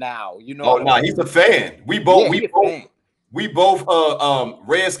team now. You know. Oh no, he's a fan. We both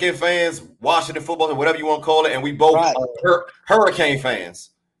Redskin fans, Washington football, or whatever you want to call it, and we both Hurricane fans.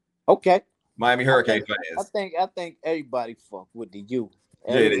 Okay. Miami Hurricane fans. I think everybody fuck with the U.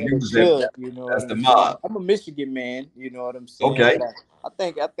 Yeah, you know, that's the mob. I'm a Michigan man, you know what I'm saying? Okay. I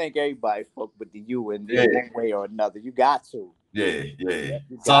think everybody fuck with the U in one way or another. You got to. Yeah.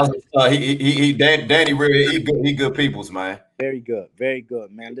 So Danny really he good peoples, man. Very good,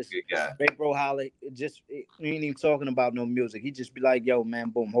 man. This good guy. Big Bro Holly, he ain't even talking about no music. He just be like, yo, man,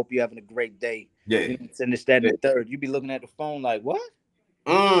 boom, hope you're having a great day. Yeah. You know, and this, that, and the third. You be looking at the phone like, what?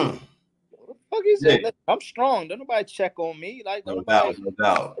 What the fuck is it? I'm strong. Don't nobody check on me. Like, no doubt.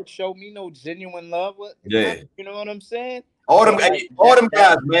 Show me no genuine love. Yeah. You know what I'm saying? All them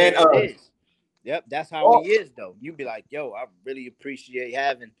guys, man. Yep, that's how he is, though. You be like, yo, I really appreciate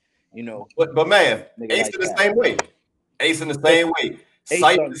having, you know. But man, Ace in the same way. Ace in the same way.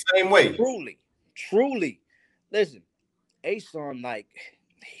 Sight in the same way. Truly. Listen, Ace on, like,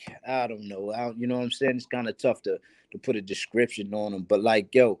 I don't know. You know what I'm saying? It's kind of tough to put a description on him. But,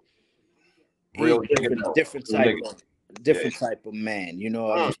 like, yo, different type of man, you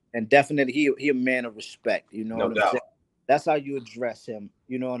know. And definitely he a man of respect, you know what I'm saying? That's how you address him,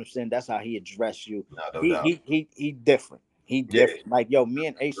 you know what I'm saying? That's how he address you. He different. He different. Like, yo, me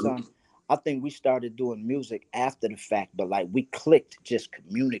and Ason, I think we started doing music after the fact, but like we clicked just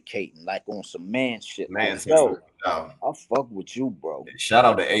communicating like on some man shit. Yo, I fuck with you, bro. Shout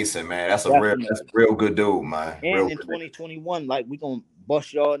out to Ason, man. That's a real good dude, man. And in 2021, like we gonna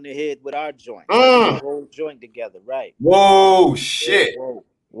bust y'all in the head with our joint. Whole joint together, right? Whoa, shit.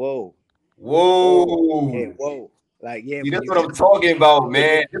 Whoa. Yeah, whoa. Like, yeah. See, that's what I'm talking about,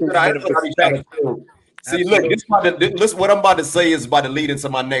 man. See, look, what I'm about to say is about to lead into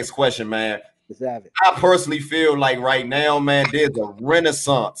my next question, man. I personally feel like right now, man, there's a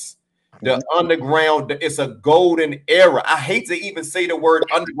renaissance. The underground, it's a golden era. I hate to even say the word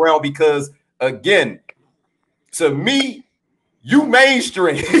underground because, again, to me, you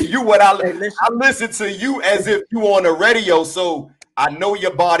mainstream. I listen to you as if you on the radio. So I know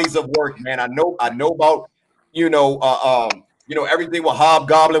your bodies of work, man. I know about everything with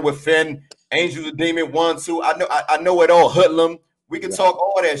Hobgoblin, with Finn, Angels of Demon 1, 2. I know it all. Hoodlum. We can talk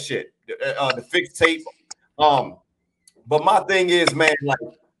all that shit. The fixed tape. But my thing is, man, like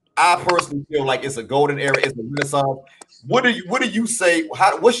I personally feel like it's a golden era. It's a renaissance. What do you say?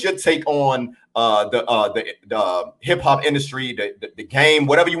 What's your take on the hip hop industry, the game,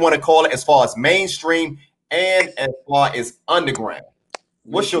 whatever you want to call it, as far as mainstream and as far as underground?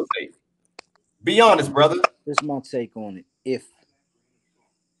 What's your take? Be honest, brother. This is my take on it.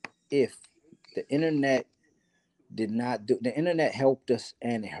 If the internet the internet helped us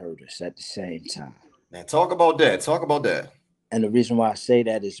and it hurt us at the same time. Man, talk about that. And the reason why I say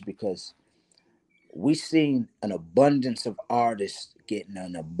that is because we seen an abundance of artists getting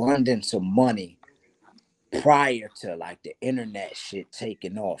an abundance of money prior to like the internet shit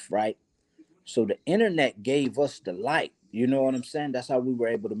taking off, right? So the internet gave us the light. You know what I'm saying? That's how we were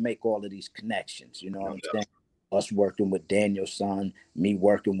able to make all of these connections. You know what I'm saying? Us working with Daniel-san, me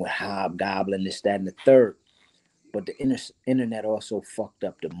working with Hobgoblin, this, that, and the third. But the internet also fucked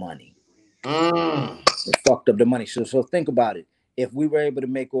up the money. It fucked up the money. So think about it. If we were able to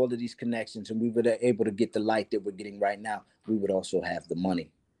make all of these connections and we were able to get the light that we're getting right now, we would also have the money.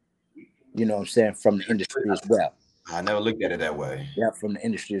 You know what I'm saying? From the industry as well. I never looked at it that way. Yeah, from the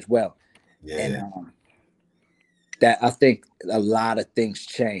industry as well. Yeah. And that I think a lot of things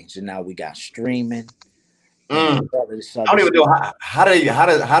changed, and now we got streaming. I don't even know how do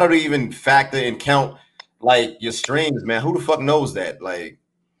they even factor and count like your streams, man? Who the fuck knows that? Like,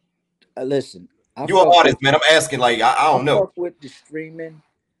 listen, You're an artist, man. I'm asking, like, I don't know. fuck with the streaming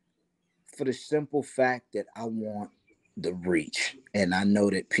for the simple fact that I want the reach. And I know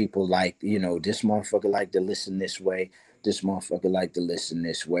that people like, this motherfucker like to listen this way, this motherfucker like to listen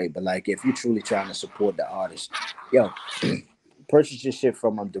this way. But like if you're truly trying to support the artist, yo, purchase your shit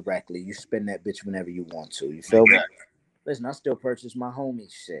from them directly. You spend that bitch whenever you want to. You feel me? Listen, I still purchase my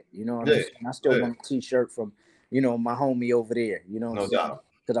homie shit. You know what I'm saying? I still want a t-shirt from, my homie over there. You know what I'm saying?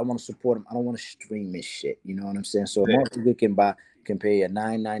 Because I want to support him. I don't want to stream his shit. You know what I'm saying? So a motherfucker can pay a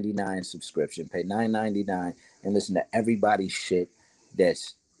 $9.99 subscription, pay $9.99 and listen to everybody's shit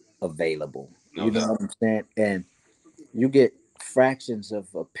that's available. You know what I'm saying? And you get fractions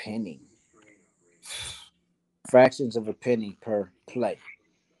of a penny. Fractions of a penny per play.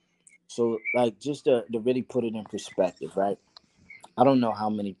 So, like, just to really put it in perspective, right? I don't know how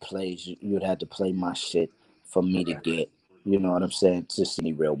many plays you'd have to play my shit for me to get, you know what I'm saying, just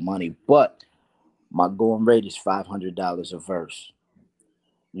any real money. But my going rate is $500 a verse.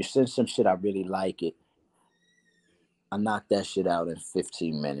 You send some shit, I really like it. I knocked that shit out in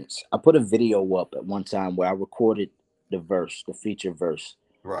 15 minutes. I put a video up at one time where I recorded the feature verse,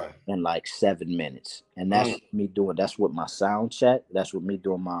 in like 7 minutes. And that's that's with my sound check. That's with me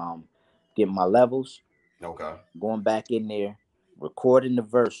doing my getting my levels. Okay. Going back in there, recording the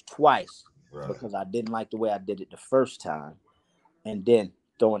verse twice because I didn't like the way I did it the first time, and then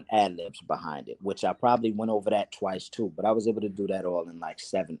throwing ad-libs behind it, which I probably went over that twice too, but I was able to do that all in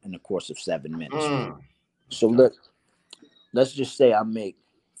the course of 7 minutes. So look, let's just say I make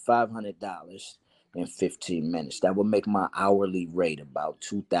 $500 in 15 minutes. That would make my hourly rate about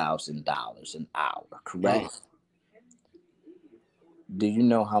 $2,000 an hour, correct? Do you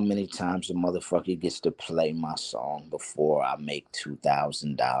know how many times a motherfucker gets to play my song before I make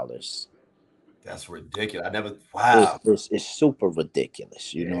 $2,000? That's ridiculous. I never. Wow. It's super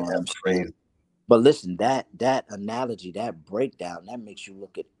ridiculous. You know what I'm saying? But listen, that analogy, that breakdown, that makes you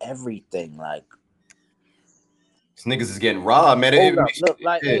look at everything like. These niggas is getting robbed, man. Look,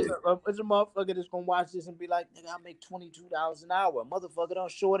 like, hey, look, there's a motherfucker that's gonna watch this and be like, nigga, I make $22 an hour. Motherfucker don't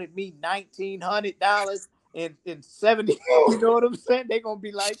shorted me $1,900 in 70. You know what I'm saying? They gonna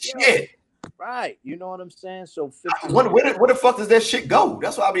be like, shit. Right. You know what I'm saying? So where the fuck does that shit go?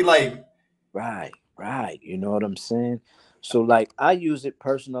 That's why I be like, right. You know what I'm saying? So like I use it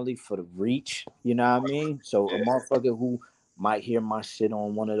personally for the reach, you know what I mean? So a motherfucker who might hear my shit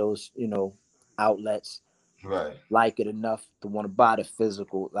on one of those, outlets, like it enough to want to buy the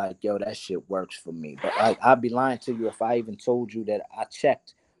physical, like, yo, that shit works for me. But like I'd be lying to you if I even told you that I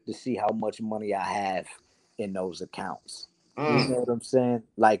checked to see how much money I have in those accounts. You know what I'm saying?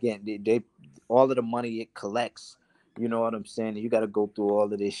 Like, and they all of the money it collects, you know what I'm saying? You got to go through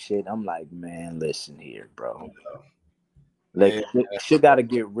all of this shit. I'm like, man, listen here, bro. Like, shit got to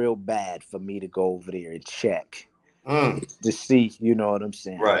get real bad for me to go over there and check to see, you know what I'm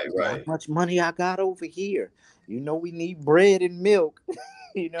saying? Right. How much money I got over here? You know, we need bread and milk.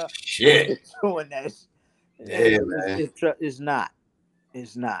 You know, shit. Doing that. It's not.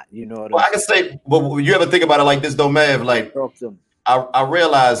 It's not. You know what I can say, but you ever think about it like this, though, Mav? Like, I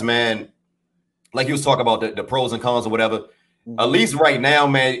realize, man, like you was talking about the pros and cons or whatever. At least right now,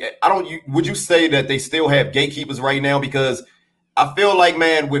 man, would you say that they still have gatekeepers right now? Because I feel like,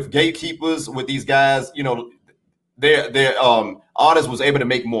 man, with gatekeepers, with these guys, you know, their artists was able to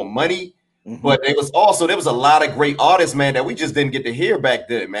make more money, but there was a lot of great artists, man, that we just didn't get to hear back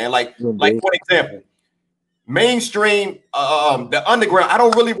then, man. Like for example, mainstream, the underground. I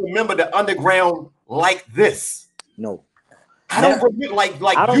don't really remember the underground like this. No. I don't remember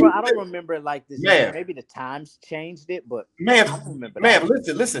like I don't remember it like this. Man. Maybe the times changed it, but man, I don't remember man,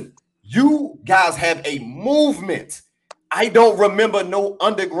 listen. You guys have a movement. I don't remember no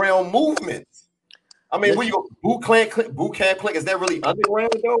underground movement. I mean, where you go, boot camp click? Is that really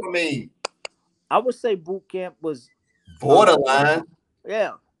underground though? I mean, I would say boot camp was borderline.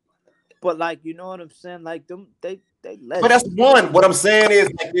 Yeah, but like, you know what I'm saying? Like them, they. But that's one. What I'm saying is,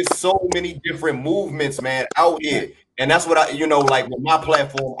 like, there's so many different movements, man, out here, and that's what like with my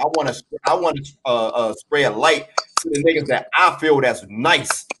platform, I want to spread light to the niggas that I feel that's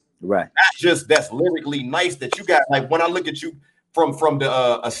nice, right? Not just that's lyrically nice that you got. Like when I look at you from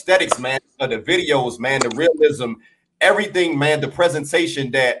the aesthetics, man, the videos, man, the realism, everything, man, the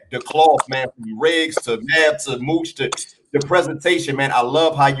presentation, that the cloth, man, from Riggs to Mav to Mooch to the presentation, man. I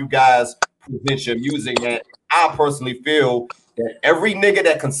love how you guys present your music, man. I personally feel that every nigga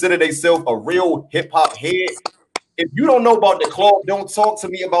that consider themselves a real hip hop head, if you don't know about the club, don't talk to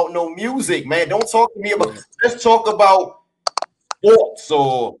me about no music, man. Don't talk to me about. Let's talk about sports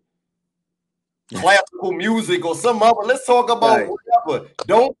or classical music or some other. Let's talk about whatever rapper.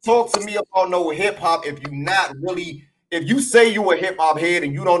 Don't talk to me about no hip hop if you not really. If you say you a hip hop head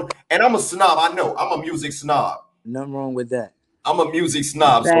and you don't, and I'm a snob. I know I'm a music snob. Nothing wrong with that. I'm a music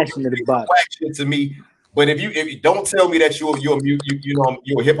snob. So Passionate it's about whack shit to me. But if you don't tell me that you're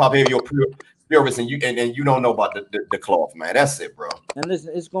a hip hop head, you're purist, and you don't know about the cloth, man. That's it, bro. And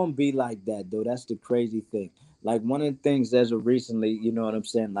listen, it's gonna be like that though. That's the crazy thing. Like one of the things as of recently, you know what I'm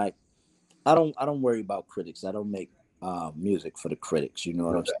saying? Like I don't worry about critics. I don't make music for the critics, you know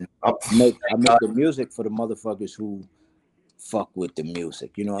what I'm saying? I make the music for the motherfuckers who fuck with the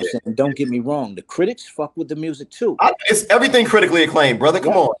music. You know what I'm saying? Don't get me wrong, the critics fuck with the music too. It's everything critically acclaimed, brother.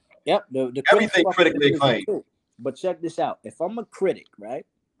 Come on. Yep, the everything critically acclaimed. But check this out. If I'm a critic, right?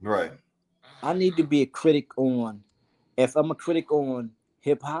 Right. I need to be a critic on, if I'm a critic on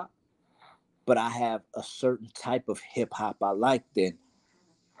hip hop, but I have a certain type of hip hop I like, then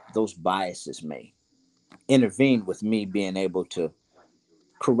those biases may intervene with me being able to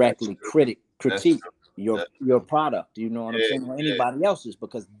correctly critique your product. You know what I'm saying? Or anybody else's,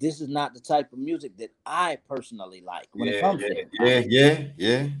 because this is not the type of music that I personally like when it comes to it.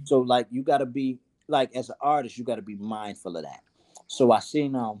 Yeah. So like you gotta be like, as an artist, you gotta be mindful of that. So I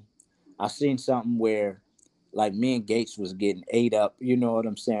seen something where like me and Gates was getting ate up, you know what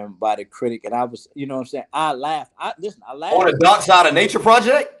I'm saying, by the critic, and I was, you know what I'm saying, I laughed. I laughed. On the Dark Side of Nature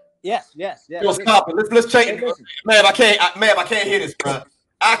project? Yes. Yo, stop it. Let's change. Hey, man, I can't hear this, bro.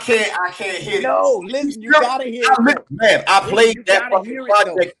 I can't hear this. No, listen, you gotta hear it. Man, I played that fucking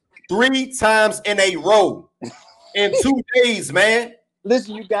project 3 times in a row in 2 days, man.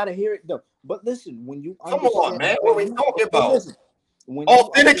 Listen, you gotta hear it though. But listen, when you come on, man, what are we talking about? Listen,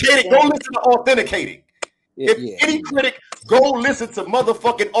 Authenticated, go listen to Authenticated. If any critic, go listen to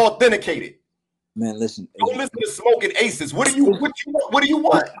motherfucking Authenticated. Man, listen. Go listen to Smoking Aces. What do you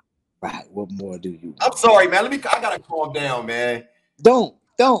want? Right. What more do you want? I'm sorry, man. I gotta calm down, man. Don't.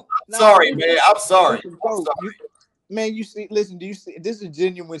 I'm sorry, man. I'm sorry. Man, you see, listen, do you see, this is a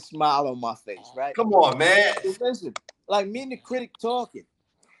genuine smile on my face, right? Come on, man. Listen, like me and the critic talking,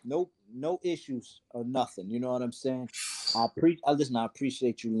 no issues or nothing. You know what I'm saying? I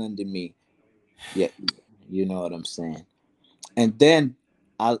appreciate you lending me. Yeah, you know what I'm saying. And then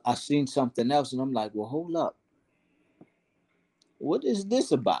I seen something else, and I'm like, well, hold up. What is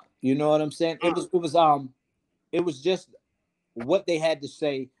this about? You know what I'm saying? It was just what they had to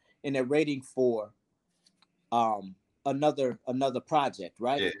say in their rating for another project,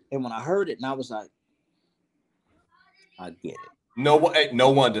 right? Yeah. And when I heard it, and I was like, I get it. No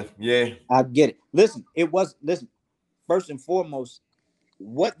wonder. Yeah, I get it. Listen, first and foremost,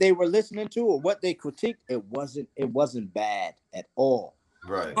 what they were listening to or what they critiqued, it wasn't bad at all.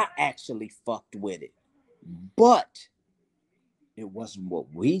 Right. I actually fucked with it, but it wasn't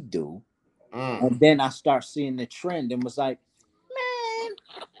what we do. And then I start seeing the trend and was like, man,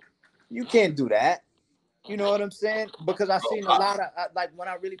 you can't do that. You know what I'm saying? Because I seen a lot of like when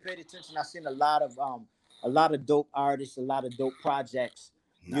I really paid attention, I seen a lot of dope artists, a lot of dope projects.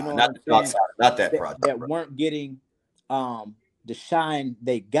 You know, not that project that weren't getting the shine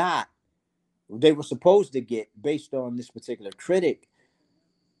they were supposed to get based on this particular critic,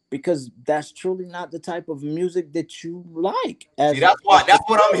 because that's truly not the type of music that you like. See, that's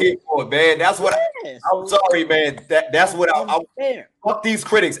what I'm here for, man. That's what I'm sorry, man. That's what I'm fuck these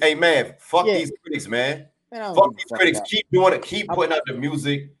critics. Hey, man, fuck these critics, man. Fuck these critics. Keep doing it. Keep putting out the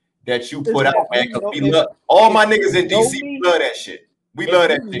music that you put out, man. Because we love all my niggas in DC. We love that shit. We love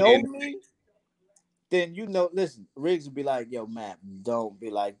that shit. Then listen, Riggs would be like, yo, man, don't be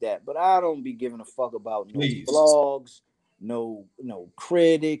like that. But I don't be giving a fuck about no blogs, no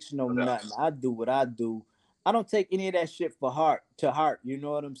critics, no nothing. I do what I do. I don't take any of that shit to heart. You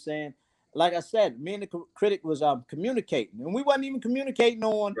know what I'm saying? Like I said, me and the critic was communicating, and we wasn't even communicating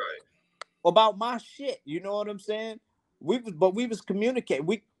on about my shit. You know what I'm saying? We was communicating.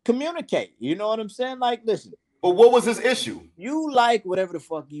 We communicate. You know what I'm saying? Like, listen. But what was his issue? You like whatever the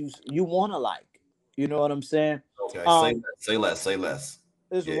fuck you want to like. You know what I'm saying? Okay, say less.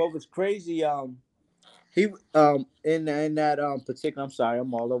 Listen, what was crazy? He in that particular. I'm sorry,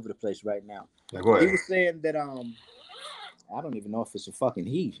 I'm all over the place right now. Yeah, go ahead. He was saying that I don't even know if it's a fucking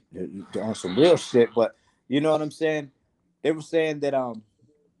he on some real shit, but you know what I'm saying? They were saying that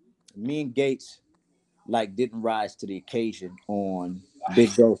me and Gates like didn't rise to the occasion on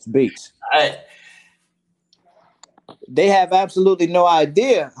Big Ghost Beats. They have absolutely no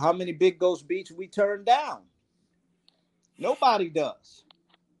idea how many Big Ghost Beats we turned down. Nobody does.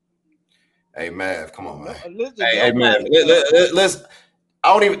 Hey, Mav, come on, man. Hey, man, let's.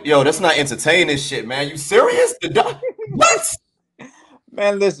 I don't even. Yo, that's not entertaining this shit, man. You serious? What?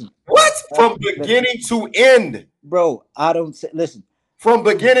 Man, listen. What? From beginning to end, bro. I don't listen. From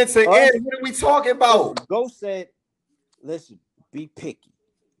beginning to end, what are we talking about? Listen, Ghost said, listen, be picky.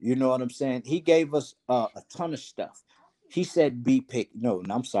 You know what I'm saying? He gave us a ton of stuff. He said be picky. No,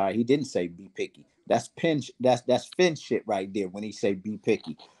 I'm sorry. He didn't say be picky. That's Finn. That's Finn shit right there when he say be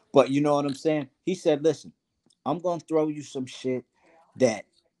picky. But you know what I'm saying? He said, listen, I'm gonna throw you some shit that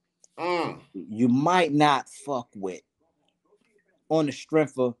you might not fuck with on the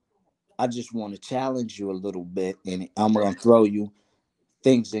strength of I just want to challenge you a little bit and I'm gonna throw you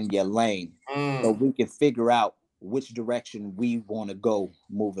things in your lane so we can figure out which direction we want to go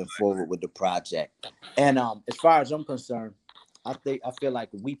moving forward with the project. And as far as I'm concerned, I feel like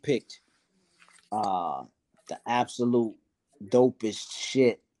we picked the absolute dopest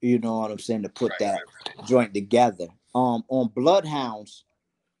shit, you know what I'm saying, to put that joint together. On Bloodhounds,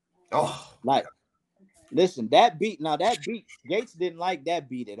 like listen, that beat, Gates didn't like that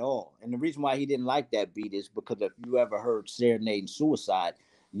beat at all. And the reason why he didn't like that beat is because if you ever heard Serenade and Suicide,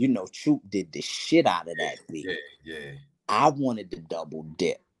 you know, Troop did the shit out of that beat. Yeah. I wanted to double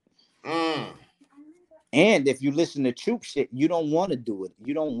dip. And if you listen to Troop shit, you don't want to do it.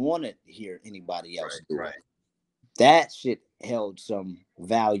 You don't want to hear anybody else do it. That shit held some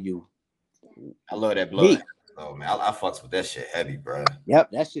value. I love that Blood. Oh man, I fucks with that shit heavy, bro.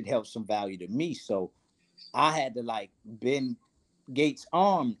 Yep, that shit held some value to me. So I had to like bend Gates'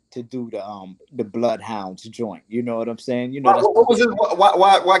 arm to do the Bloodhounds joint. You know what I'm saying? You know what was it?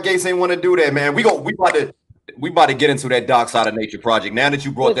 Why Gates ain't want to do that, man? We about to get into that Dark Side of Nature project. Now that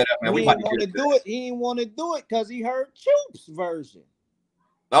you brought that up, man, we about to get into do it. He didn't want to do it because he heard Troop's version.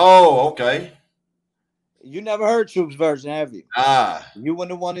 Oh, okay. You never heard Troop's version, have you? You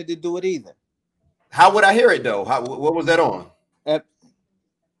wouldn't have wanted to do it either. How would I hear it though? What was that on?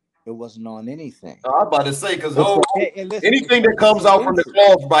 It wasn't on anything. I'm about to say because anything that comes out from the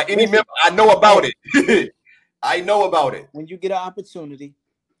cloth by any member, I know about it. I know about it. When you get an opportunity,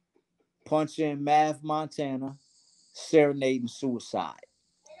 punch in Mav Montana, Serenade and Suicide.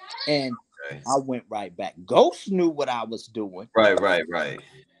 And I went right back. Ghost knew what I was doing. Right.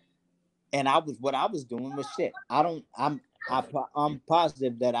 And what I was doing was shit. I'm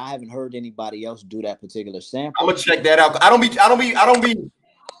positive that I haven't heard anybody else do that particular sample. I'm gonna check that out. I don't be,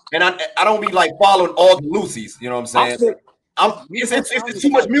 and I don't be like following all the Lucy's. You know what I'm saying? It's too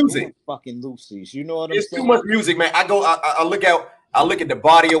much music. Fucking Lucy's. You know what I'm saying? It's too much music, man. I look at the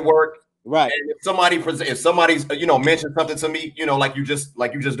body of work. Right. And if somebody's mentioned something to me, like you just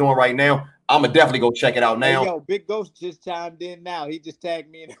doing right now, I'm gonna definitely go check it out now. Hey, yo, Big Ghost just chimed in now. He just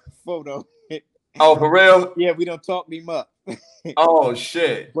tagged me in a photo. Oh, for real? Yeah, we don't talk him up. Oh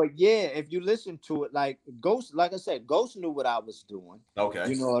shit. But yeah, if you listen to it, like Ghost, like I said, Ghost knew what I was doing. Okay.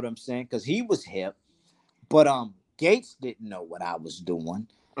 You know what I'm saying? Because he was hip. But Gates didn't know what I was doing.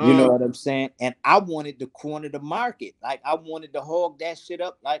 You know what I'm saying? And I wanted to corner the market. Like I wanted to hog that shit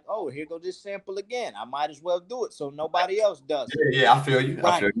up. Like, oh, here goes this sample again. I might as well do it so nobody else does it. Yeah, I feel you.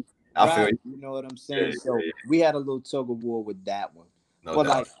 Right. I feel you. You know what I'm saying? So we had a little tug of war with that one. No but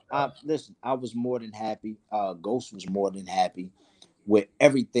doubt. like, I was more than happy. Ghost was more than happy with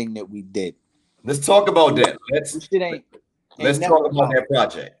everything that we did. Let's talk about that. Let's talk about that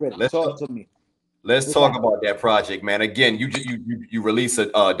project. Talk to me. Let's talk about that project, man. Again, you released the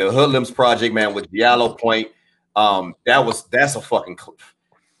Hoodlums project, man, with Diallo Point. That's a fucking.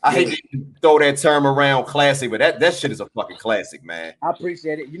 I hate to throw that term around, classic, but that shit is a fucking classic, man. I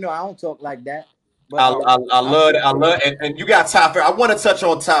appreciate it. You know, I don't talk like that. I love it. And you got Ty Ferris. I want to touch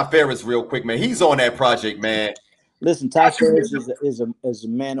on Ty Ferris real quick, man. He's on that project, man. Listen, Ty Ferris is a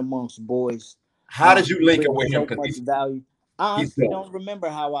man amongst boys. How did you link up with him? So much value. I honestly don't remember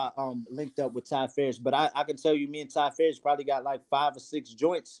how I linked up with Ty Ferris, but I can tell you, me and Ty Ferris probably got like 5 or 6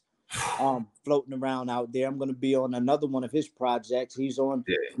 joints floating around out there. I'm gonna be on another one of his projects. He's on,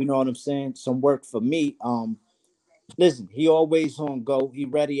 you know what I'm saying, some work for me. Listen, he always on go. He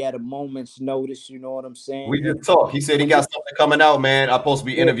ready at a moment's notice. You know what I'm saying? We just talked. He said he got something coming out, man. I'm supposed to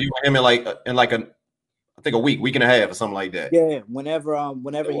be interviewing him in like I think a week and a half or something like that. Yeah,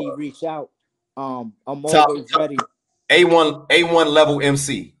 whenever he reach out, I'm always ready. A1 level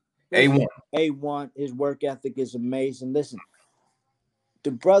MC. A1. His work ethic is amazing. Listen,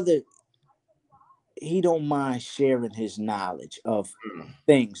 the brother, he don't mind sharing his knowledge of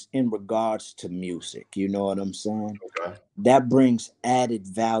things in regards to music. You know what I'm saying? Okay. That brings added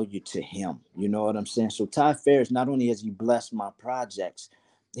value to him. You know what I'm saying? So Ty Ferris, not only has he blessed my projects,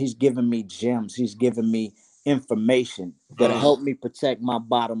 he's given me gems. He's given me information that'll help me protect my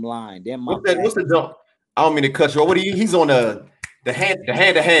bottom line. What's the jump? I don't mean to cut you off. He's on the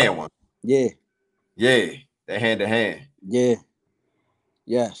hand-to-hand one. Yeah. Yeah. The hand-to-hand. Yeah.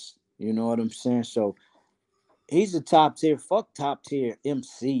 Yes. You know what I'm saying? So He's a top tier, fuck top tier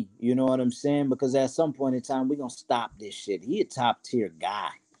MC. You know what I'm saying? Because at some point in time, we're gonna stop this shit. He a top tier guy.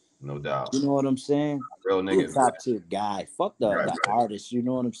 No doubt. You know what I'm saying? Real He a nigga. top tier guy. Fuck the, Right, the artist. You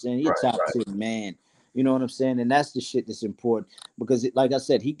know what I'm saying? He a right, top right. tier man. You know what I'm saying? And that's the shit that's important because, like I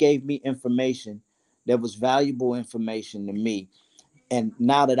said, he gave me information that was valuable information to me. And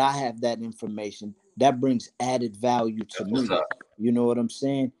now that I have that information, that brings added value to That's what's me. up. You know what I'm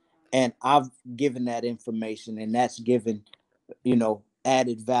saying? And I've given that information, and that's given,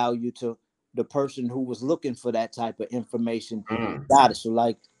 added value to the person who was looking for that type of information. Mm, Got it. So,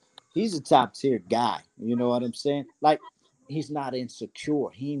 like, he's a top tier guy. You know what I'm saying? Like, he's not insecure.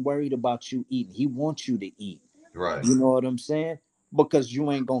 He ain't worried about you eating. He wants you to eat. right. You know what I'm saying? Because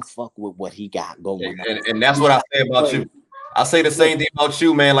you ain't gonna fuck with what he got going on. And that's what I say about you. I say the same thing about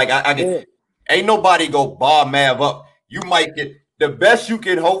you, man. Like I get, ain't nobody go bar Mav up. You might get the best you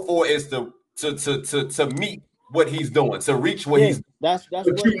can hope for is to meet what he's doing, to reach what he's doing. That's But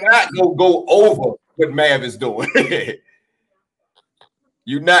what you not go over what Mav is doing.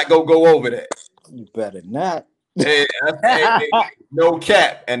 You not go over that. You better not. Hey, no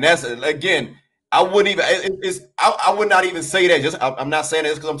cap. And that's again. I wouldn't even. I would not even say that. I'm not saying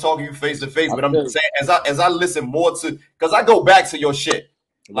this because I'm talking to you face to face. But I'm just saying as I listen more to, because I go back to your shit.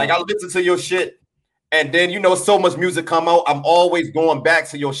 Like I listen to your shit, and then so much music come out. I'm always going back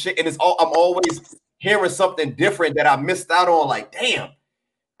to your shit, and I'm always hearing something different that I missed out on. Like, damn,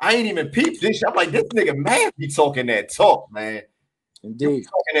 I ain't even peeped this shit. I'm like, this nigga man be talking that talk, man. Indeed,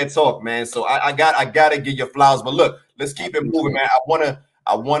 talking that talk, man. So I gotta give you flowers. But look, let's keep it moving, man.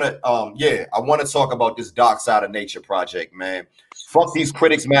 I wanna talk about this Dark Side of Nature project, man. Fuck these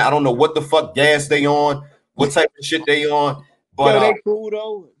critics, man. I don't know what the fuck gas they on, what type of shit they on. But they cool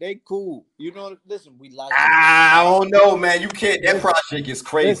though. They cool. You know, listen, we like. I don't know, man. You can't. That project is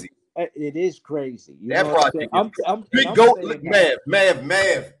crazy. It is crazy. That project is I'm Big Ghost. Look,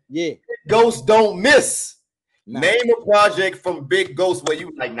 Mav. Yeah. Ghost don't miss. Nah. Name a project from Big Ghost where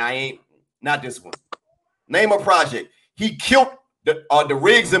you like, nah, I ain't not this one. Name a project. He killed the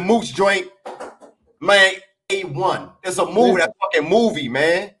Riggs and Mooch joint, man. A1. It's a movie. That fucking movie,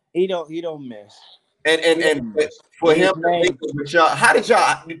 man. He don't miss. And for him, how did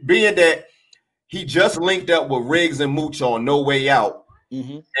y'all, being that he just linked up with Riggs and Mooch on No Way Out,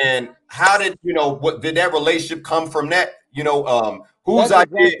 and how did what did that relationship come from that? Whose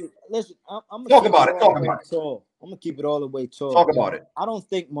idea? Listen, I'm talk about it. I'm gonna keep it all the way tall. Talk about it. I don't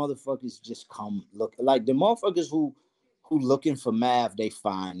think motherfuckers just come look like the motherfuckers who looking for Mav, they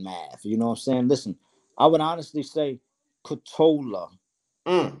find Mav. You know what I'm saying? Listen, I would honestly say Katola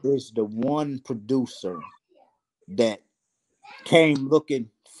is the one producer that came looking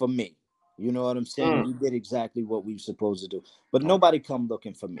for me. You know what I'm saying? We did exactly what we were supposed to do. But nobody come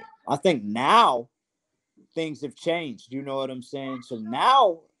looking for me. I think now things have changed. You know what I'm saying? So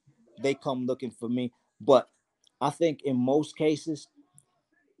now they come looking for me. But I think in most cases,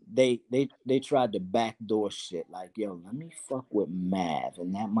 they tried to backdoor shit. Like, yo, let me fuck with Mav,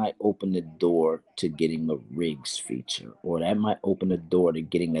 and that might open the door to getting a Riggs feature, or that might open the door to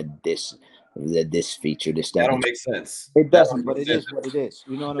getting this feature. That don't make sense. It doesn't, but it is what it is.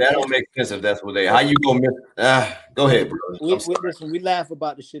 You know what I'm saying? That don't make sense if that's what they. How you gonna miss? Go ahead, bro. Listen, we laugh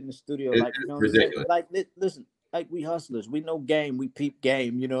about the shit in the studio, like ridiculous. Like, listen, like we hustlers, we know game, we peep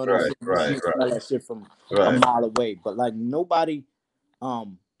game. You know what I'm saying? Right. Smell that shit from a mile away, but like nobody,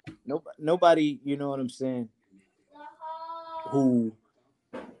 nobody. You know what I'm saying? Who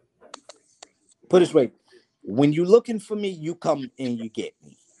put it this way, when you looking for me, you come and you get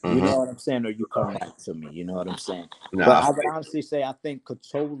me. You know what I'm saying? Or you come back to me. You know what I'm saying? But I would honestly say I think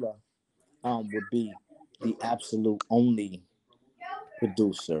Katola would be the absolute only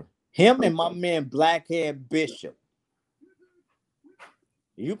producer. Him and my man Blackhead Bishop.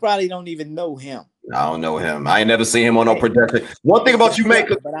 You probably don't even know him. I don't know him. I ain't never seen him on no production. One thing about you, man.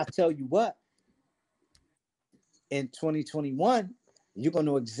 But I tell you what, in 2021, you're gonna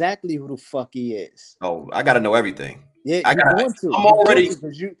know exactly who the fuck he is. Oh, I gotta know everything. Yeah, I'm already.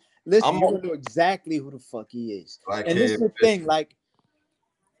 Because you're gonna know exactly who the fuck he is. And this is the thing, like.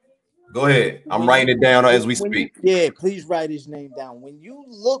 Go ahead. I'm writing it down as we speak. Please write his name down. When you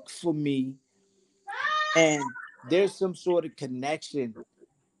look for me, and there's some sort of connection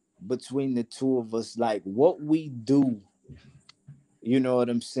between the two of us, like what we do, you know what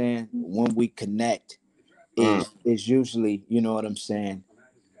I'm saying, when we connect is usually, you know what I'm saying,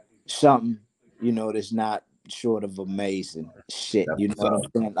 something, that's not short of amazing shit. You know what I'm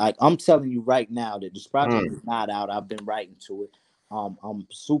saying? Like I'm telling you right now that this project is not out. I've been writing to it. I'm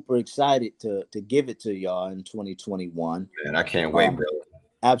super excited to give it to y'all in 2021. Man, I can't wait, bro.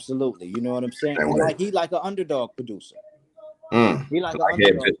 Absolutely. You know what I'm saying? And like he like an underdog producer. He like an I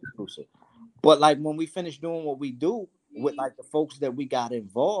get underdog it. producer. But like when we finish doing what we do with like the folks that we got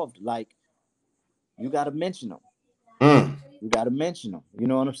involved, like you gotta mention them. You gotta mention them. You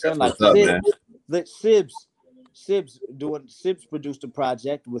know what I'm saying? That's Like what's up, man. Sibs produced a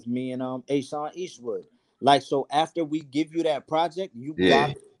project with me and Asan Eastwood. Like so after we give you that project, you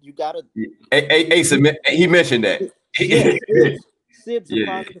gotta Ace, he mentioned that. yeah, Sibs a Yeah,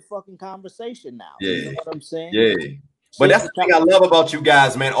 part of the fucking conversation now. yeah, You know what I'm saying? yeah. But Sibs that's the thing I love about you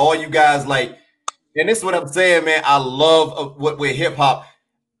guys, man. All you guys like, and this is what I'm saying, man. I love what with hip hop.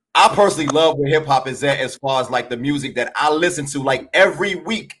 I personally love where hip hop is at as far as like the music that I listen to like every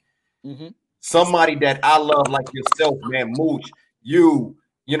week. Somebody that I love like yourself, man, Mooch, you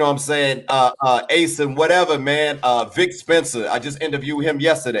know what I'm saying, Ace and whatever, man, Vic Spencer. I just interviewed him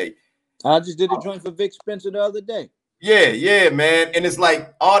yesterday. I just did a joint for Vic Spencer the other day. Yeah, man. And it's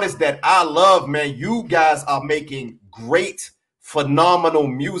like artists that I love, man. You guys are making great, phenomenal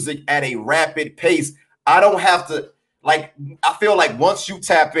music at a rapid pace. I don't have to, like, I feel like once you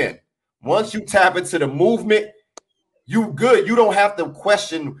tap into the movement, you good. You don't have to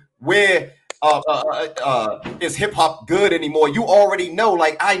question where is hip hop good anymore. You already know.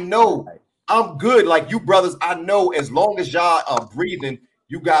 Like, I know I'm good. Like, you brothers, I know as long as y'all are breathing,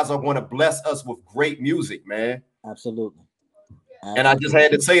 you guys are going to bless us with great music, man. Absolutely. And I just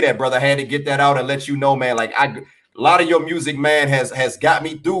had to say that, brother. I had to get that out and let you know, man. Like a lot of your music, man, has got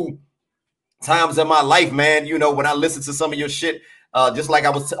me through times in my life, man. You know, when I listen to some of your shit, just like I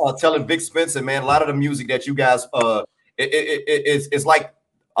was telling Vic Spencer, man, a lot of the music that you guys, it's like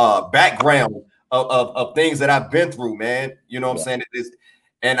background of things that I've been through, man. You know what I'm saying?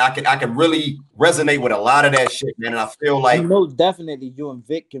 And I can really resonate with a lot of that shit, man. And I feel like most definitely you and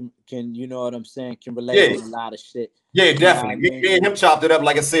Vic can you know what I'm saying, can relate on a lot of shit. Yeah, definitely. Me and him chopped it up.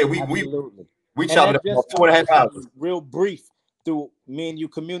 Like I said, we chopped it up about 2.5 hours. Real brief through me and you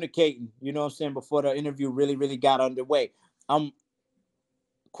communicating, you know what I'm saying, before the interview really got underway. I'm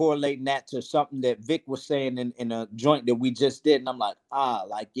correlating that to something that Vic was saying in a joint that we just did. And I'm like,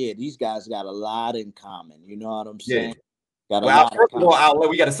 these guys got a lot in common. You know what I'm saying? Got a lot first of all,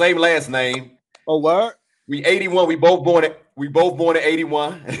 we got the same last name. Oh, word? We 81. We both born at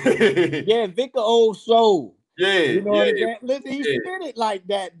 81. Yeah, Vic an old soul. Yeah, you know what I'm saying? Listen, he spit it like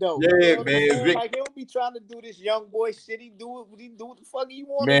that though. Yeah, you know man. Vic, like he don't be trying to do this young boy shit. He do what the fuck he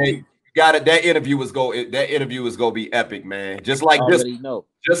want. Man, you got it. That interview is gonna be epic, man. Just like this.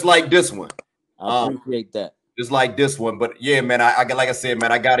 Just like this one. I appreciate that. Just like this one, but yeah, man. I like I said,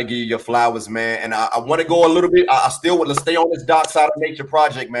 man. I gotta give you your flowers, man. And I want to go a little bit. I still want to stay on this Dark Side of Nature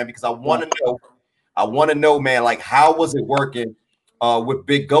project, man, because I want to know. I want to know, man. Like, how was it working with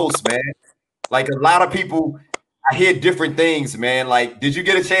Big Ghost, man? Like a lot of people, I hear different things, man. Like, did you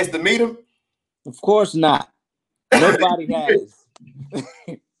get a chance to meet him? Of course not. Nobody has.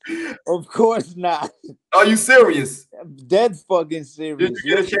 Of course not. Are you serious? I'm dead fucking serious. Did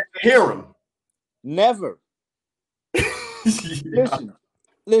you get a chance to hear him? Never.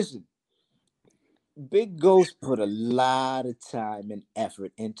 Listen. Big Ghost put a lot of time and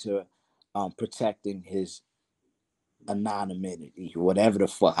effort into protecting his anonymity, whatever the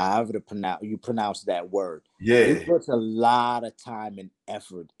fuck, however you pronounce that word. Yeah, he puts a lot of time and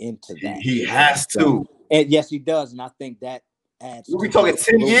effort into that. He has to, and yes, he does, and I think that adds. We talking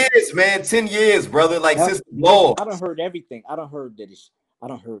 10 years, man. 10 years, brother. Like since law. I don't heard everything. I don't heard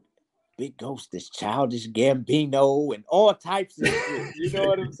Big Ghost is Childish Gambino and all types of shit. You know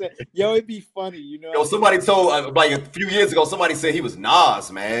what I'm saying? Yo, it'd be funny, you know. Yo, somebody told like a few years ago, somebody said he was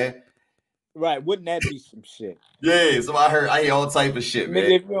Nas, man. Right, wouldn't that be some shit? Yeah, so I hear all type of shit, man.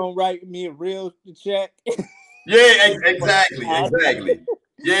 If you don't write me a real check. Yeah, exactly.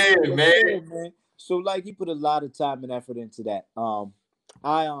 Yeah, man. So like he put a lot of time and effort into that.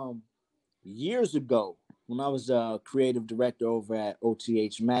 I years ago, when I was a creative director over at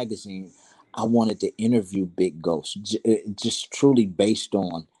OTH Magazine, I wanted to interview Big Ghost, just truly based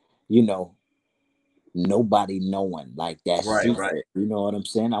on, you know, nobody knowing, like that's right. You know what I'm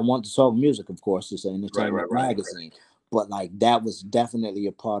saying? I want to talk music, of course. It's an entertainment magazine, but like that was definitely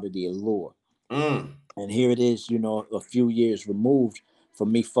a part of the allure. And here it is, you know, a few years removed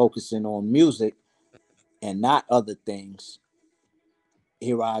from me focusing on music and not other things.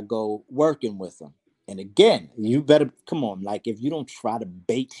 Here I go working with him. And again, you better come on. Like, if you don't try to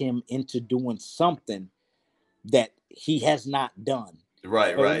bait him into doing something that he has not done,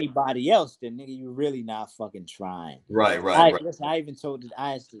 right. Anybody else, then nigga, you really not fucking trying. Right. Listen, I even told it.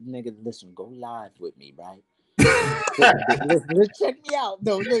 I asked the nigga, listen, go live with me, right? Listen, check me out.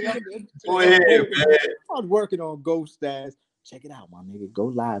 No, nigga, go ahead, man. I was working on Ghost Ass. check it out, my nigga. Go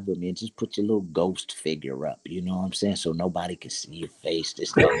live with me and just put your little ghost figure up. You know what I'm saying? So nobody can see your face.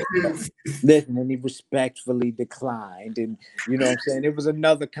 This, that, that. Listen, and he respectfully declined. And you know what I'm saying? It was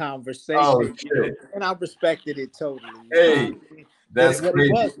another Oh conversation, you know, shit. and I respected it totally. You know what Hey, I mean? But that's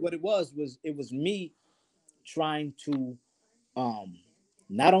crazy. what it was me trying to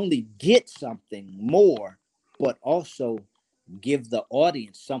not only get something more, but also give the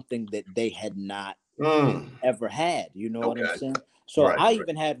audience something that they had not Mm. ever had. You know what I'm Okay. saying? So Right. I Right.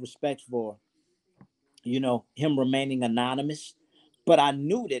 even had respect for, you know, him remaining anonymous, but I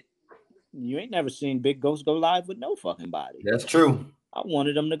knew that you ain't never seen Big Ghost go live with no fucking body. That's true. I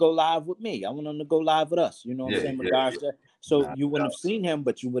wanted him to go live with me. I wanted him to go live with us. You know what I'm Yeah. saying? Yeah. Regards Yeah. to, so Nah, you no wouldn't have doubt. seen him,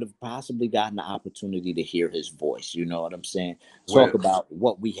 but you would have possibly gotten the opportunity to hear his voice. You know what I'm saying? Well, Talk about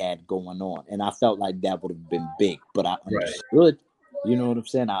what we had going on. And I felt like that would have been big, but I right. understood. You know what I'm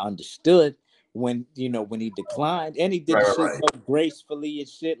saying? I understood when, you know, when he declined, and he did Right. the Right. shit Right. so gracefully and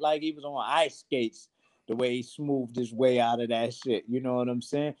shit, like he was on ice skates. The way he smoothed his way out of that shit. You know what I'm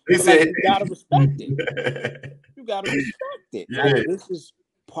saying? He But like, said. you gotta respect it. You gotta respect it. Like, Yeah. this is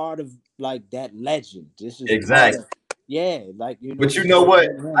part of like that legend. This is part Exactly. of, yeah, like, you know, But you this know is what?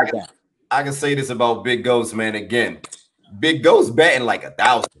 hand handed down. I can say this about Big Ghost, man. Again, Big Ghost batting like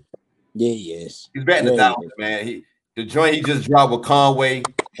 1,000. Yeah, yes. He's batting a Yeah, thousand, yeah. man. The joint he just dropped with Conway,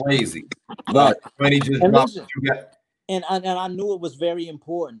 crazy. Right. The joint he just And dropped. listen, You got, and I knew it was very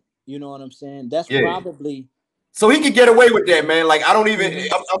important. You know what I'm saying? That's yeah. probably So he could get away with that, man. Like I don't even.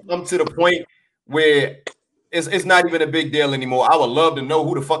 mhm. I'm to the point where it's not even a big deal anymore. I would love to know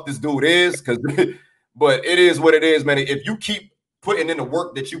who the fuck this dude is, because, but it is what it is, man. If you keep putting in the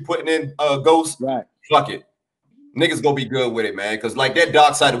work that you putting in, Ghost, Right. fuck it. Niggas gonna be good with it, man. Cause like that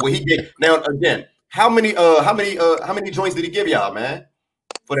dark side of what he gave. Now again, how many joints did he give y'all, man,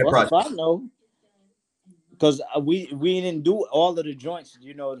 for that Fuck project? if I know. Because we didn't do all of the joints,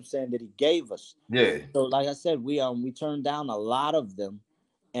 you know what I'm saying, that he gave us. Yeah. So like I said, we turned down a lot of them,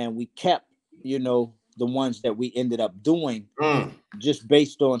 and we kept, you know, the ones that we ended up doing, Mm. just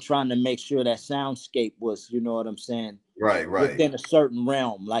based on trying to make sure that soundscape was, you know what I'm saying, Right. Right. within a certain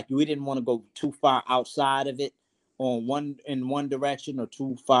realm. Like, we didn't want to go too far outside of it in one direction, or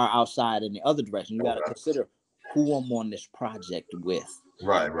too far outside in the other direction. You got to Okay. consider who I'm on this project with.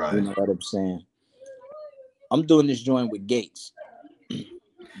 Right. You Right. know what I'm saying? I'm doing this joint with Gates. Talk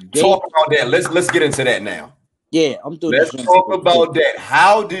Gates, about that. Let's get into that now. yeah, I'm doing this Let's joint talk with Gates. about that.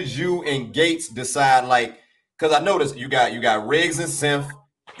 How did you and Gates decide? Like, because I noticed you got Riggs and Synth,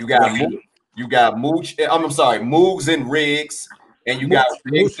 you got Right. Mooch, you got Mooch. I'm sorry, Moogs and Riggs, and you got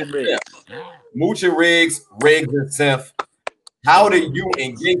Riggs Mooch and and Rig. Synth. Mooch and Riggs and Synth. How And did you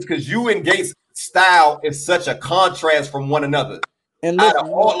and Gates? Because you and Gates' style is such a contrast from one another. Out of listen,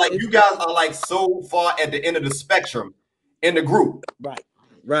 you know all, what? like It's you guys are like so far at the end of the spectrum in the group. right,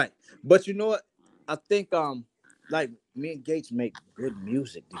 right. But you know what? I think like, me and Gates make good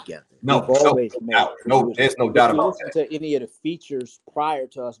music together. We've No, no, always no made doubt. good No, music. there's no If doubt you about listen that. to any of the features prior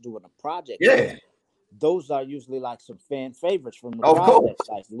to us doing a project Yeah, together, those are usually like some fan favorites from the of course. project.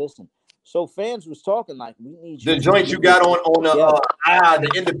 Like, listen, so fans was talking like, we need you The to joint you do this got on together.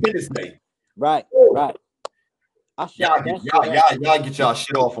 the Independence Day. Right, Woo. right. I Y'all shot get that shit y'all up. y'all y'all get y'all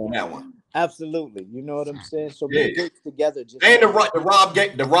shit off on that one. Absolutely. You know what I'm saying? So me Yeah. and Gates together just And had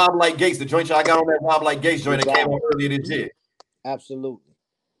the Rob Like Gates, the joint y'all got on that Rob Like Gates you joint that came got on it. earlier this year. Absolutely.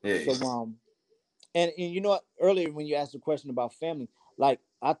 Yeah. So and you know what? Earlier when you asked the question about family, like,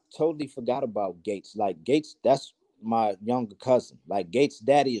 I totally forgot about Gates. Like, Gates, that's my younger cousin. Like, Gates'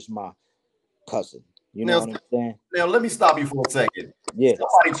 daddy is my cousin. You know Now, what I'm saying? now let me stop you for a second. Yeah.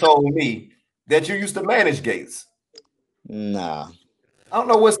 Somebody told me that you used to manage Gates. Nah. I don't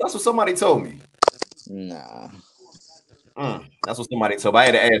know that's what somebody told me. Nah. That's what somebody told me. I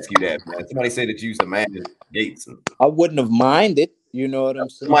had to ask you that, man. Somebody said that you used to manage Gates. I wouldn't have minded. You know what I'm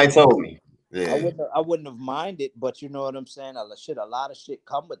saying? Somebody told me. Yeah. I wouldn't have minded, but you know what I'm saying? A lot of shit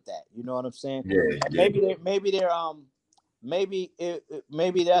come with that. You know what I'm saying? Yeah. And Yeah.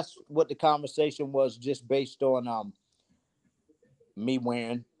 maybe that's what the conversation was, just based on me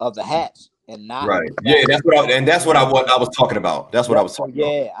wearing other hats and not Right. the Yeah, fact that's that what and that's what I was talking about. That's what I right. was So talking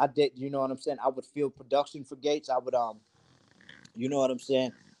about. yeah, I did. You know what I'm saying? I would feel production for Gates. I would you know what I'm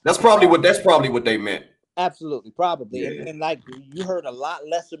saying? That's probably what they meant. Absolutely, probably, Yeah. and like, you heard a lot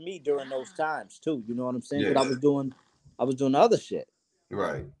less of me during those times too. You know what I'm saying? Because Yeah. I was doing other shit.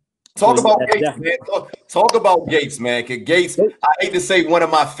 Right. So Talk yeah, about that's Gates, man. definitely. Talk about Gates, man. Cause Gates, I hate to say one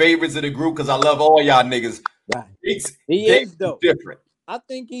of my favorites of the group because I love all y'all niggas. Right. Gates, He Gates is is though. different. I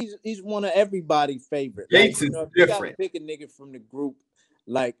think he's one of everybody's favorite. Like, Gates you is know, if you got to different. pick a nigga from the group,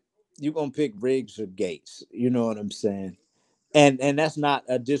 like, you gonna pick Riggs or Gates. You know what I'm saying? And that's not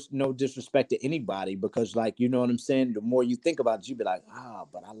just no disrespect to anybody, because like, you know what I'm saying, the more you think about it, you be like,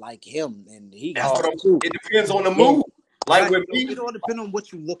 but I like him and he That's what hard I'm. too. It depends on the mood. Like Right. with So me, it all depends on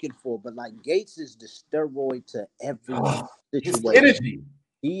what you're looking for. But like Gates is the steroid to every his situation. energy.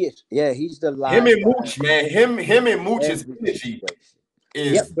 He is, yeah, he's the Him live and Mooch, man. Him and Mooch's every energy situation.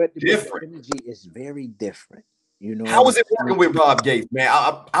 is But the different. energy is very different. You know, How is it working with Rob Gates, man?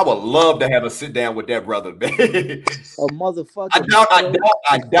 I would love to have a sit down with that brother, man. a motherfucker. I doubt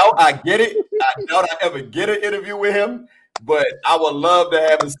I get it. I doubt I ever get an interview with him, but I would love to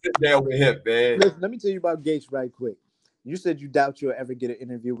have a sit down with him, man. Listen, let me tell you about Gates right quick. You said you doubt you'll ever get an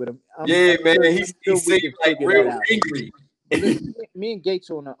interview with him. Man. He seemed like real angry. Listen, me and Gates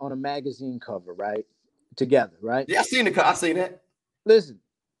on a magazine cover, right? Together, right? Yeah, I seen that. Listen,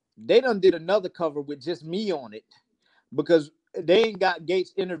 they done did another cover with just me on it because they ain't got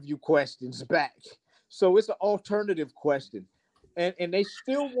Gates interview questions back. So it's an alternative question. And they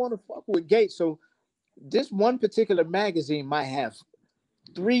still want to fuck with Gates. So this one particular magazine might have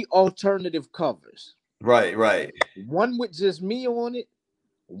 3 alternative covers. Right. One with just me on it,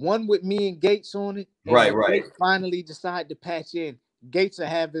 one with me and Gates on it. And right. Gates finally decide to patch in. Gates will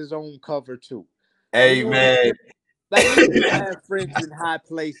have his own cover too. Hey, you know, man. Like, I have friends in high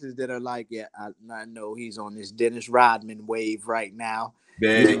places that are like, yeah, I know he's on this Dennis Rodman wave right now.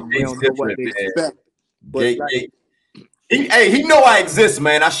 Man, we don't know what to expect. But he know I exist,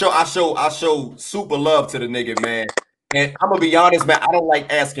 man. I show super love to the nigga, man. And I'm gonna be honest, man. I don't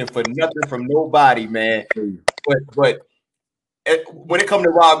like asking for nothing from nobody, man. But when it comes to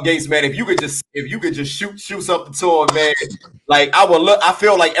Rob Gates, man, if you could just shoot something to him, man. Like I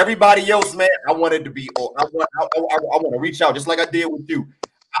feel like everybody else, man. I wanted to be. I want to reach out just like I did with you.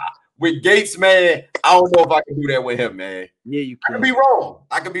 With Gates, man, I don't know if I can do that with him, man. Yeah, you can. I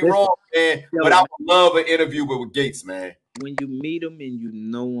could be wrong, man. But I would love an interview with Gates, man. When you meet him and you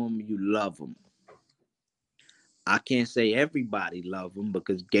know him, you love him. I can't say everybody love him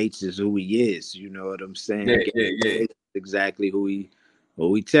because Gates is who he is. You know what I'm saying? Yeah. Gates is exactly who he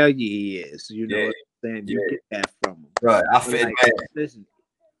tell you he is. You know what I'm saying? You get that from him. Right. I feel, like, man. Listen,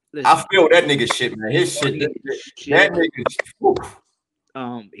 I feel that nigga shit, man. His shit. That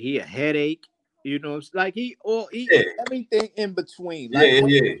nigga. He a headache. You know, it's like he everything in between. Like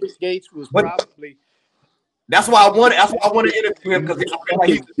Gates was probably. That's why I want to interview him because I feel like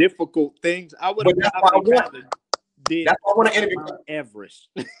he's difficult things. I would. That's why I want to interview Everest.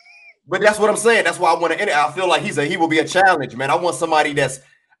 But that's what I'm saying. That's why I want to interview. I feel like he will be a challenge, man. I want somebody that's.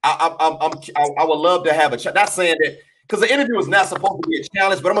 I would love to have a. Not saying that because the interview is not supposed to be a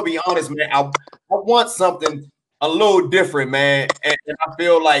challenge, but I'm gonna be honest, man. I want something a little different, man, and I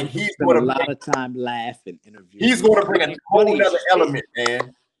feel like he's going to a lot of time laughing interview. He's going to bring a whole other element,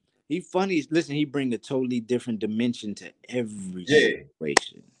 man. He funny. Listen, he bring a totally different dimension to every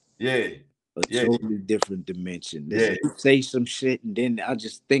situation. Yeah. Totally different dimension. Listen, he say some shit, and then I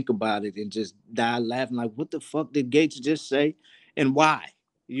just think about it and just die laughing. Like, what the fuck did Gates just say, and why?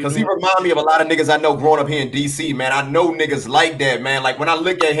 Because he remind me of a lot of niggas I know growing up here in DC, man. I know niggas like that, man. Like when I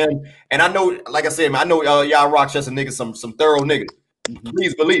look at him, and I know, like I said, man, I know y'all Rochester niggas, some thorough niggas.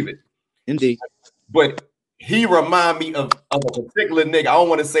 Please believe it. Indeed. But he remind me of a particular nigga. I don't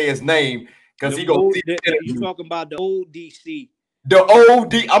want to say his name because he goes. You talking about the old DC? The old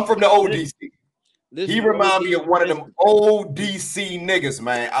D. I'm from the old DC. He remind me of one of them old DC niggas,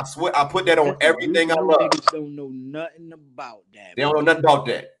 man. I swear, I put that on everything I love. Niggas don't know nothing about that. They don't know nothing about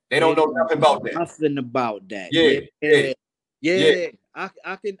that. They don't know nothing about that. Nothing about that. Yeah.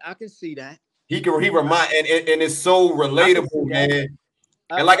 I can see that. He remind and it's so relatable, man.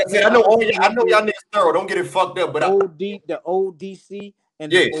 And like I said, I know y'all niggas thorough. Don't get it fucked up. But the old DC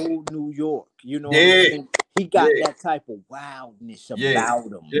and the old New York. You know what I'm saying? He got that type of wildness about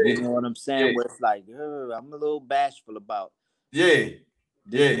him. You know what I'm saying? Where it's like, I'm a little bashful about this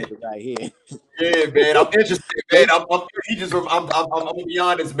nigga right here. Yeah, man. I'm interested, man. I'm gonna be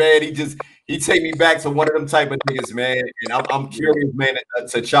honest, man. He take me back to one of them type of niggas, man. And I'm curious, man,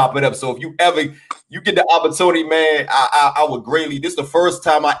 to chop it up. So if you get the opportunity, man, I would greatly. This is the first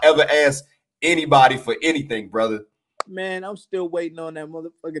time I ever asked anybody for anything, brother. Man, I'm still waiting on that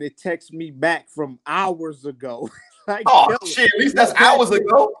motherfucker to text me back from hours ago. Like, shit, at least that's hours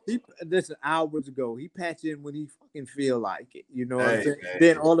ago. Listen, hours ago. He patched in when he fucking feel like it. You know what I'm saying? Man.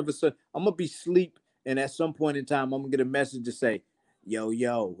 Then all of a sudden, I'm gonna be asleep, and at some point in time, I'm gonna get a message to say,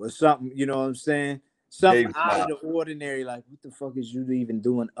 yo, or something, you know what I'm saying? Something out of the ordinary, like, what the fuck is you even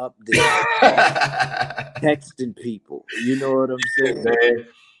doing up there? Texting people. You know what I'm saying? Man.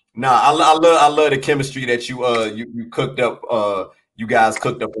 Nah, I love the chemistry that you cooked up you guys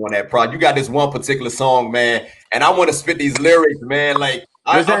cooked up on that project. You got this one particular song, man, and I want to spit these lyrics, man. Like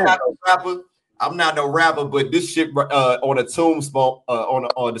I'm not no rapper. I'm not no rapper, but this shit on a tombstone,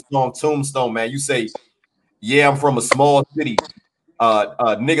 on the song Tombstone, man. You say, yeah, I'm from a small city.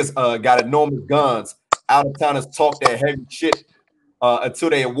 Niggas got enormous guns. Out of towners talk that heavy shit until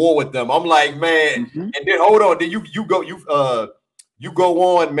they at war with them. I'm like, man, and then hold on, then you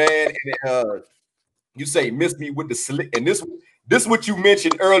go on, man, and you say miss me with the slick, and this what you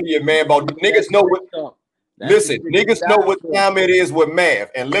mentioned earlier, man, about the niggas know what. Listen, niggas know what time it is with math,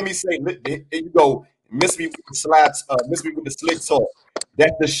 and let me say, you go miss me with the slaps, miss me with the slick talk.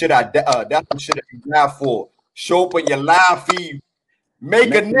 That's the shit I die for. Show up on your live feed,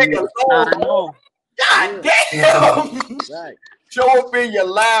 make a nigga long. God damn. Right. Show up in your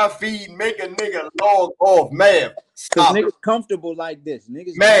live feed, make a nigga log off, man. Because niggas comfortable like this.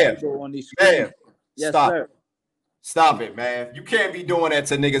 Niggas comfortable on these screens. Man. Yes, Stop. sir. Stop it, man. You can't be doing that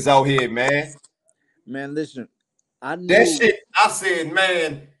to niggas out here, man. Man, listen. I knew that shit. I said,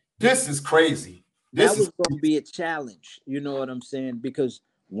 man, this is crazy. That was going to be a challenge. You know what I'm saying? Because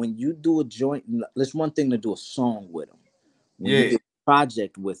when you do a joint, it's one thing to do a song with him. When you do a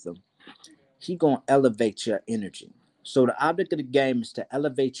project with him, he gonna elevate your energy. So the object of the game is to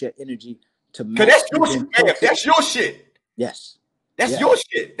elevate your energy to match. That's your shit, man. That's your shit. Yes. That's your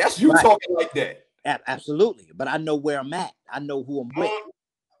shit. That's you talking like that. Absolutely. But I know where I'm at. I know who I'm with.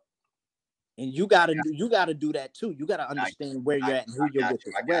 And you gotta do that too. You gotta understand where you're at and who you're with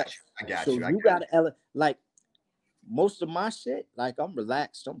as well. I got you. So you gotta like most of my shit, like I'm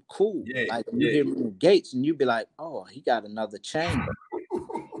relaxed, I'm cool. Like you hear me in Gates and you be like, oh, he got another chamber.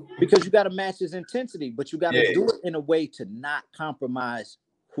 Because you got to match his intensity, but you got to do it in a way to not compromise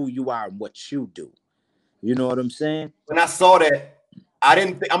who you are and what you do. You know what I'm saying? When I saw that, I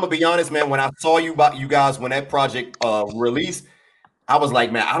didn't think, I'm gonna be honest, man. When I saw you guys when that project released, I was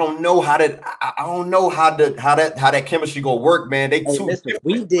like, man, I don't know how that chemistry gonna work, man. They too listen,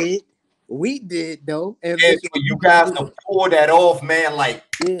 we did though, and listen, for you guys to pull that off, man, like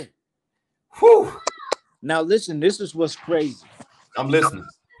whew. Now listen, this is what's crazy. I'm listening.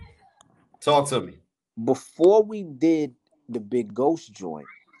 Talk to me. Before we did the Big Ghost joint,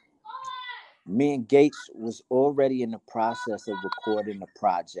 me and Gates was already in the process of recording a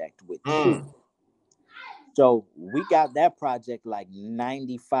project with Troop. So we got that project like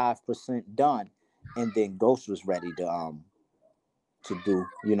 95% done, and then Ghost was ready to do,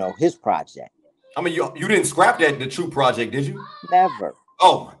 you know, his project. I mean, you didn't scrap the Troop project, did you? Never.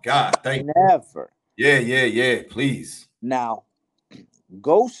 Oh my God, thank you. Never. Yeah, please. Now,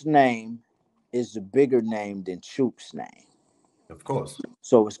 Ghost's name is a bigger name than Troop's name. Of course.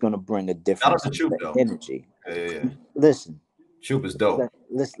 So it's going to bring a different energy. Yeah. Listen. Troop is dope.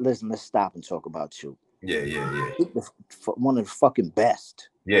 Let's stop and talk about Troop. Yeah. One of the fucking best.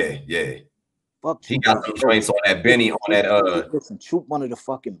 Yeah. Fuck he got some joints on that Benny on that. Listen, Troop one of the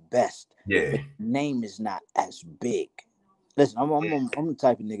fucking best. Yeah. But name is not as big. Listen, I'm the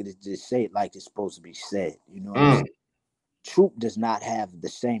type of nigga that just say it like it's supposed to be said. You know what I'm saying? Troop does not have the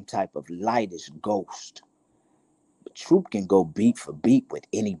same type of light as Ghost. But Troop can go beat for beat with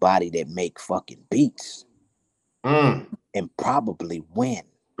anybody that make fucking beats. And probably win.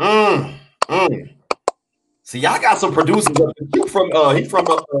 See, y'all got some producers. He's from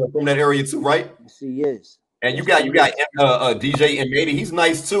that area too, right? Yes, he is. And you got DJ M80. He's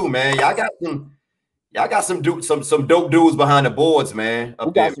nice too, man. Y'all got some dope dudes behind the boards, man.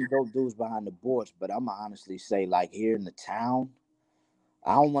 We got some dope dudes behind the boards, but I'm gonna honestly say, like here in the town,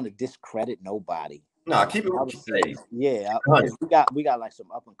 I don't want to discredit nobody. Nah, keep it. Yeah, we got like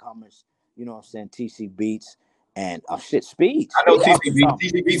some up and comers. You know what I'm saying? TC Beats and Speed. I know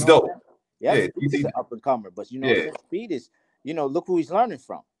TC Beats dope. Yeah, Speed is an up and comer, but you know what I'm saying? Speed is, you know, look who he's learning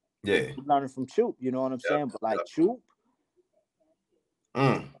from. Yeah, he's learning from Troop. You know what I'm saying? But like Troop.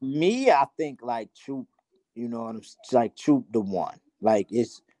 Me, I think like Troop, you know what I'm saying? Like Troop the one. Like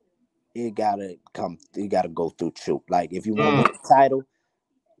it gotta go through Troop. Like if you want to win the title,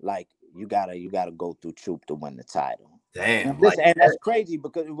 like you gotta go through Troop to win the title. Damn. And that's crazy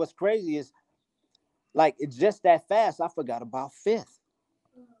because what's crazy is like it's just that fast. I forgot about Fifth.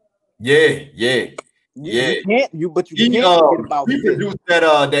 Yeah. You can't forget about Fifth. He produced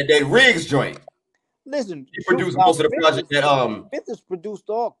that Riggs joint. Listen, he produced most of the project that Fifth has produced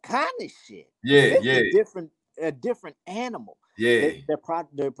all kind of shit. Yeah. A different animal. Yeah.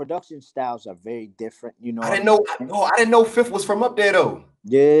 Their production styles are very different. You know, I didn't know Fifth was from up there though.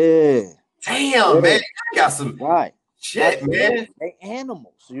 Yeah. Damn, man, I got some shit, man. They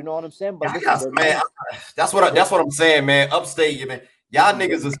animals. You know what I'm saying? But that's what I'm saying, man. Upstate, man. Y'all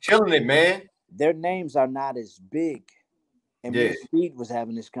niggas is killing it, man. Their names are not as big And me and Speed was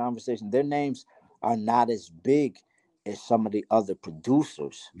having this conversation. Their names are not as big as some of the other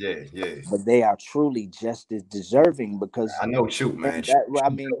producers. Yeah, yeah. But they are truly just as deserving because I know, shoot, man. I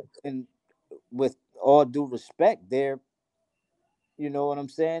mean, and with all due respect, they're, you know what I'm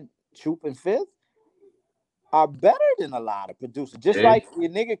saying, Troop and Fifth are better than a lot of producers. Just like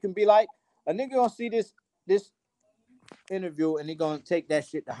your nigga can be like, a nigga gonna see this interview and he gonna take that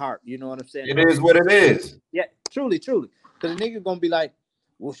shit to heart. You know what I'm saying? It is what it is. Yeah, truly. Because the nigga gonna be like,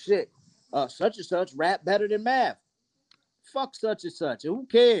 well, shit, such and such rap better than Math. Fuck such and such. Who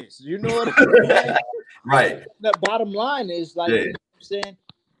cares? You know what I'm saying? Right. The bottom line is like, you know what I'm saying?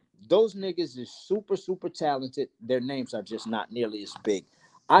 Those niggas is super, super talented. Their names are just not nearly as big.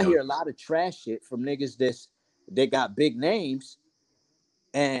 I hear a lot of trash shit from niggas they got big names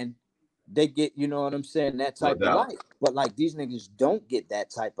and they get, you know what I'm saying, that type of light. But like these niggas don't get that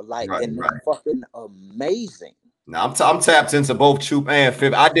type of light, and they're fucking amazing. Now I'm tapped into both Troop and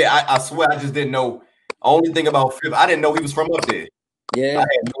Fifth. I swear I just didn't know. Only thing about Fifth, I didn't know he was from up there. Yeah, I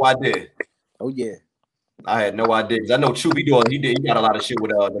had no idea. Oh yeah, I had no idea. I know Troop, he got a lot of shit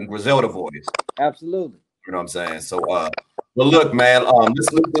with them Griselda boys. Absolutely. You know what I'm saying? So but look, man,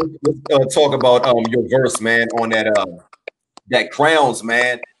 let's talk about your verse, man, on that Crowns,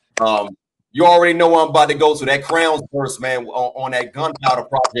 man. You already know I'm about to go to that Crowns verse, man, on that Gunpowder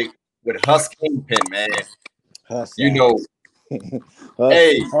project with Hus Kingpin, man. You know,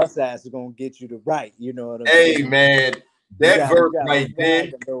 Hus ass is gonna get you to right. You know what I'm saying? Hey, man, that verse right there.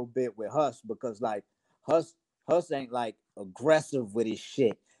 A little bit with Hus because like Hus ain't like aggressive with his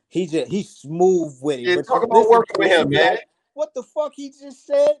shit. He's smooth with it. Yeah, but talk about working with him, man. Like, what the fuck he just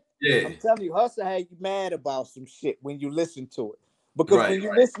said? Yeah, I'm telling you, Hus had you mad about some shit when you listen to it. Because when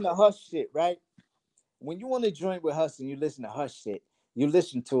you listen to Hus shit, right? When you want to join with Hus and you listen to Hus shit, you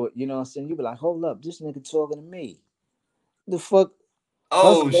listen to it, you know what I'm saying? You be like, hold up, this nigga talking to me. The fuck?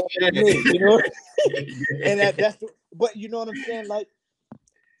 Oh shit! Me, you know? And that's but you know what I'm saying? Like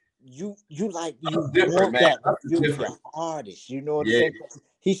you want that. You're the artist, you know what I'm saying?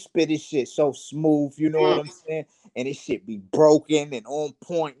 He spit his shit so smooth, you know what I'm saying? And his shit be broken and on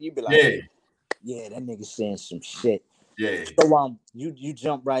point. You be like, yeah, that nigga saying some shit. Yeah. So you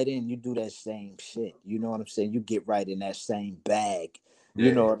jump right in, you do that same shit. You know what I'm saying? You get right in that same bag.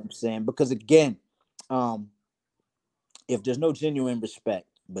 You know what I'm saying? Because again, if there's no genuine respect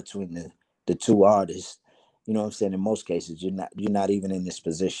between the two artists, you know what I'm saying? In most cases, you're not even in this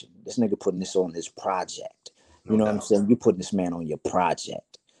position. This nigga putting this on his project. You know what I'm saying? You putting this man on your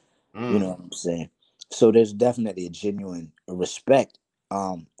project. You know what I'm saying? So there's definitely a genuine respect.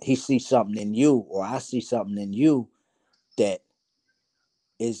 He sees something in you, or I see something in you that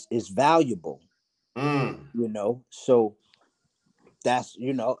is valuable. You know, so that's,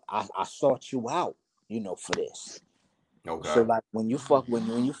 you know, I sought you out, you know, for this. Okay. So like when you fuck with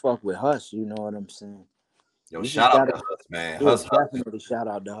Hus, you know what I'm saying? Yo, shout out to Hus, man. Hus definitely shout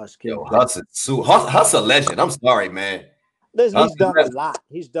out to Hus King. Yo, Hus a legend. I'm sorry, man. Listen, he's done a lot.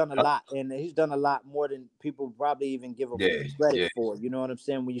 He's done a lot, and he's done a lot more than people probably even give him credit for. You know what I'm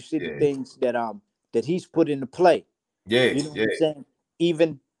saying? When you see the things that he's put into play. You know what I'm saying?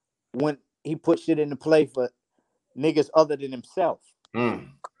 Even when he put shit into play for niggas other than himself. You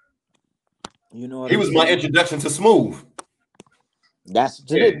know what he was my introduction to Smooth. That's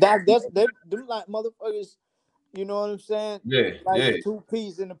them like motherfuckers. You know what I'm saying? Yeah, like 2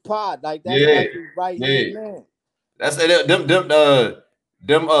 peas in the pod. Like that's like his right hand man. That's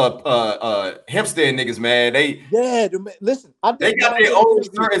them Hempstead niggas, man. Listen, they got their own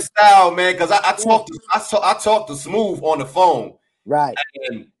certain style, man. Because I talked to Smooth on the phone, right?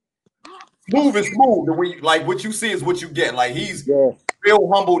 And Smooth is smooth. Like what you see is what you get. Like he's real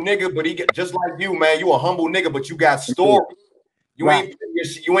humble nigga, but he get just like you, man. You a humble nigga, but you got story. You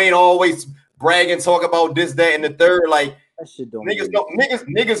ain't always bragging, talk about this, that, and the third. Like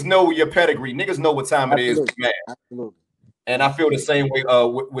niggas know your pedigree. Niggas know what time it is, man. Absolutely. And I feel the same way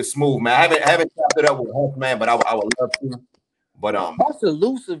with Smooth, man. I haven't chopped it up with Hus, man, but I would love to. But Hus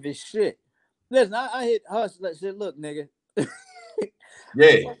elusive as shit. Listen, I hit Hus. Let's say, look, nigga. Fuck,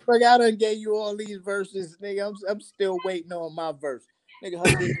 I done gave you all these verses, nigga. I'm still waiting on my verse, nigga.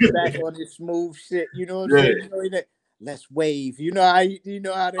 Hus back on this Smooth shit. You know what I'm saying? You know, let's wave. You know how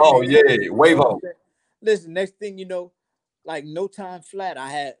that. Oh wave on. Listen, next thing you know, like No Time Flat, I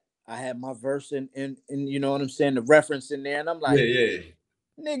had my verse in you know what I'm saying, the reference in there, and I'm like, nigga,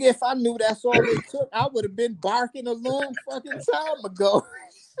 if I knew that's all it took, I would have been barking a long fucking time ago.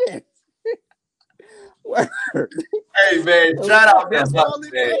 Shit. Hey man, shout out to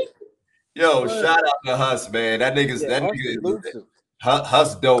Hus, man. Yo, shout out to Hus, man. That nigga.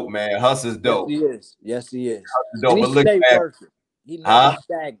 Huss dope, man. Huss is Yes, dope. he is. Yes, he is. And Dope. he But look, stay man, working. He never huh?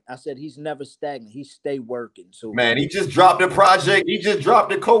 stagnant. I said he's never stagnant. He stay working too. Man, he just dropped a project. He just dropped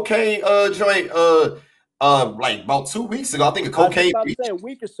the cocaine joint like about 2 weeks ago. I think a I was just cocaine about to beach. say a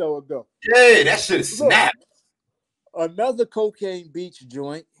week or so ago. Yeah, that shit is Look, snap. another Cocaine Beach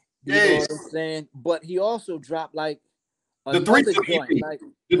joint. You know Yeah. what I'm saying? But he also dropped like The another threesome joint, EP. like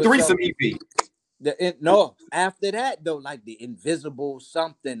The with threesome some EP. no. After that though, like the Invisible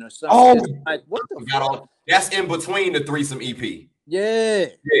something or something. Oh, It's like what the forgot fuck? all. That's in between the threesome EP. Yeah.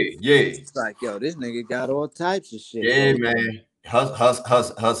 Yeah, yeah. It's like, yo, this nigga got all types of shit Yeah, going. man.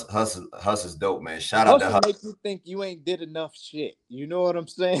 Huss is dope, man. Shout out to Hustle Huss. make you think you ain't did enough shit. You know what I'm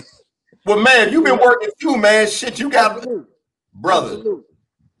saying? Well, man, you've been working too, man. Shit, you got Absolute. brother. Absolute.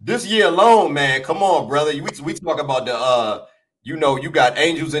 This year alone, man. Come on, brother. We talk about the you know, you got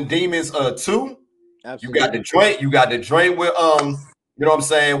Angels and Demons 2. You got Absolute. the joint. You got the joint with you know what I'm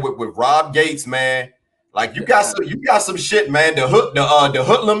saying, with Rob Gates, man. Like you got some shit, man. The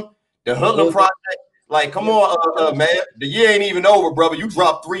Hoodlum Hood- project. Like, come yeah, on, man. The year ain't even over, brother. You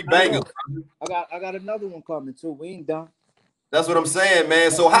dropped 3 I bangers. know. I got another one coming too. We ain't done. That's what I'm saying,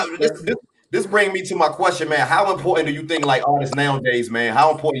 man. So Next how week, this brings me to my question, man. How important do you think like artists nowadays, man? How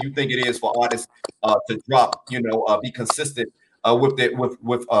important do you think it is for artists to drop, be consistent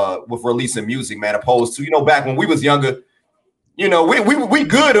with releasing music, man, opposed to, back when we was younger, we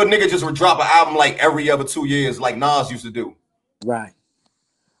good, or nigga just would drop an album like every other 2 years like Nas used to do. right.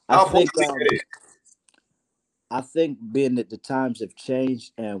 I How important think do you think it is? I think being that the times have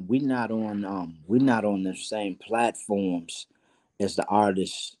changed and we're not on the same platforms as the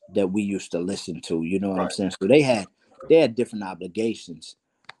artists that we used to listen to. You know what I'm Right. saying? So they had different obligations.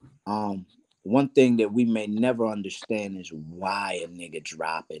 Um, One thing that we may never understand is why a nigga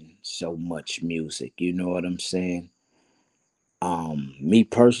dropping so much music. You know what I'm saying? Me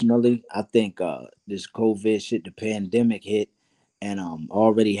personally, I think this COVID shit, the pandemic hit, and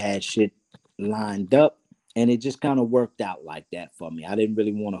already had shit lined up, and it just kind of worked out like that for me. I didn't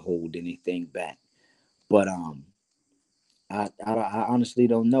really want to hold anything back, but I honestly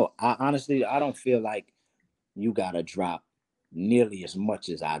don't know. I don't feel like you gotta drop nearly as much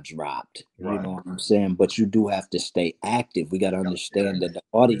as I dropped. You Right. know what I'm saying? But you do have to stay active. We gotta understand that the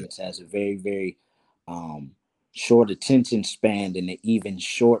audience has a very, very um short attention span and an even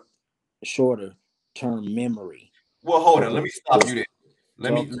shorter term memory. Well, hold on. So Let me stop you there. talk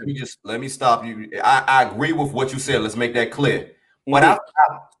Let me stop you. I agree with what you said. Let's make that clear. But indeed.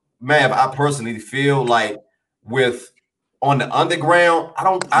 man, I personally feel like with on the underground, I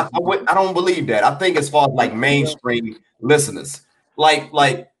don't believe that. I think as far as like mainstream listeners, like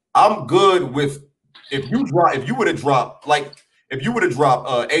I'm good with if you would have dropped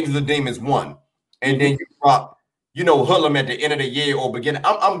Angels and Demons 1, and then you drop Hoodlum at the end of the year or beginning,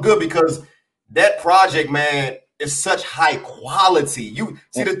 I'm good because that project, man, is such high quality. You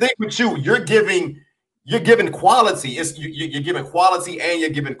see the thing with you're giving quality. You're giving quality and you're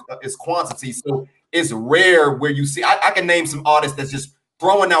giving it's quantity. So it's rare where you see. I can name some artists that's just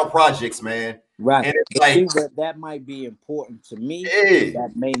throwing out projects, man. Right. And it's But see, like, that might be important to me. hey,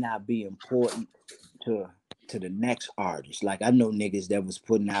 That may not be important to the next artist. Like I know niggas that was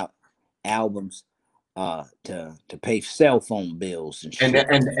putting out albums to pay cell phone bills and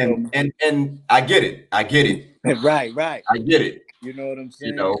and shit. and I get it. I get it. Right, right. I get it. You know what I'm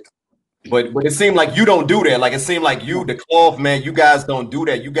You saying? know. But it seemed like you don't do that. Like it seemed like you, the cloth, man, you guys don't do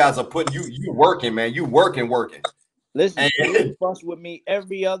that. You guys are putting you working, man. You working. Listen, And you fuss with me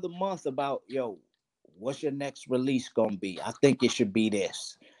every other month about what's your next release gonna be? I think it should be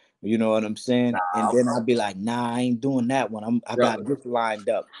this. You know what I'm saying? And then I'll be like, nah, I ain't doing that one. I got this lined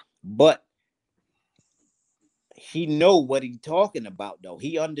up. But he know what he talking about though.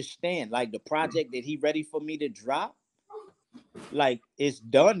 He understand like the project that he ready for me to drop, like it's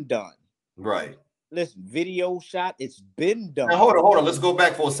done. right. Listen, video shot, it's been Now done. hold on. Let's go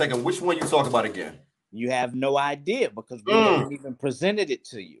back for a second. Which one you talk about again? You have no idea because we Mm. haven't even presented it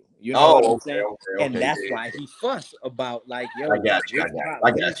to you. You know what Oh, I'm okay, saying? And okay. that's Yeah, why he fuss about like, I yo, got you. just drop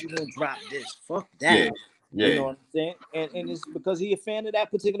I this, got you you. don't drop this. Fuck Yeah, that. You yeah. know what I'm saying? And it's because he a fan of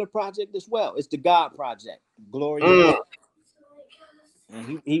that particular project as well. It's the God Project, Glory of Mm. God.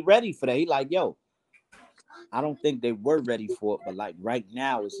 And he ready for that. He like, yo, I don't think they were ready for it, but like right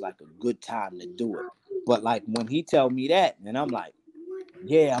now it's like a good time to do it. But like when he tell me that, and I'm like,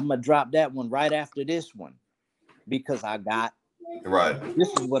 yeah, I'm gonna drop that one right after this one because I got Right, this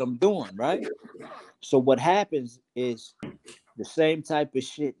is what I'm doing, right? So what happens is the same type of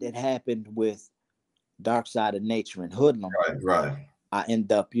shit that happened with Dark Side of Nature and Hoodlum. right. I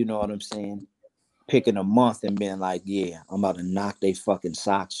end up, you know what I'm saying, picking a month and being like, yeah, I'm about to knock they fucking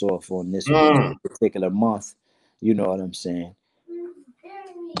socks off on this particular month. You know what I'm saying?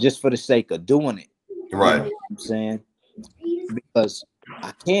 Just for the sake of doing it. Right. You know what I'm saying? Because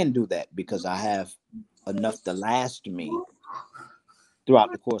I can do that because I have enough to last me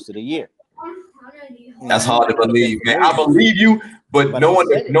throughout the course of the year. That's hard to believe, man. I believe you, but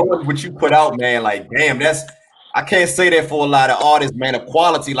knowing what you put out, man, like, damn, I can't say that for a lot of artists, man. The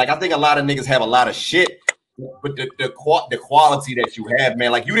quality, like, I think a lot of niggas have a lot of shit, but the quality that you have,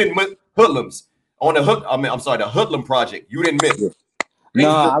 man, like, you didn't miss Hoodlums on the hook. I mean, I'm sorry, the Hoodlum project, you didn't miss. Yeah. No,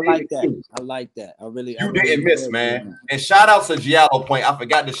 I like that. I like that. You didn't miss, man. And shout out to Giallo Point. I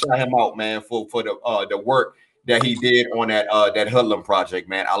forgot to shout him out, man, for the work that he did on that Hoodlum project,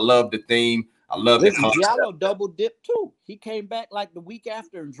 man. I love the theme. I love the concept. Giallo double dip too. He came back like the week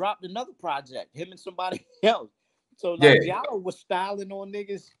after and dropped another project. Him and somebody else. So like Giallo was styling on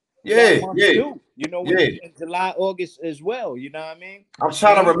niggas. Too. You know, in July, August as well. You know what I mean? I'm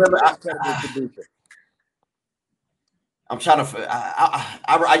trying to remember. I'm trying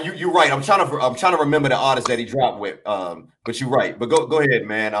to. You're right. I'm trying to remember the artist that he dropped with. But you're right. But go ahead,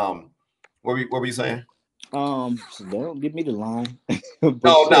 man. What were you saying? So don't give me the line.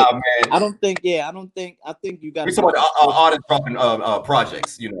 No, man. I think you got. We talking about artists dropping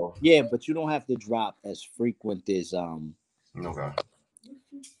projects, you know. Yeah, but you don't have to drop as frequent as Okay.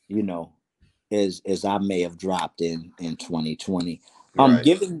 You know, as I may have dropped in 2020. Right.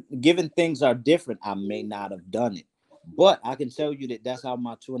 Given things are different, I may not have done it, but I can tell you that's how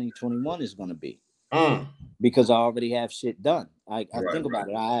my 2021 is going to be. Because I already have shit done. I think about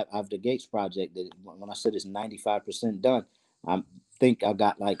it. I have the Gates project that when I said it's 95% done, I think I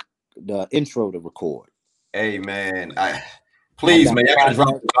got like the intro to record. Hey man, please, man, I gotta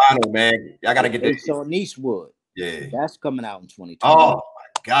drop the vinyl, man. I gotta get this. So in Eastwood, that's coming out in 2020. Oh my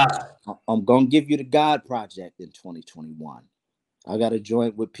god! I'm gonna give you the God project in 2021. I got a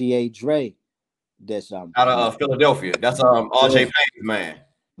joint with P.A. Dre. That's out of Philadelphia. That's RJ Payne's man.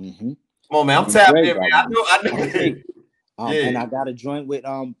 Mm-hmm. Come on, man. I'm tapped in, man. I know. And I got a joint with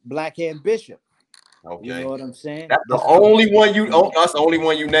Black Hand Bishop. Okay. You know what I'm saying? That's the only one that's the only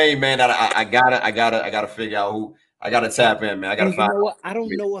one you named, man. That I gotta figure out who I gotta tap in, man. I gotta find. You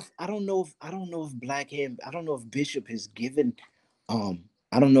know what? I don't know if Black Hand. I don't know if Bishop has given.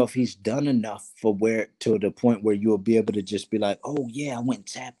 I don't know if he's done enough to the point where you'll be able to just be like, oh yeah, I went and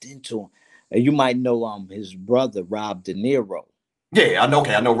tapped into him. You might know his brother Rob De Niro. Yeah, I know.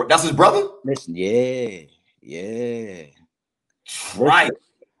 Okay, I know. That's his brother? Listen, yeah. Right.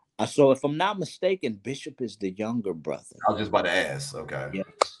 So if I'm not mistaken, Bishop is the younger brother. I was just about to ask. Okay.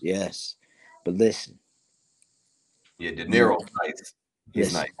 Yes. But listen. Yeah, De Niro, nice.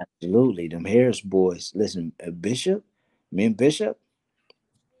 He's nice. Absolutely. Them Harris boys. Listen, Bishop, me and Bishop,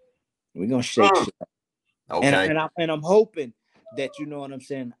 we're going to shake shit up. Okay. And I'm hoping that, you know what I'm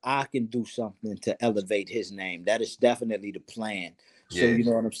saying, I can do something to elevate his name. That is definitely the plan. So, you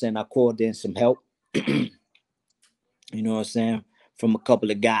know what I'm saying? I called in some help, you know what I'm saying, from a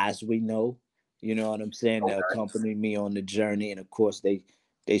couple of guys we know, you know what I'm saying, that accompanied me on the journey. And, of course, they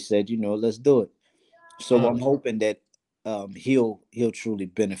said, you know, let's do it. So I'm hoping that he'll truly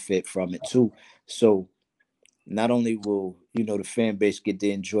benefit from it, too. So not only will, you know, the fan base get to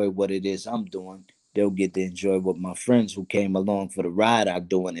enjoy what it is I'm doing, they'll get to enjoy what my friends who came along for the ride are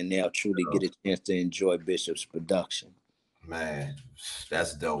doing, and they'll truly get a chance to enjoy Bishop's production. Man,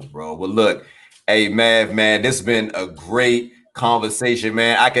 that's dope, bro. Well, look, hey, man, this has been a great conversation,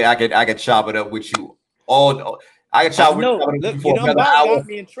 man. I could chop it up with you all. I could chop it up with you for another hour. Got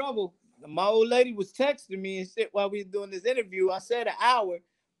me in trouble. My old lady was texting me and shit while we were doing this interview. I said an hour.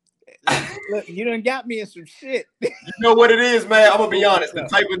 Look, you done got me in some shit. You know what it is, man. I'm gonna be honest. The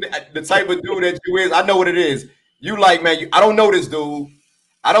type of dude that you is, I know what it is. You like, man. I don't know this dude.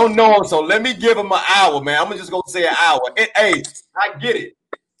 I don't know him, so let me give him an hour, man. I'm just gonna say an hour. Hey, I get it.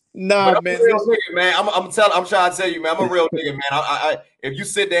 Nah, man. I'm a real nigga, man. I'm trying to tell you, man. I'm a real nigga, man. If you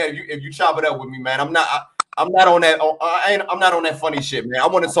sit there, if you chop it up with me, man, I'm not on that. I'm not on that funny shit, man. I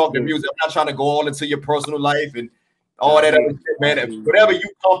want to talk to music. I'm not trying to go all into your personal life and all that other shit, man. Whatever you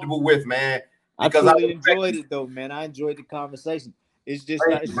comfortable with, man. Because I really enjoyed it, though, man. I enjoyed the conversation. It's just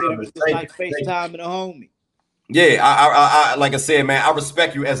like FaceTime and a homie. Yeah, I like I said, man, I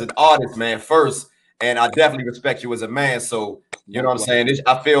respect you as an artist, man, first, and I definitely respect you as a man. So, you know what I'm saying?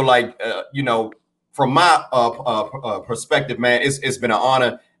 I feel like, you know, from my perspective, man, it's been an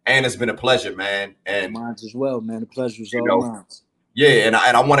honor and it's been a pleasure, man. And mine as well, man. The pleasure is all mine. Yeah, and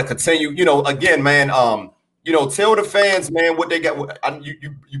I want to continue, you know, again, man. You know, tell the fans, man, what they got.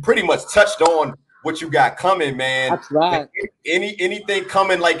 You pretty much touched on what you got coming, I man. tried. Anything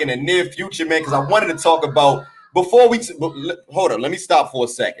coming like in the near future, man? Because I wanted to talk about before we hold on. Let me stop for a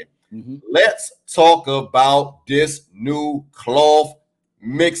second. Mm-hmm. Let's talk about this new cloth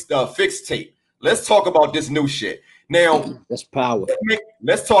mixed fixed tape. Let's talk about this new shit. Now, That's powerful.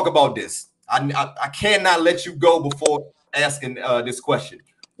 let's talk about this. I cannot let you go before asking this question.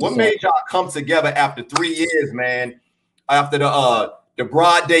 What Exactly. made y'all come together after 3 years, man? After the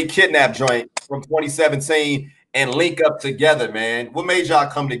Broad Day kidnap joint from 2017 and link up together, man. What made y'all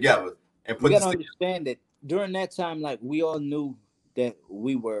come together and You put gotta this together? understand that during that time, like we all knew that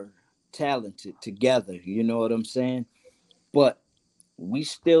we were talented together. You know what I'm saying? But we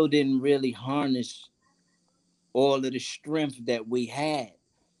still didn't really harness all of the strength that we had.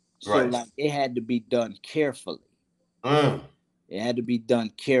 So Right. like it had to be done carefully. Mm, It had to be done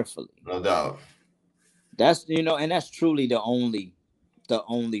carefully. no doubt. That's and that's truly the only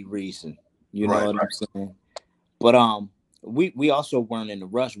reason. You know Right. what I'm saying? But we also weren't in a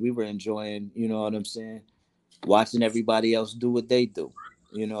rush. We were enjoying, you know what I'm saying, watching everybody else do what they do.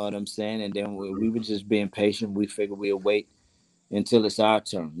 You know what I'm saying? And then we were just being patient. We figured we'll wait until it's our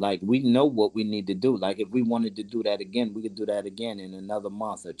turn. Like we know what we need to do. Like if we wanted to do that again, we could do that again in another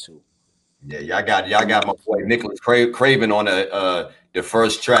month or two. Yeah, y'all You know got my what boy I'm saying? Nicholas Craven on the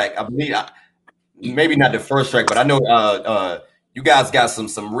first track. I believe maybe not the first track, but I know you guys got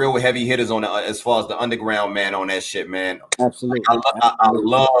some real heavy hitters on the, as far as the underground, man, on that shit, man. Like Absolutely. I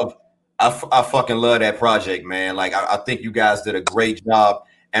Absolutely. love I fucking love that project, man. Like I think you guys did a great job,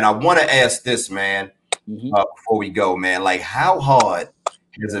 and I want to ask this, man, Hmm. before we go, man. Like how hard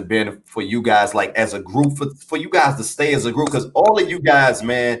has it been for you guys, like as a group, for you guys to stay as a group? Because all of you guys,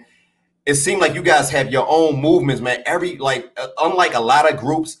 man, it seemed like you guys have your own movements, man. Unlike a lot of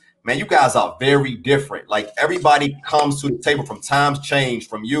groups, man, you guys are very different. Like everybody comes to the table from times change,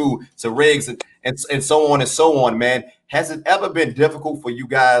 from you to Riggs and so on and so on, man. Has it ever been difficult for you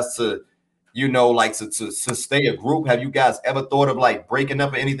guys to, like to stay a group? Have you guys ever thought of like breaking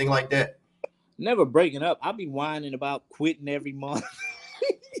up or anything like that? Never breaking up. I be whining about quitting every month.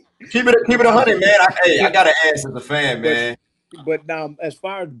 Keep it 100, man. Hey, I gotta ask as a fan, but man. but now as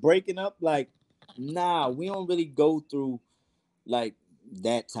far as breaking up, like nah, we don't really go through like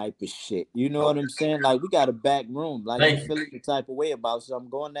that type of shit. You know what I'm saying? Like we got a back room. Like you Thank you. feeling the type of way about something,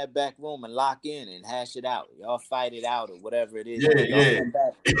 go in that back room and lock in and hash it out. Y'all fight it out or whatever it is. Yeah, When y'all yeah, come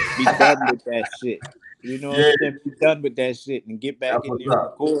back, be done with that shit. You know what yeah. I'm saying? Be done with that shit and get back That's in what's there and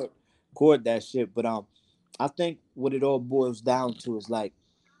up. record that shit. But I think what it all boils down to is like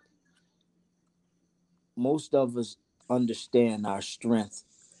most of us understand our strength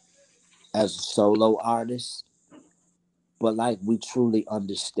as a solo artist, but like we truly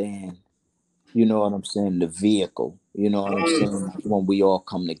understand, you know what I'm saying, the vehicle, you know what I'm Mm, saying, like when we all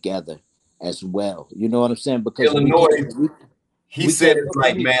come together as well. You know what I'm saying? Because we can't Illinois. we, He we said can't it's look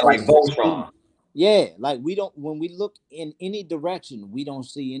like, any man, like place and see. Voltron. Yeah, like we don't when we look in any direction, we don't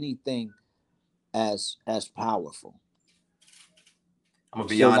see anything as powerful. I'm gonna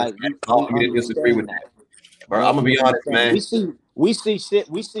be So honest, like man. we It's hard we for me to disagree with understand that. that, bro. I'm gonna You be honest, understand? man. We see shit.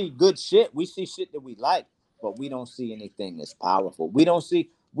 We see good shit. We see shit that we like, but we don't see anything that's powerful. We don't see.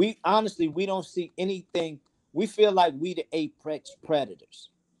 We honestly, we don't see anything. We feel like we the apex predators,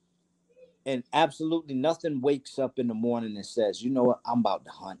 and absolutely nothing wakes up in the morning and says, "You know what? I'm about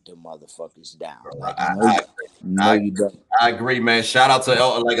to hunt them motherfuckers down." Like I, no, I, no, I, you don't. I agree, man. Shout out to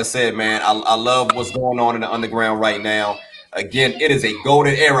like I said, man. I love what's going on in the underground right now. Again, it is a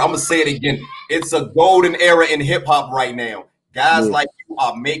golden era. I'm gonna say it again. It's a golden era in hip hop right now. Guys Yeah, like you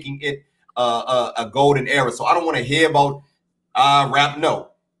are making it a golden era. So I don't want to hear about rap. No,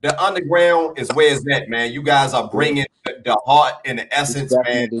 the underground is where it's at, man. You guys are yeah. bringing the heart and the It's essence,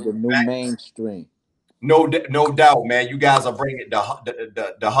 man. definitely the new mainstream. No doubt, man. You guys are bringing the heart and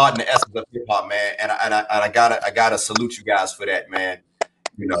the essence of hip hop, man. And I gotta salute you guys for that, man.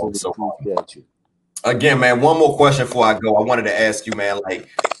 We truly So appreciate you. again, man, one more question before I go. I wanted to ask you, man, like,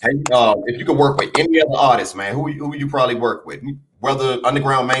 hey, if you could work with any other artist, man, who you probably work with, whether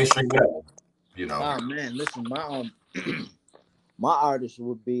underground, mainstream, whatever, you know. Oh man, listen, my my artist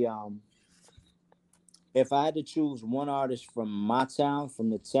would be if I had to choose one artist from my town, from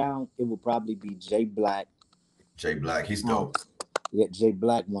the town, it would probably be Jay Black. Jay Black, he's Um, dope. yeah, Jay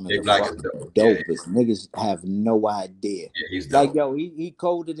Black, one of Jay the Black is fucking dope. Yeah, dopest niggas. Have no idea. yeah, he's Like dope. yo, he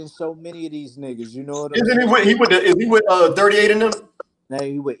coded in so many of these niggas. You know what I'm Isn't saying? is he with 38 in them? Now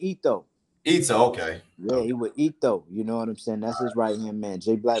he with Etho. Ito, okay. Yeah, Okay. he with Etho. You know what I'm saying? That's his right hand man.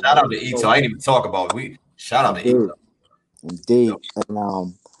 Jay Black, Shout one of out the to Ito. I dopest. ain't even talk about it. We shout out to Ito. Indeed, indeed. And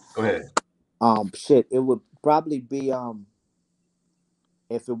Go ahead. shit, it would probably be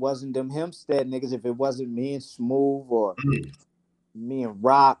if it wasn't them Hempstead niggas, if it wasn't me and Smooth or Mm. me and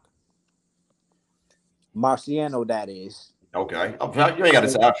Rock, Marciano, that is. Okay. You ain't got to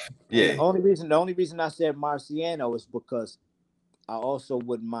say. And Yeah. the only reason I said Marciano is because I also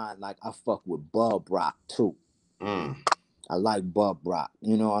wouldn't mind, like, I fuck with Bub Rock too. Mm. I like Bub Rock.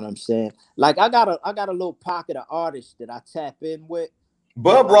 You know what I'm saying? Like, I got a little pocket of artists that I tap in with.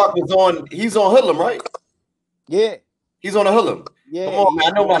 Bub Like, Rock was on. He's on Hoodlum, right? yeah, He's on the Hoodlum. yeah, Come on, man.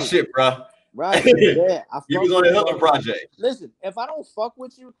 I know my shit, bro. right. Yeah, I He fuck was on with the Hoodlum Bub. project. Listen, if I don't fuck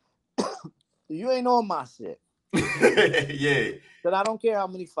with you, you ain't on my shit. Yeah. But I don't care how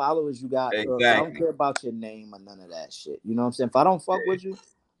many followers you got. I don't Exactly. care about your name or none of that shit. You know what I'm saying? If I don't fuck with you,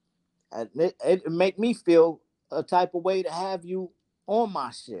 it make me feel a type of way to have you on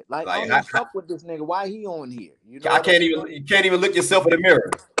my shit. Like, I Like don't even fuck with this nigga. Why he on here? You know I what I'm can't saying? even. You can't even look yourself in the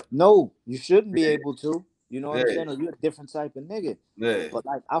mirror. No, you shouldn't be able to. You know what I'm Yeah. saying? Or you're a different type of nigga. Yeah. But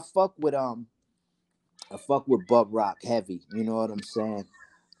like, I fuck with Bub Rock heavy. You know what I'm saying?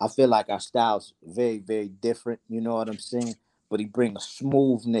 I feel like our styles very, very different. You know what I'm saying? But he bring a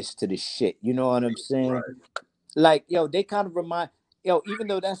smoothness to the shit. You know what I'm saying? Right. Like, yo, they kind of remind, even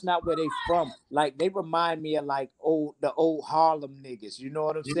though that's not where they from, like, they remind me of like the old Harlem niggas. You know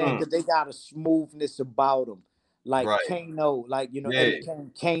what I'm saying? Mm. Because they got a smoothness about them, like Right. Kano, like, Yeah. Eddie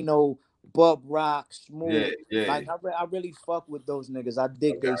Kane, Kano, Bub Rock, Smooth. Yeah. Like, I really fuck with those niggas. I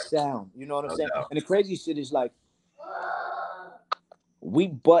dig they Okay. sound. You know what I'm No saying? doubt. And the crazy shit is, like, we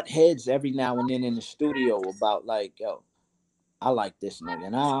butt heads every now and then in the studio about, like, yo, I like this nigga,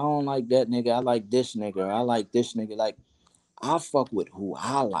 and I don't like that nigga. I like this nigga. I like this nigga. Like, I fuck with who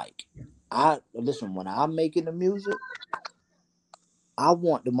I like. I listen, when I'm making the music, I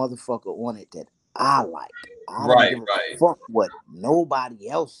want the motherfucker on it that I like. I don't Right. give a Right. fuck what nobody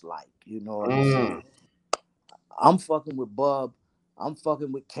else like. You know what I'm saying? Mm. I'm fucking with Bub. I'm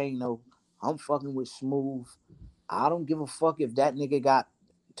fucking with Kano. I'm fucking with Smooth. I don't give a fuck if that nigga got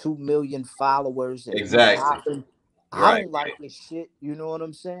 2 million followers and he Exactly. popping. I Right. don't like his shit. You know what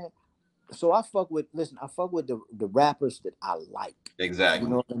I'm saying? So I fuck with the rappers that I like. You Exactly.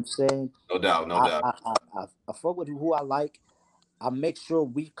 know what I'm saying? No doubt. No I doubt. I fuck with who I like. I make sure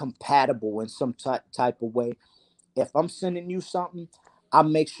we compatible in some type of way. If I'm sending you something, I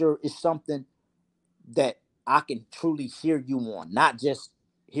make sure it's something that I can truly hear you on, not just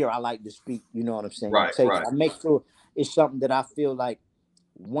here. I like to speak. You know what I'm saying? You Right. take. Right. I make sure it's something that I feel like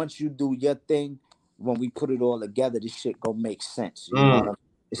once you do your thing, when we put it all together, this shit gonna make sense. You know what I'm.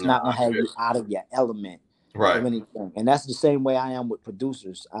 It's Nah, not gonna have you out of your element right. of anything, and that's the same way I am with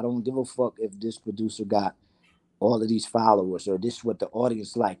producers. I don't give a fuck if this producer got all of these followers or this is what the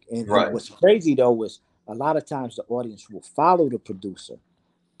audience like. And Right. what's crazy though is a lot of times the audience will follow the producer,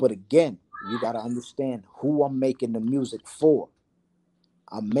 but again, you got to understand who I'm making the music for.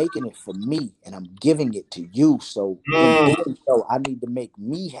 I'm making it for me and I'm giving it to you. So in Mm. doing so, I need to make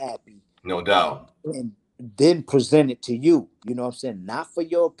me happy No doubt. and then present it to you. You know what I'm saying? Not for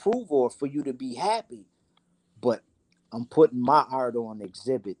your approval or for you to be happy, but I'm putting my art on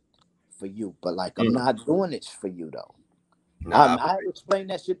exhibit for you. But like, I'm not doing it for you though. Nah. I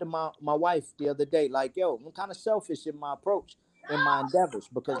explained that shit to my wife the other day. Like, yo, I'm kind of selfish in my approach, in my endeavors,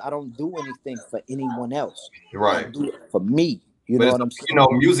 because I don't do anything for anyone else. I Right. do it for me. You But know it's, what I'm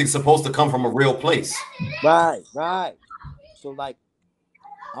saying? music's supposed to come from a real place. Right, right. So like,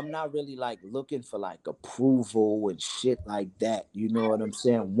 I'm not really like looking for like approval and shit like that. You know what I'm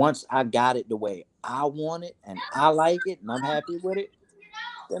saying? Once I got it the way I want it and I like it and I'm happy with it,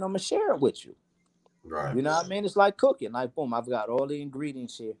 then I'm gonna share it with you. Right. You know what I mean? It's like cooking. Like, boom, I've got all the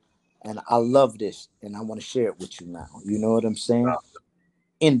ingredients here, and I love this, and I want to share it with you now. You know what I'm saying?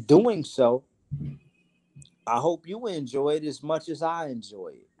 In doing so, I hope you enjoy it as much as I enjoy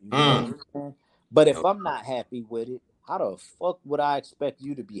it. You know what Mm. I'm saying? But if I'm not happy with it, how the fuck would I expect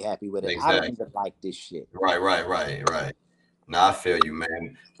you to be happy with it? I don't Exactly. even like this shit. Right. Nah, I feel you,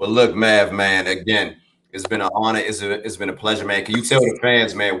 man. Well, look, Mav, man, again, it's been an honor. It's been a pleasure, man. Can you tell the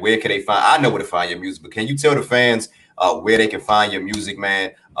fans, man, where can they find? I know where to find your music, but can you tell the fans where they can find your music,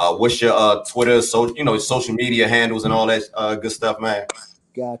 man? What's your Twitter, social media handles and all that good stuff, man?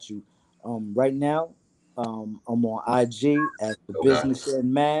 Got you. Right now, I'm on IG as the Okay, business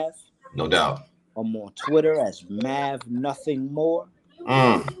and Mav. no doubt. I'm on Twitter as Mav Nothing More.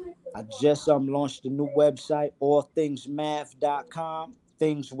 Mm. I just launched a new website, allthingsmath.com,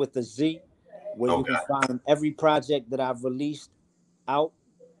 things with a Z, where you Okay, can find every project that I've released out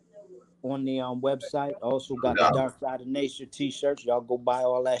on the website. I also no got the doubt. Dark Side of Nature t-shirts. Y'all go buy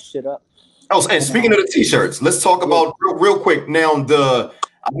all that shit up. Oh, and And speaking of the t-shirts, let's talk yeah, about real quick now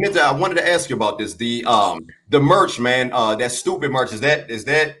I wanted to ask you about this. The merch, man. That stupid merch. Is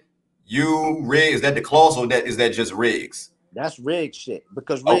that you, Riggs? Is that the clause or is that just Riggs? That's Rig shit.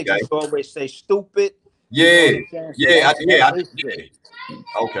 Because Rig Okay. used to always say stupid. You know Yeah. what I'm saying? So Yeah. that's his shit. Yeah.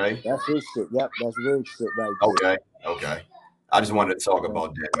 Okay. That's his shit. Yep, that's Rig shit right there. Okay. Okay. I just wanted to talk Yeah.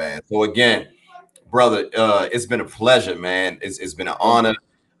 about that, man. So again, brother, it's been a pleasure, man. It's been an Yeah. honor.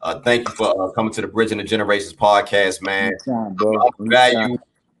 Thank you for coming to the Bridging the Generations podcast, man. Anytime, bro. I'm Anytime. value.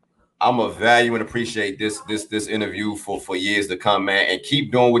 I'm a value and appreciate this interview for years to come, man. And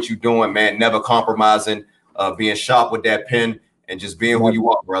keep doing what you're doing, man. Never compromising, being sharp with that pen, and just being who you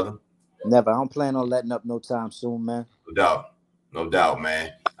are, brother. Never. I don't plan on letting up no time soon, man. No doubt. No doubt,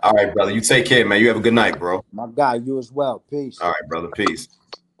 man. All right, brother. You take care, man. You have a good night, bro. My guy, you as well. Peace. All right, brother. Peace.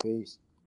 Peace.